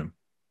trading him.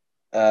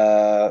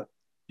 Uh,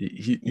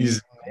 He, you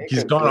he's make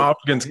he's a gone good off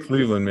against point.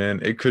 Cleveland, man.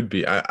 It could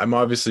be. I'm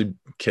obviously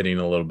kidding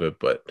a little bit,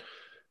 but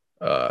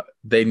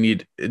they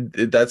need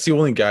that's the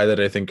only guy that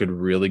I think could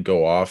really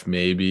go off.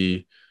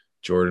 Maybe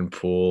Jordan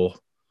Poole,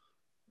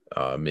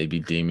 maybe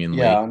Damian Lillard.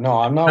 Yeah, no,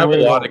 I'm I not have a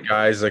worried lot about of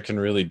guys that can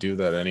really do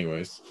that,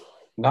 anyways.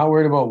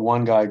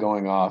 one guy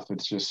going off.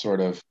 It's just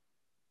sort of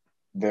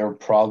they're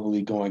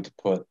probably going to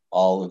put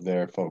all of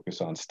their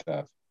focus on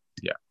Steph.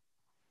 Yeah,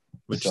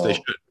 which they So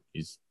should.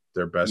 He's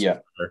their best yeah.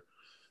 player.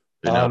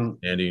 Been Um,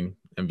 outstanding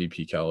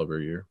MVP caliber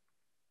year.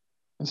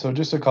 so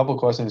just a couple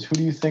questions. Who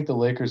do you think the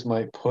Lakers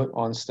might put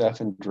on Steph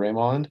and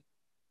Draymond?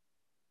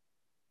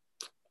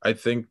 I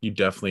think you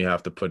definitely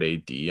have to put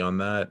AD on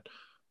that,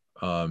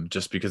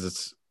 just because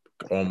it's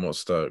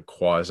almost a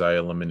quasi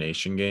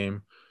elimination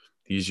game.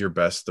 He's your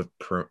best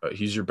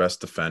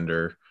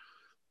defender.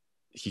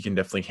 He can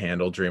definitely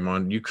handle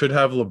Draymond. You could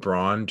have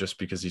LeBron just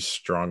because he's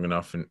strong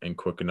enough and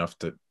quick enough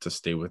to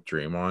stay with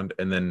Draymond.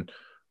 And then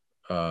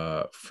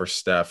for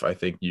Steph, I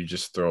think you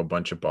just throw a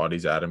bunch of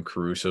bodies at him.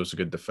 Caruso's a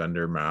good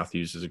defender.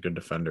 Matthews is a good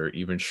defender.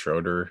 Even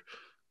Schroeder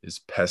is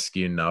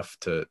pesky enough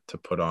to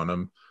put on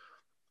him.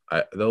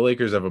 The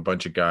Lakers have a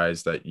bunch of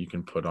guys that you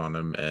can put on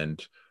him,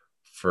 and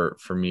for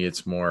me,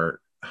 it's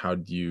more how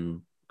do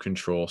you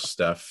control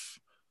Steph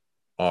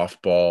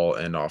off ball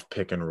and off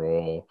pick and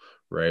roll,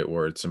 right?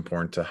 Where it's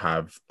important to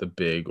have the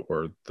big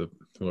or the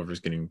whoever's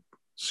getting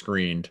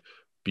screened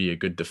be a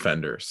good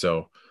defender.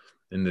 So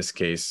in this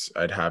case,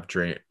 I'd have AD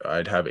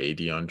on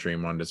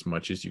Draymond as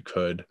much as you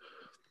could.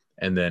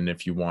 And then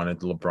if you wanted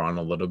LeBron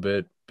a little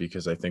bit,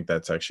 because I think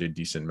that's actually a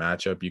decent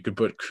matchup, you could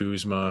put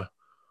Kuzma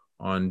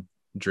on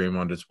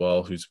Draymond as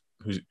well, who's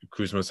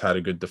Kuzma's had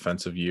a good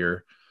defensive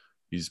year.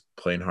 He's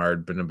playing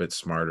hard, been a bit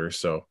smarter.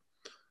 So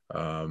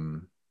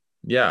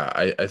yeah,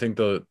 I think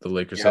the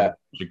Lakers have a Yeah,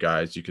 bunch of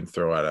guys you can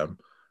throw at him.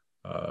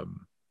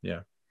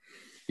 Yeah.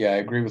 yeah, I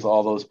agree with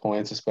all those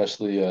points,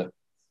 especially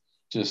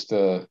just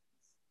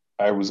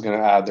I was going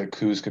to add that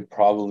Kuz could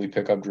probably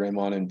pick up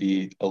Draymond and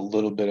be a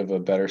little bit of a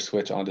better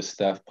switch onto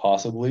Steph,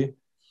 possibly,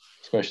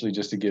 especially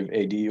just to give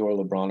AD or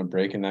LeBron a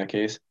break in that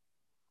case.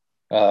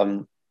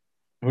 Um,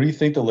 who do you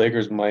think the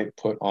Lakers might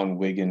put on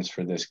Wiggins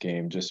for this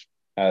game, just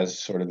as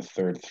sort of the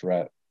third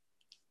threat?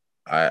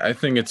 I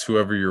think it's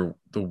whoever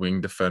the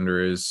wing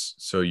defender is.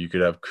 So you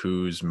could have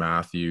Kuz,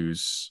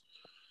 Matthews,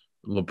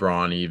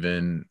 LeBron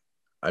even.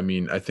 I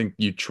mean, I think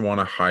you want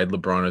to hide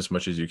LeBron as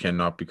much as you can,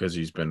 not because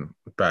he's been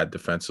bad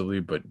defensively,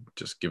 but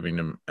just giving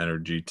him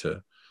energy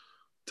to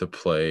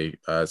play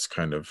as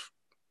kind of,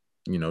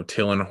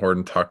 Taylor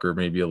Horton Tucker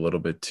maybe a little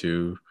bit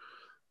too.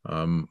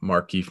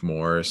 Markieff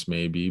Morris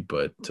maybe,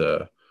 but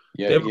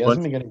Yeah, they have he a bunch.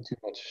 hasn't been getting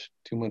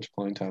too much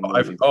playing time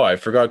I lately. oh, I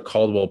forgot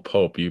Caldwell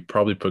Pope. You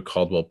probably put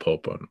Caldwell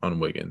Pope on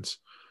Wiggins.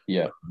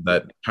 Yeah, yeah,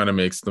 That kind of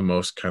makes the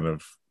most kind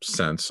of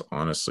sense,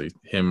 honestly.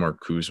 Him or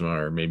Kuzma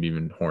or maybe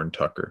even Horn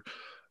Tucker.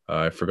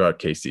 I forgot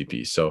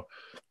KCP. So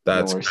no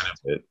that's worries. kind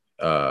of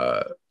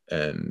it.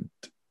 And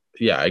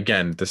yeah,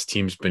 again, this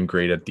team's been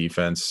great at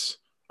defense.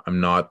 I'm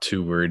not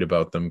too worried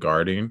about them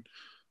guarding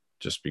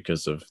just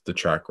because of the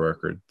track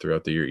record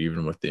throughout the year,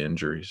 even with the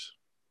injuries.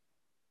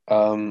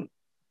 Um,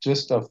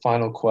 just a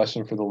final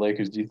question for the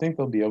Lakers. Do you think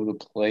they'll be able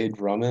to play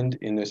Drummond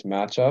in this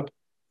matchup,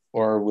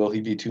 or will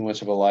he be too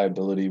much of a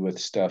liability with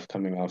Steph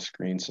coming off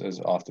screens as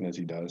often as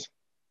he does?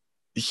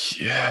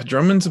 Yeah,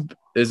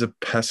 is a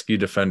pesky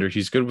defender.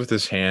 He's good with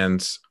his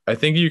hands. I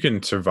think you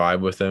can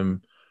survive with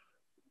him.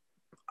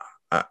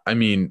 I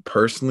mean,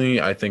 personally,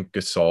 I think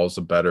Gasol's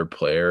a better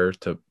player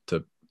to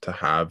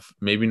have.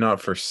 Maybe not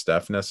for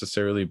Steph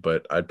necessarily,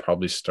 but I'd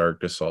probably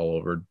start Gasol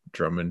over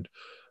Drummond.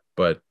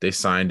 But they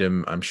signed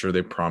him. I'm sure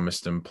they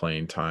promised him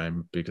playing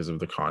time because of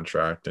the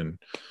contract and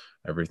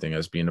everything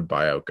as being a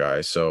buyout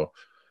guy. So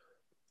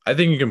I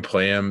think you can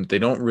play him. They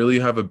don't really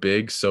have a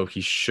big, so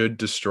he should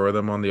destroy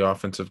them on the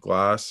offensive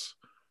glass.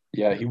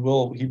 Yeah, he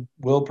will. He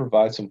will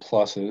provide some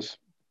pluses.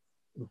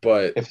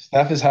 But If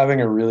Steph is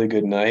having a really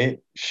good night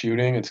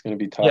shooting, it's going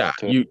to be yeah, tough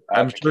to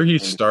I'm sure advocate he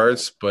for him to start.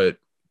 starts, but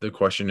the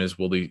question is,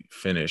 will he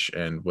finish?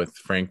 And with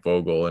Frank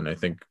Vogel, and I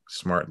think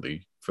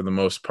smartly, for the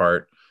most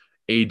part,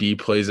 AD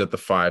plays at the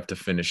 5 to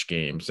finish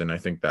games. And I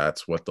think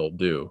that's what they'll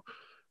do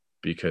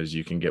because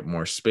you can get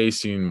more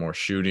spacing, more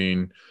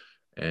shooting,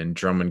 and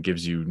Drummond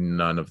gives you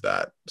none of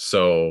that.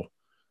 So,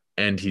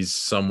 and he's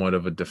somewhat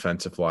of a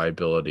defensive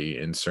liability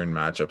in certain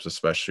matchups,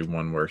 especially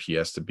one where he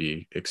has to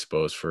be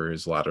exposed for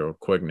his lateral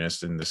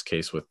quickness. In this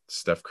case, with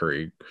Steph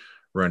Curry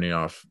running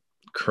off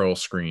curl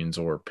screens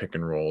or pick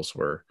and rolls,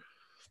 where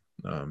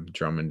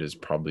Drummond is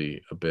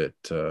probably a bit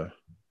kind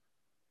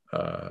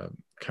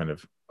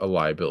of a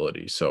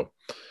liability. So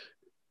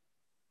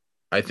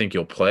I think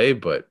he'll play,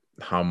 but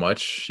how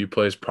much he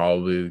plays,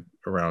 probably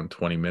around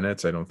 20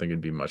 minutes. I don't think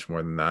it'd be much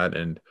more than that.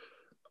 And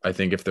I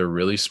think if they're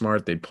really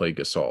smart, they'd play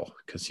Gasol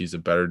because he's a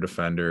better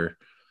defender.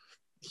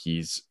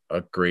 He's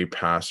a great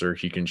passer.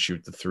 He can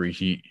shoot the three.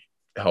 He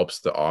helps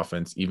the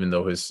offense, even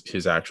though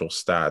his actual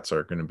stats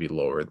are going to be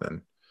lower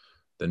than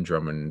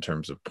Drummond in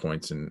terms of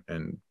points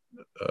and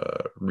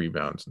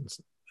rebounds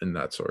and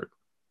that sort.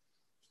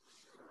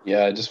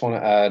 Yeah, I just want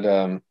to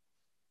add.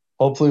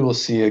 Hopefully, we'll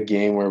see a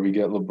game where we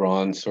get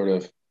LeBron sort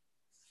of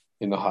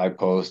in the high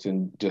post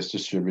and just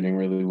distributing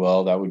really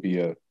well. That would be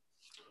a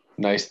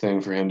nice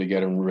thing for him to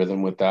get in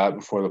rhythm with that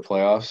before the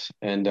playoffs.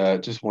 And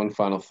just one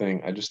final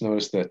thing, I just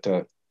noticed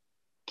that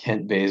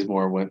Kent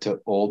Bazemore went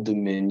to Old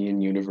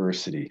Dominion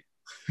University.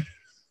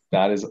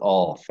 That is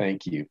all.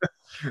 Thank you.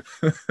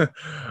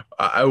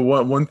 I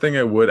want one thing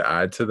I would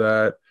add to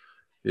that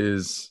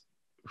is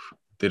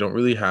they don't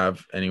really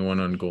have anyone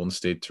on Golden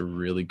State to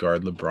really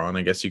guard LeBron.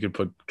 I guess you could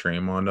put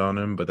Draymond on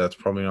him, but that's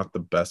probably not the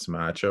best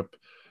matchup,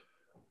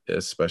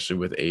 especially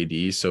with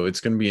AD. So it's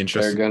going to be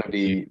interesting.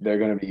 They're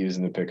gonna be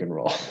using the pick and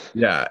roll.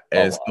 Yeah,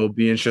 A lot. it'll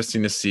be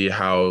interesting to see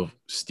how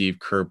Steve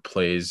Kerr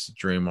plays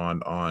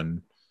Draymond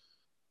on.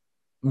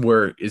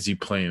 Where is he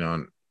playing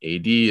on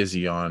AD? Is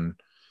he on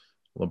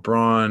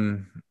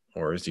LeBron,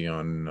 or is he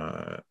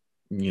on?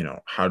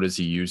 How does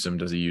he use him?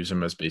 Does he use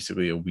him as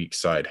basically a weak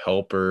side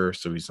helper?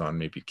 So he's on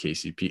maybe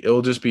KCP.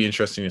 It'll just be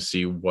interesting to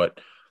see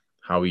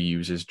how he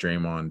uses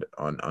Draymond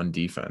on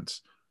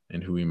defense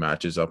and who he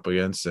matches up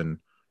against. And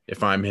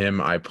if I'm him,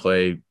 I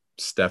play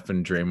Steph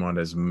and Draymond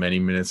as many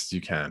minutes as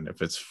you can.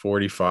 If it's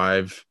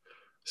 45,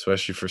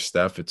 especially for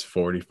Steph, it's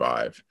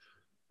 45.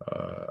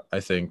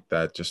 I think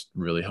that just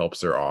really helps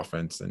their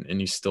offense, and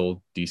he's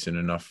still decent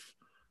enough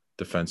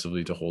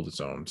defensively to hold his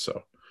own.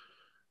 So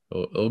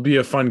it'll be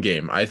a fun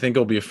game. I think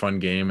it'll be a fun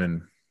game,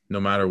 and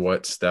no matter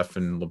what, Steph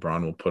and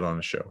LeBron will put on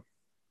a show.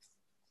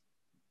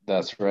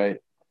 That's right.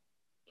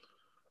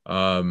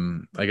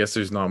 I guess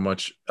there's not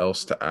much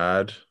else to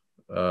add.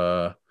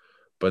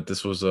 But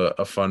this was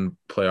a fun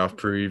playoff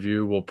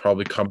preview. We'll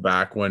probably come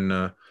back when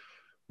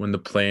the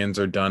plans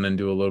are done and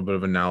do a little bit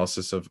of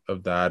analysis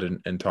of that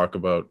and talk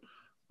about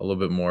a little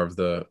bit more of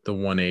the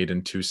 1-8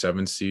 and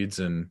 2-7 seeds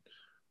and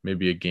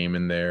maybe a game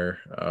in there.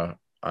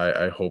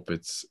 I hope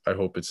it's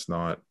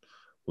not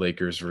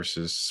Lakers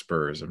versus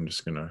Spurs. I'm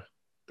just gonna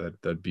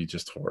that'd be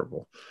just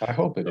horrible. I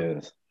hope it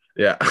is.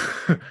 Yeah.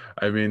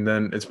 I mean,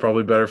 then it's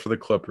probably better for the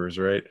Clippers,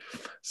 right?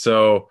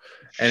 So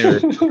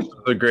anyway,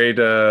 a great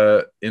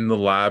in the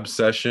lab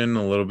session,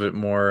 a little bit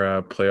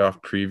more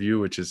playoff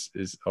preview, which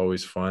is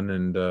always fun.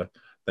 And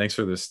thanks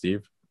for this,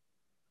 Steve.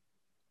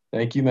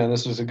 Thank you, man.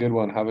 This was a good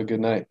one. Have a good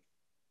night.